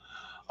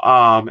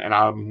 And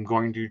I'm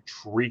going to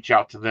reach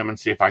out to them and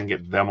see if I can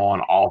get them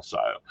on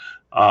also.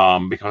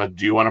 Because I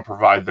do want to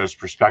provide those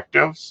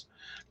perspectives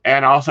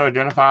and also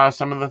identify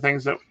some of the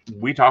things that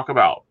we talk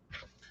about.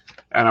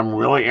 And I'm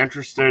really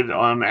interested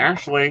on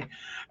Ashley.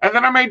 And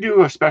then I may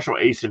do a special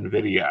ASIN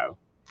video.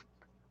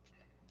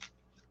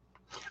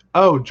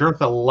 Oh,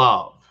 Jertha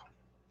Love.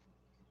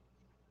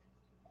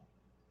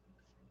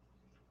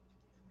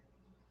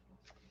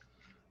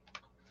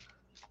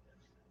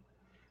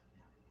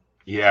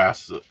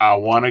 Yes, I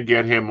want to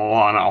get him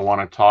on. I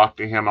want to talk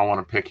to him. I want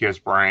to pick his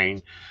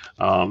brain.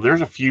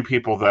 There's a few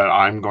people that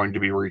I'm going to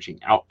be reaching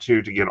out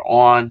to get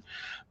on,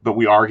 but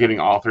we are getting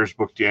authors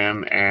booked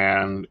in,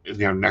 and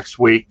next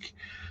week.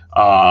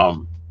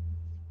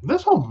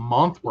 This whole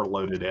month we're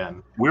loaded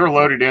in. We're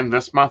loaded in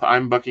this month.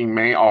 I'm booking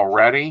May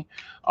already,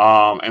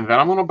 and then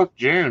I'm going to book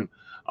June.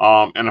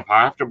 And if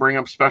I have to bring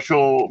up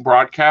special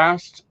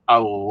broadcasts, I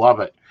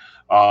love it.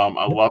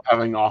 I love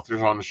having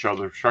authors on the show.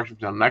 The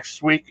perspective. Now,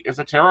 next week is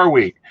a tarot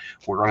week.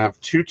 We're going to have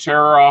 2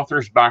 tarot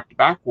authors back to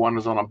back. One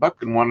is on a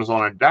book and one is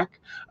on a deck.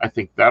 I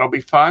think that'll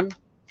be fun.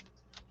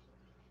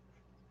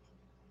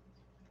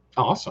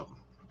 Awesome.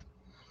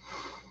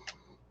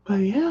 But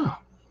yeah.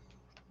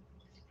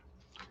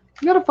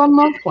 We got a fun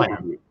month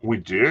planned. We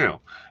do.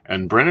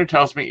 And Brenda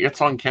tells me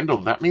it's on Kindle.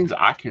 That means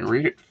I can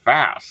read it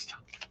fast.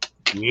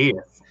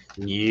 Yes.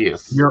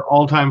 Yes. Your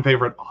all-time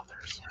favorite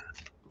authors.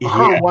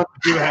 Yeah. What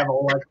do have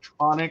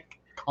electronic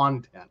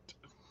content?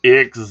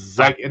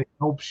 Exactly. Like, it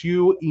helps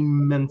you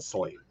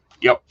immensely.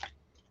 Yep.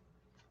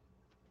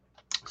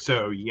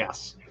 So,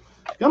 yes.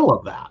 Gotta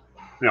love that.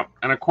 Yep.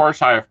 And of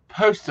course, I have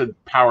posted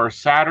Power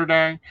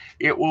Saturday.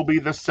 It will be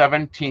the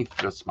 17th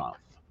this month.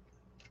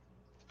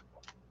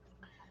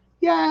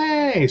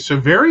 Yay! So,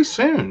 very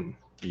soon.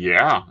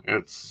 Yeah,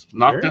 it's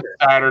not this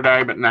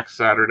Saturday, but next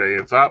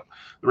Saturday it's up.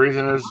 The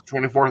reason is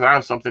 24th, I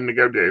have something to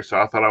go do, so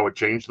I thought I would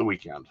change the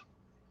weekend.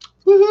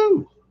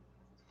 Woohoo!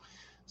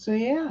 So,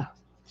 yeah.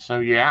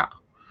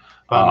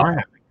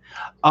 Fun.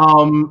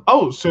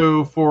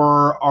 So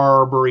for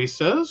our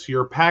baristas,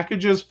 your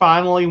packages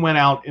finally went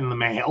out in the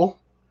mail.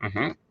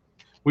 Mm-hmm.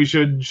 We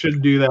should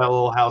do that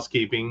little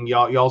housekeeping.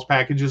 Y'all's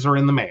packages are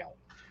in the mail.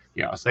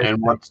 Yes,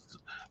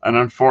 and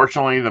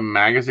unfortunately, the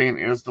magazine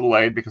is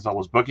delayed because I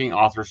was booking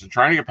authors and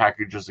trying to get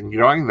packages and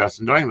doing this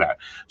and doing that.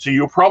 So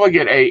you'll probably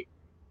get a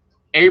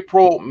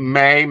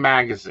April-May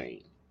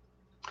magazine.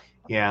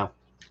 Yeah,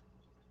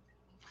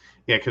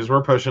 because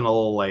we're pushing a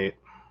little late.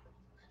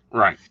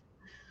 Right.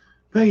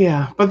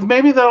 But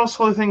maybe that'll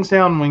slow things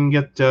down when we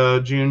get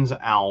June's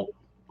out.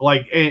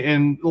 I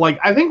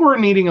think we're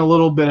needing a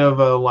little bit of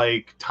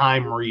a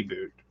time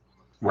reboot.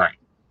 Right.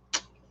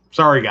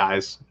 Sorry,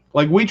 guys.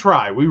 We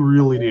try. We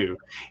really do.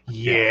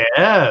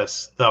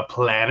 Yes, the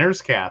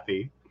planners,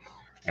 Kathy.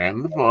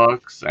 And the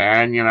books.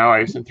 And,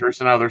 I threw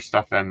some other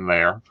stuff in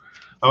there.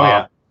 Oh,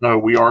 yeah. No,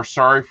 we are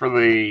sorry for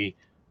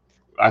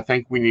I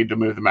think we need to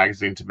move the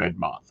magazine to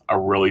mid-month. I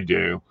really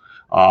do.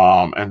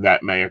 And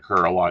that may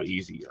occur a lot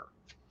easier.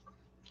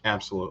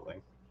 Absolutely.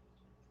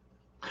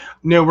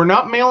 No, we're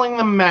not mailing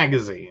them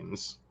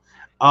magazines.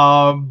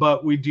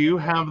 But we do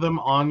have them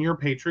on your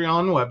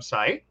Patreon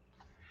website.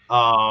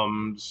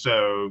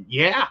 So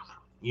yeah,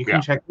 you can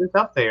check this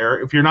out there.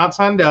 If you're not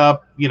signed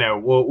up,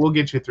 we'll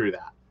get you through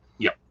that.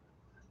 Yep.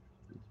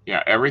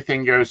 Yeah,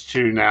 everything goes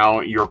to now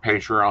your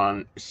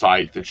Patreon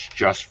site that's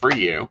just for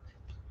you.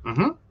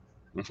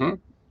 Mm-hmm. Mm-hmm.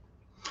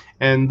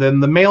 And then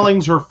the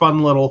mailings are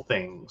fun little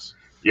things.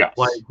 Yes.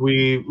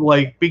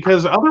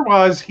 Because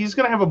otherwise he's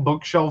gonna have a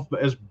bookshelf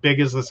as big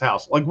as this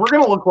house. We're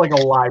gonna look like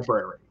a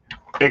library.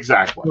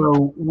 Exactly.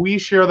 So we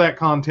share that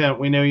content.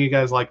 We know you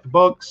guys like the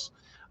books.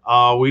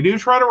 We do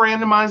try to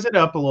randomize it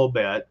up a little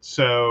bit.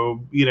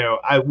 So,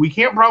 we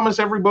can't promise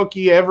every book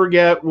you ever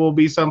get will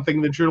be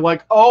something that you're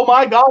like, oh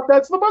my God,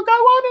 that's the book I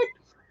wanted.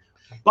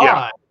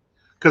 But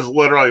because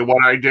literally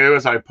what I do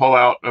is I pull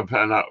out,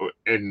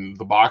 and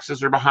the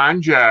boxes are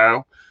behind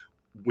Joe.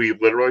 We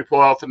literally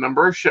pull out the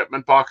number of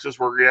shipment boxes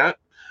we get,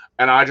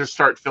 and I just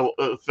start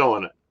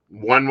filling it.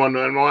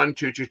 1,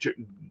 2, 2, 2.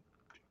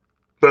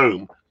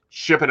 Boom.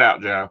 Ship it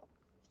out, Joe.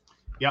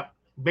 Yep.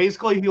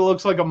 Basically, he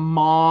looks like a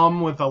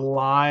mom with a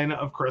line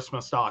of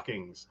Christmas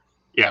stockings.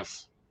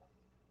 Yes.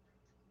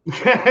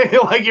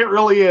 It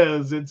really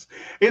is. It's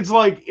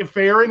like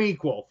fair and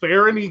equal.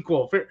 Fair.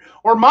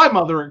 Or my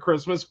mother at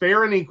Christmas,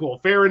 fair and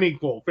equal.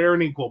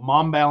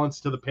 Mom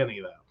balanced to the penny,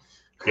 though.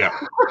 Yeah.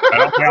 I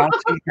don't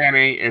balance to the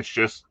penny. It's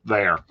just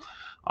there.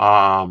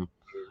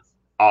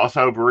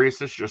 Also,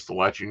 baristas, just to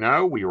let you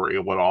know, we were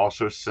able to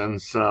also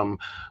send some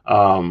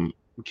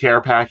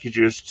care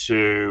packages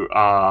to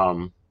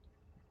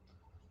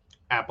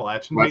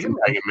Appalachian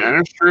Pagan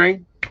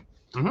Ministry.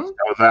 Mm-hmm.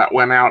 So that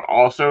went out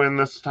also in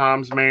this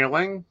time's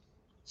mailing.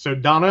 So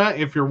Donna,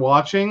 if you're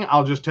watching,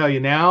 I'll just tell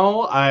you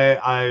now.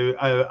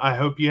 I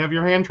hope you have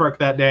your hand truck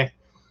that day.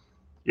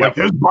 Yep.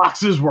 Those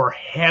boxes were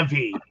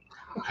heavy.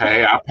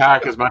 Hey, I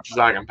pack as much as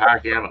I can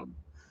pack in them.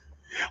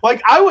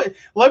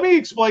 Let me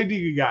explain to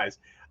you guys.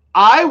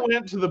 I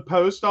went to the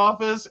post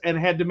office and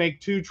had to make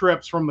 2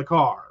 trips from the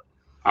car.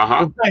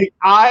 Uh-huh.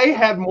 I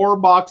had more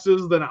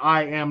boxes than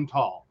I am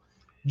tall.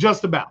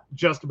 Just about.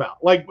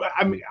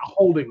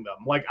 Holding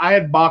them. I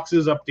had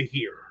boxes up to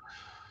here.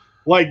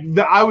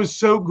 I was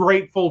so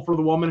grateful for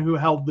the woman who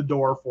held the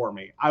door for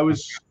me. I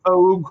was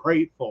so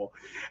grateful.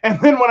 And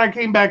then when I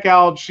came back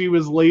out, she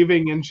was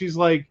leaving and she's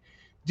like,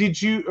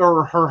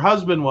 her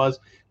husband was,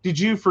 did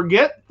you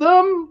forget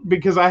them?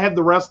 Because I had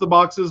the rest of the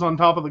boxes on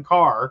top of the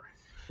car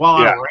while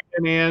I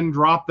ran in,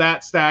 dropped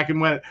that stack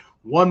and went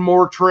one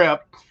more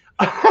trip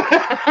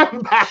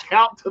back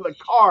out to the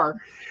car.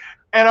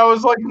 And I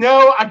was like,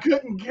 no, I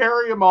couldn't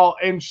carry them all.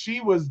 And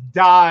she was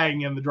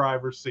dying in the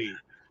driver's seat.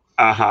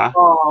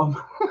 Uh-huh.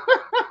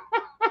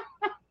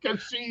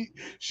 Because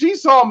she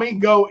saw me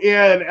go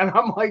in, and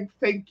I'm like,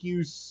 thank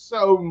you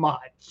so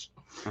much.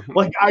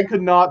 I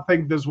could not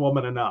thank this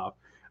woman enough.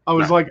 I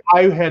was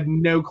I had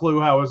no clue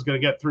how I was going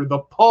to get through the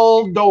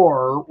pull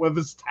door with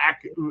a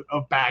stack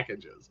of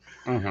packages.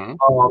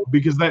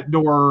 Because that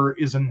door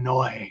is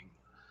annoying.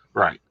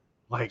 Right.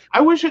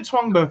 I wish it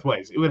swung both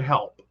ways. It would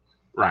help.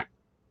 Right.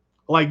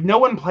 No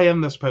one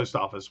planned this post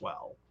office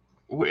well.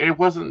 It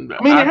wasn't.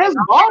 I mean, it has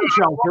a bomb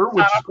shelter,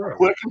 which is great.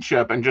 Click and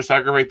ship and just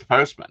aggravate the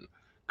postman.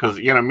 Because,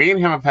 me and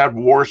him have had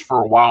wars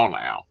for a while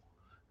now.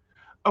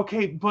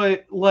 Okay,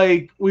 but,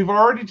 we've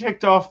already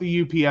ticked off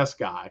the UPS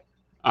guy.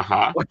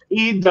 Uh-huh.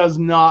 He does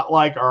not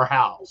like our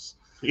house.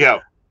 Yeah.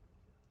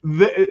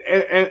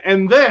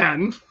 And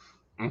then,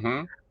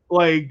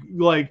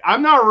 like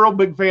I'm not a real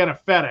big fan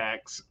of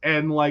FedEx,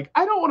 and like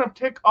I don't want to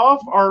tick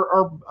off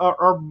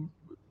our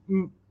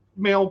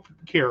mail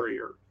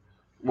carrier.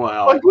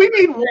 Well, Like we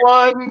need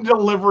one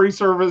delivery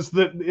service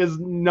that is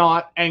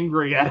not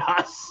angry at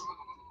us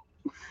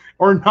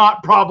or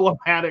not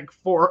problematic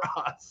for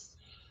us.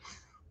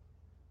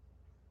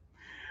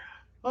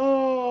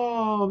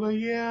 Oh, but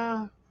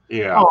yeah.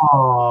 yeah.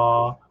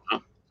 Aww.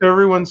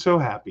 Everyone's so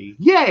happy.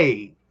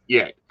 Yay!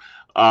 Yeah.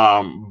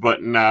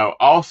 But no,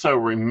 also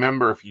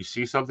remember, if you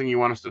see something you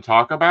want us to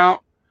talk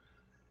about,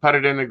 put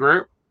it in the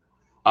group.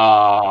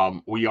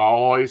 We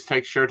always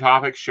take show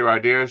topics, show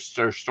ideas,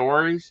 show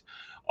stories.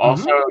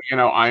 Also,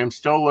 I am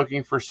still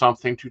looking for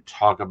something to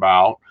talk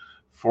about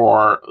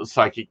for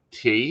Psychic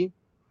Tea.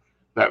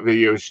 That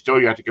video is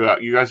still yet to go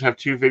out. You guys have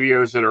 2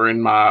 videos that are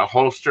in my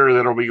holster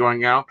that'll be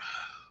going out.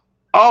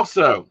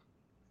 Also,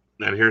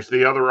 and here's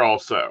the other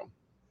also.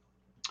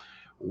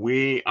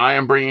 I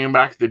am bringing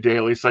back the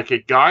daily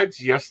psychic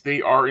guides. Yes,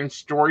 they are in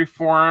story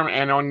form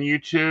and on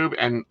YouTube,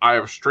 and I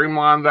have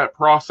streamlined that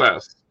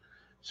process.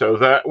 So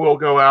that will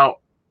go out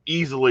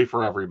easily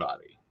for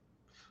everybody.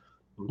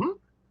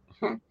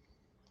 Mm-hmm.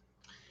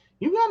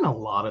 You've gotten a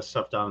lot of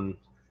stuff done.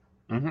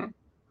 Mm-hmm.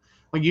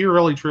 Like you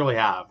really truly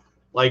have.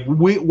 Like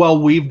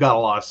we've got a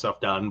lot of stuff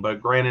done, but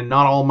granted,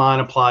 not all mine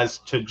applies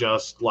to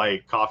just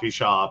like coffee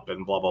shop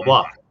and blah blah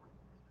blah.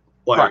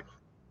 Like, right.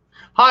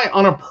 Hi,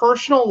 on a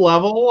personal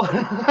level,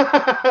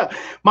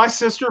 my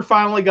sister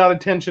finally got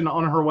attention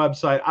on her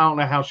website. I don't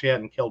know how she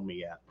hadn't killed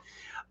me yet.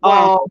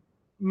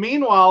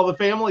 Meanwhile, the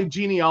family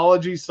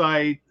genealogy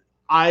site,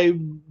 I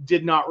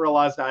did not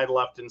realize that I had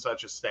left in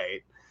such a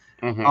state.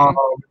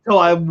 Until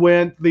I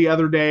went the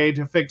other day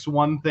to fix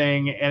one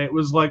thing, and it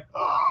was like,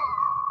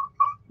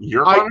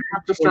 you're going to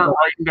have to start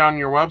writing down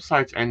your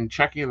websites and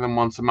checking them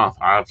once a month.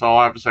 That's all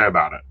I have to say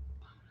about it.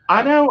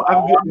 I know.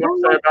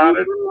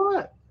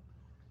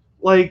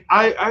 Like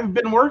I've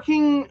been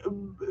working.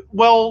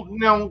 Well,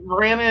 now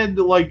granted,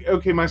 like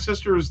okay, my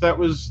sister's that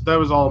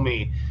was all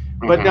me.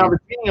 But now the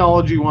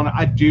genealogy one,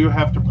 I do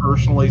have to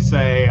personally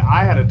say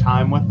I had a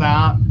time with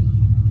that.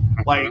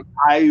 Like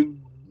I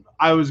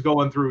was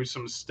going through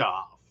some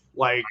stuff.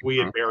 Like we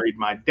had buried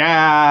my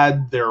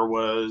dad. There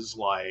was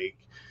like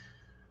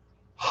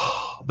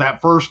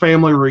that first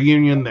family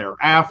reunion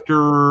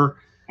thereafter.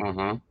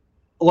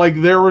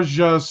 Like there was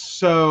just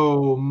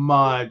so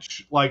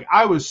much. Like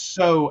I was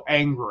so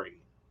angry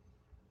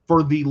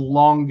for the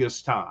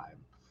longest time.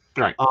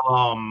 Right.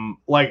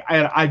 Like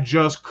I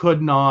just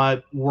could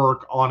not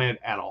work on it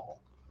at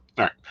all.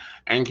 Right.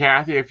 And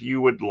Kathy, if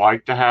you would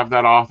like to have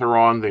that author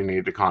on, they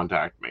need to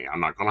contact me. I'm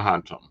not going to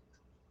hunt them.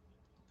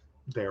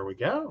 There we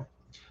go.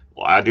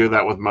 Well, I do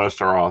that with most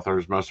of our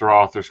authors. Most of our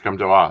authors come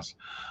to us.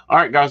 All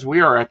right, guys,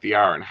 we are at the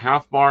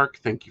hour-and-a-half mark.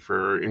 Thank you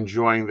for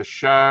enjoying the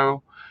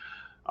show.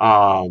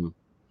 And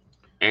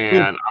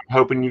I'm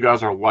hoping you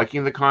guys are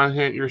liking the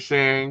content you're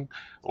seeing,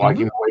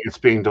 liking the way it's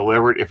being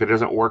delivered. If it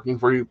isn't working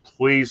for you,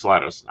 please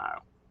let us know.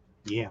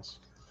 Yes.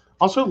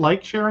 Also,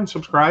 like, share, and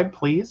subscribe,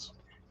 please.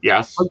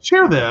 Yes. Like,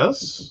 share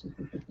this.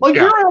 Like,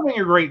 you're having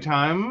a great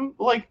time.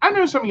 Like, I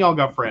know some of y'all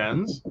got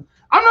friends.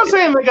 I'm not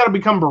saying they got to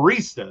become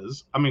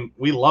baristas. I mean,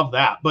 we love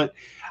that. But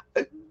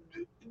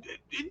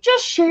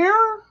just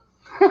share.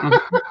 And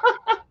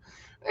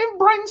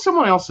brighten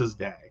someone else's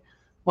day.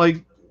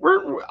 Like,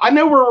 I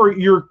know we're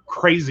your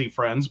crazy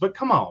friends, but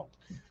come on.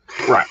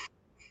 Right.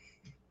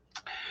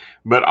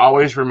 But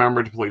always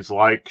remember to please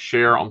like,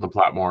 share on the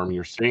platform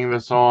you're seeing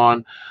this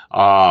on.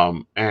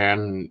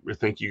 And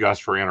thank you guys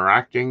for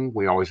interacting.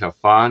 We always have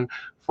fun.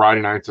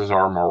 Friday nights is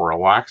our more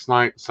relaxed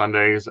night.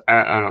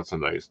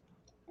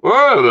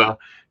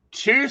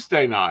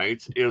 Tuesday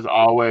nights is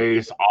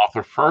always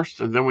author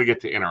first, and then we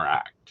get to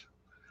interact.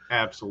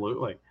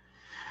 Absolutely.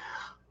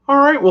 All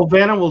right, well,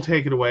 Vanna will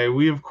take it away.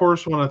 We, of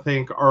course, want to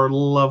thank our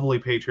lovely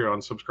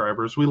Patreon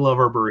subscribers. We love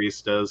our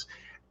baristas,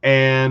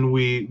 and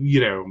we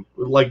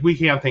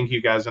can't thank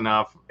you guys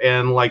enough.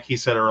 And like he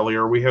said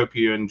earlier, we hope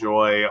you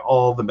enjoy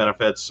all the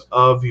benefits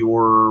of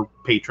your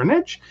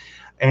patronage.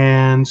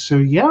 And so,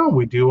 yeah,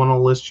 we do want to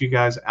list you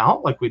guys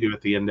out like we do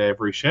at the end of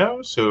every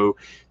show. So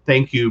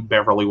thank you,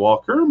 Beverly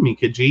Walker,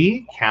 Mika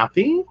G,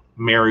 Kathy,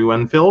 Mary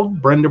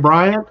Winfield, Brenda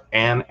Bryant,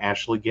 and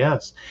Ashley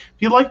Guest.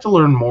 If you'd like to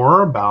learn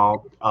more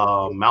about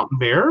Mountain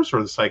Bears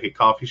or the Psychic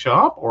Coffee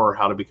Shop or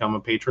how to become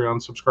a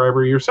Patreon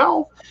subscriber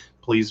yourself,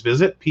 please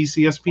visit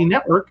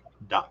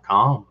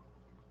PCSPnetwork.com.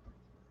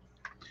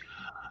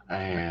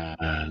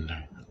 And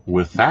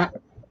with that,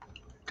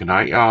 good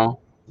night, y'all.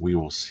 We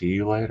will see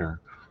you later.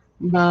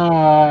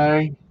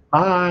 Bye.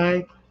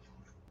 Bye.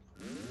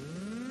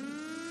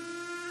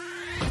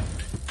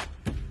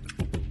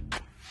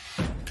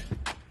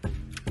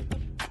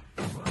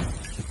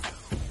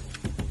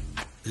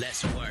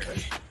 Let's work.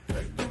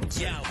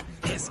 Yo,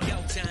 it's go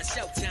time,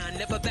 showtime,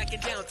 never backing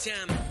down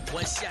time.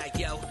 One shot,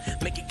 yo,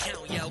 make it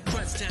count, yo.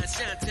 Crunch time,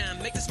 shine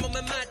time, make this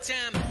moment my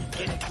time.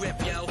 Get a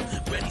grip, yo,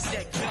 ready,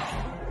 set, go.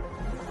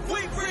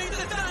 We bring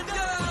the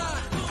thunder.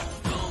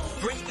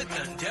 Bring the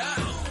thunder.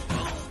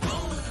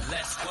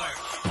 Let's work.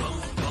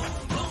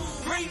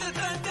 Bring the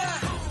thunder.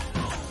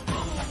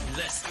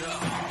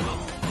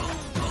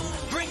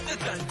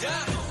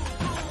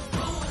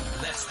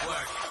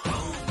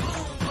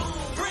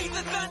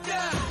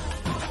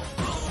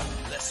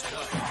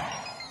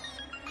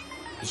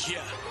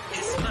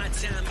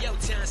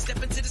 showtime.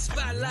 Step into the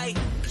spotlight,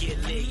 get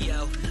lit,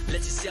 yo.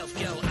 Let yourself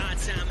go. Our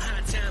time,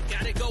 high time,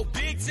 gotta go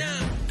big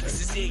time.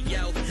 This is it,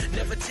 yo.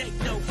 Never take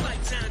no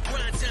fight time,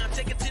 grind time.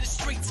 Take it to the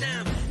street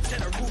time. Turn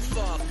the roof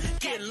off,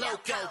 get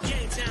loco.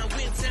 Game time,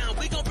 win time.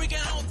 We gon' bring it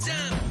home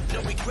time.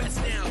 No regrets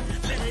now.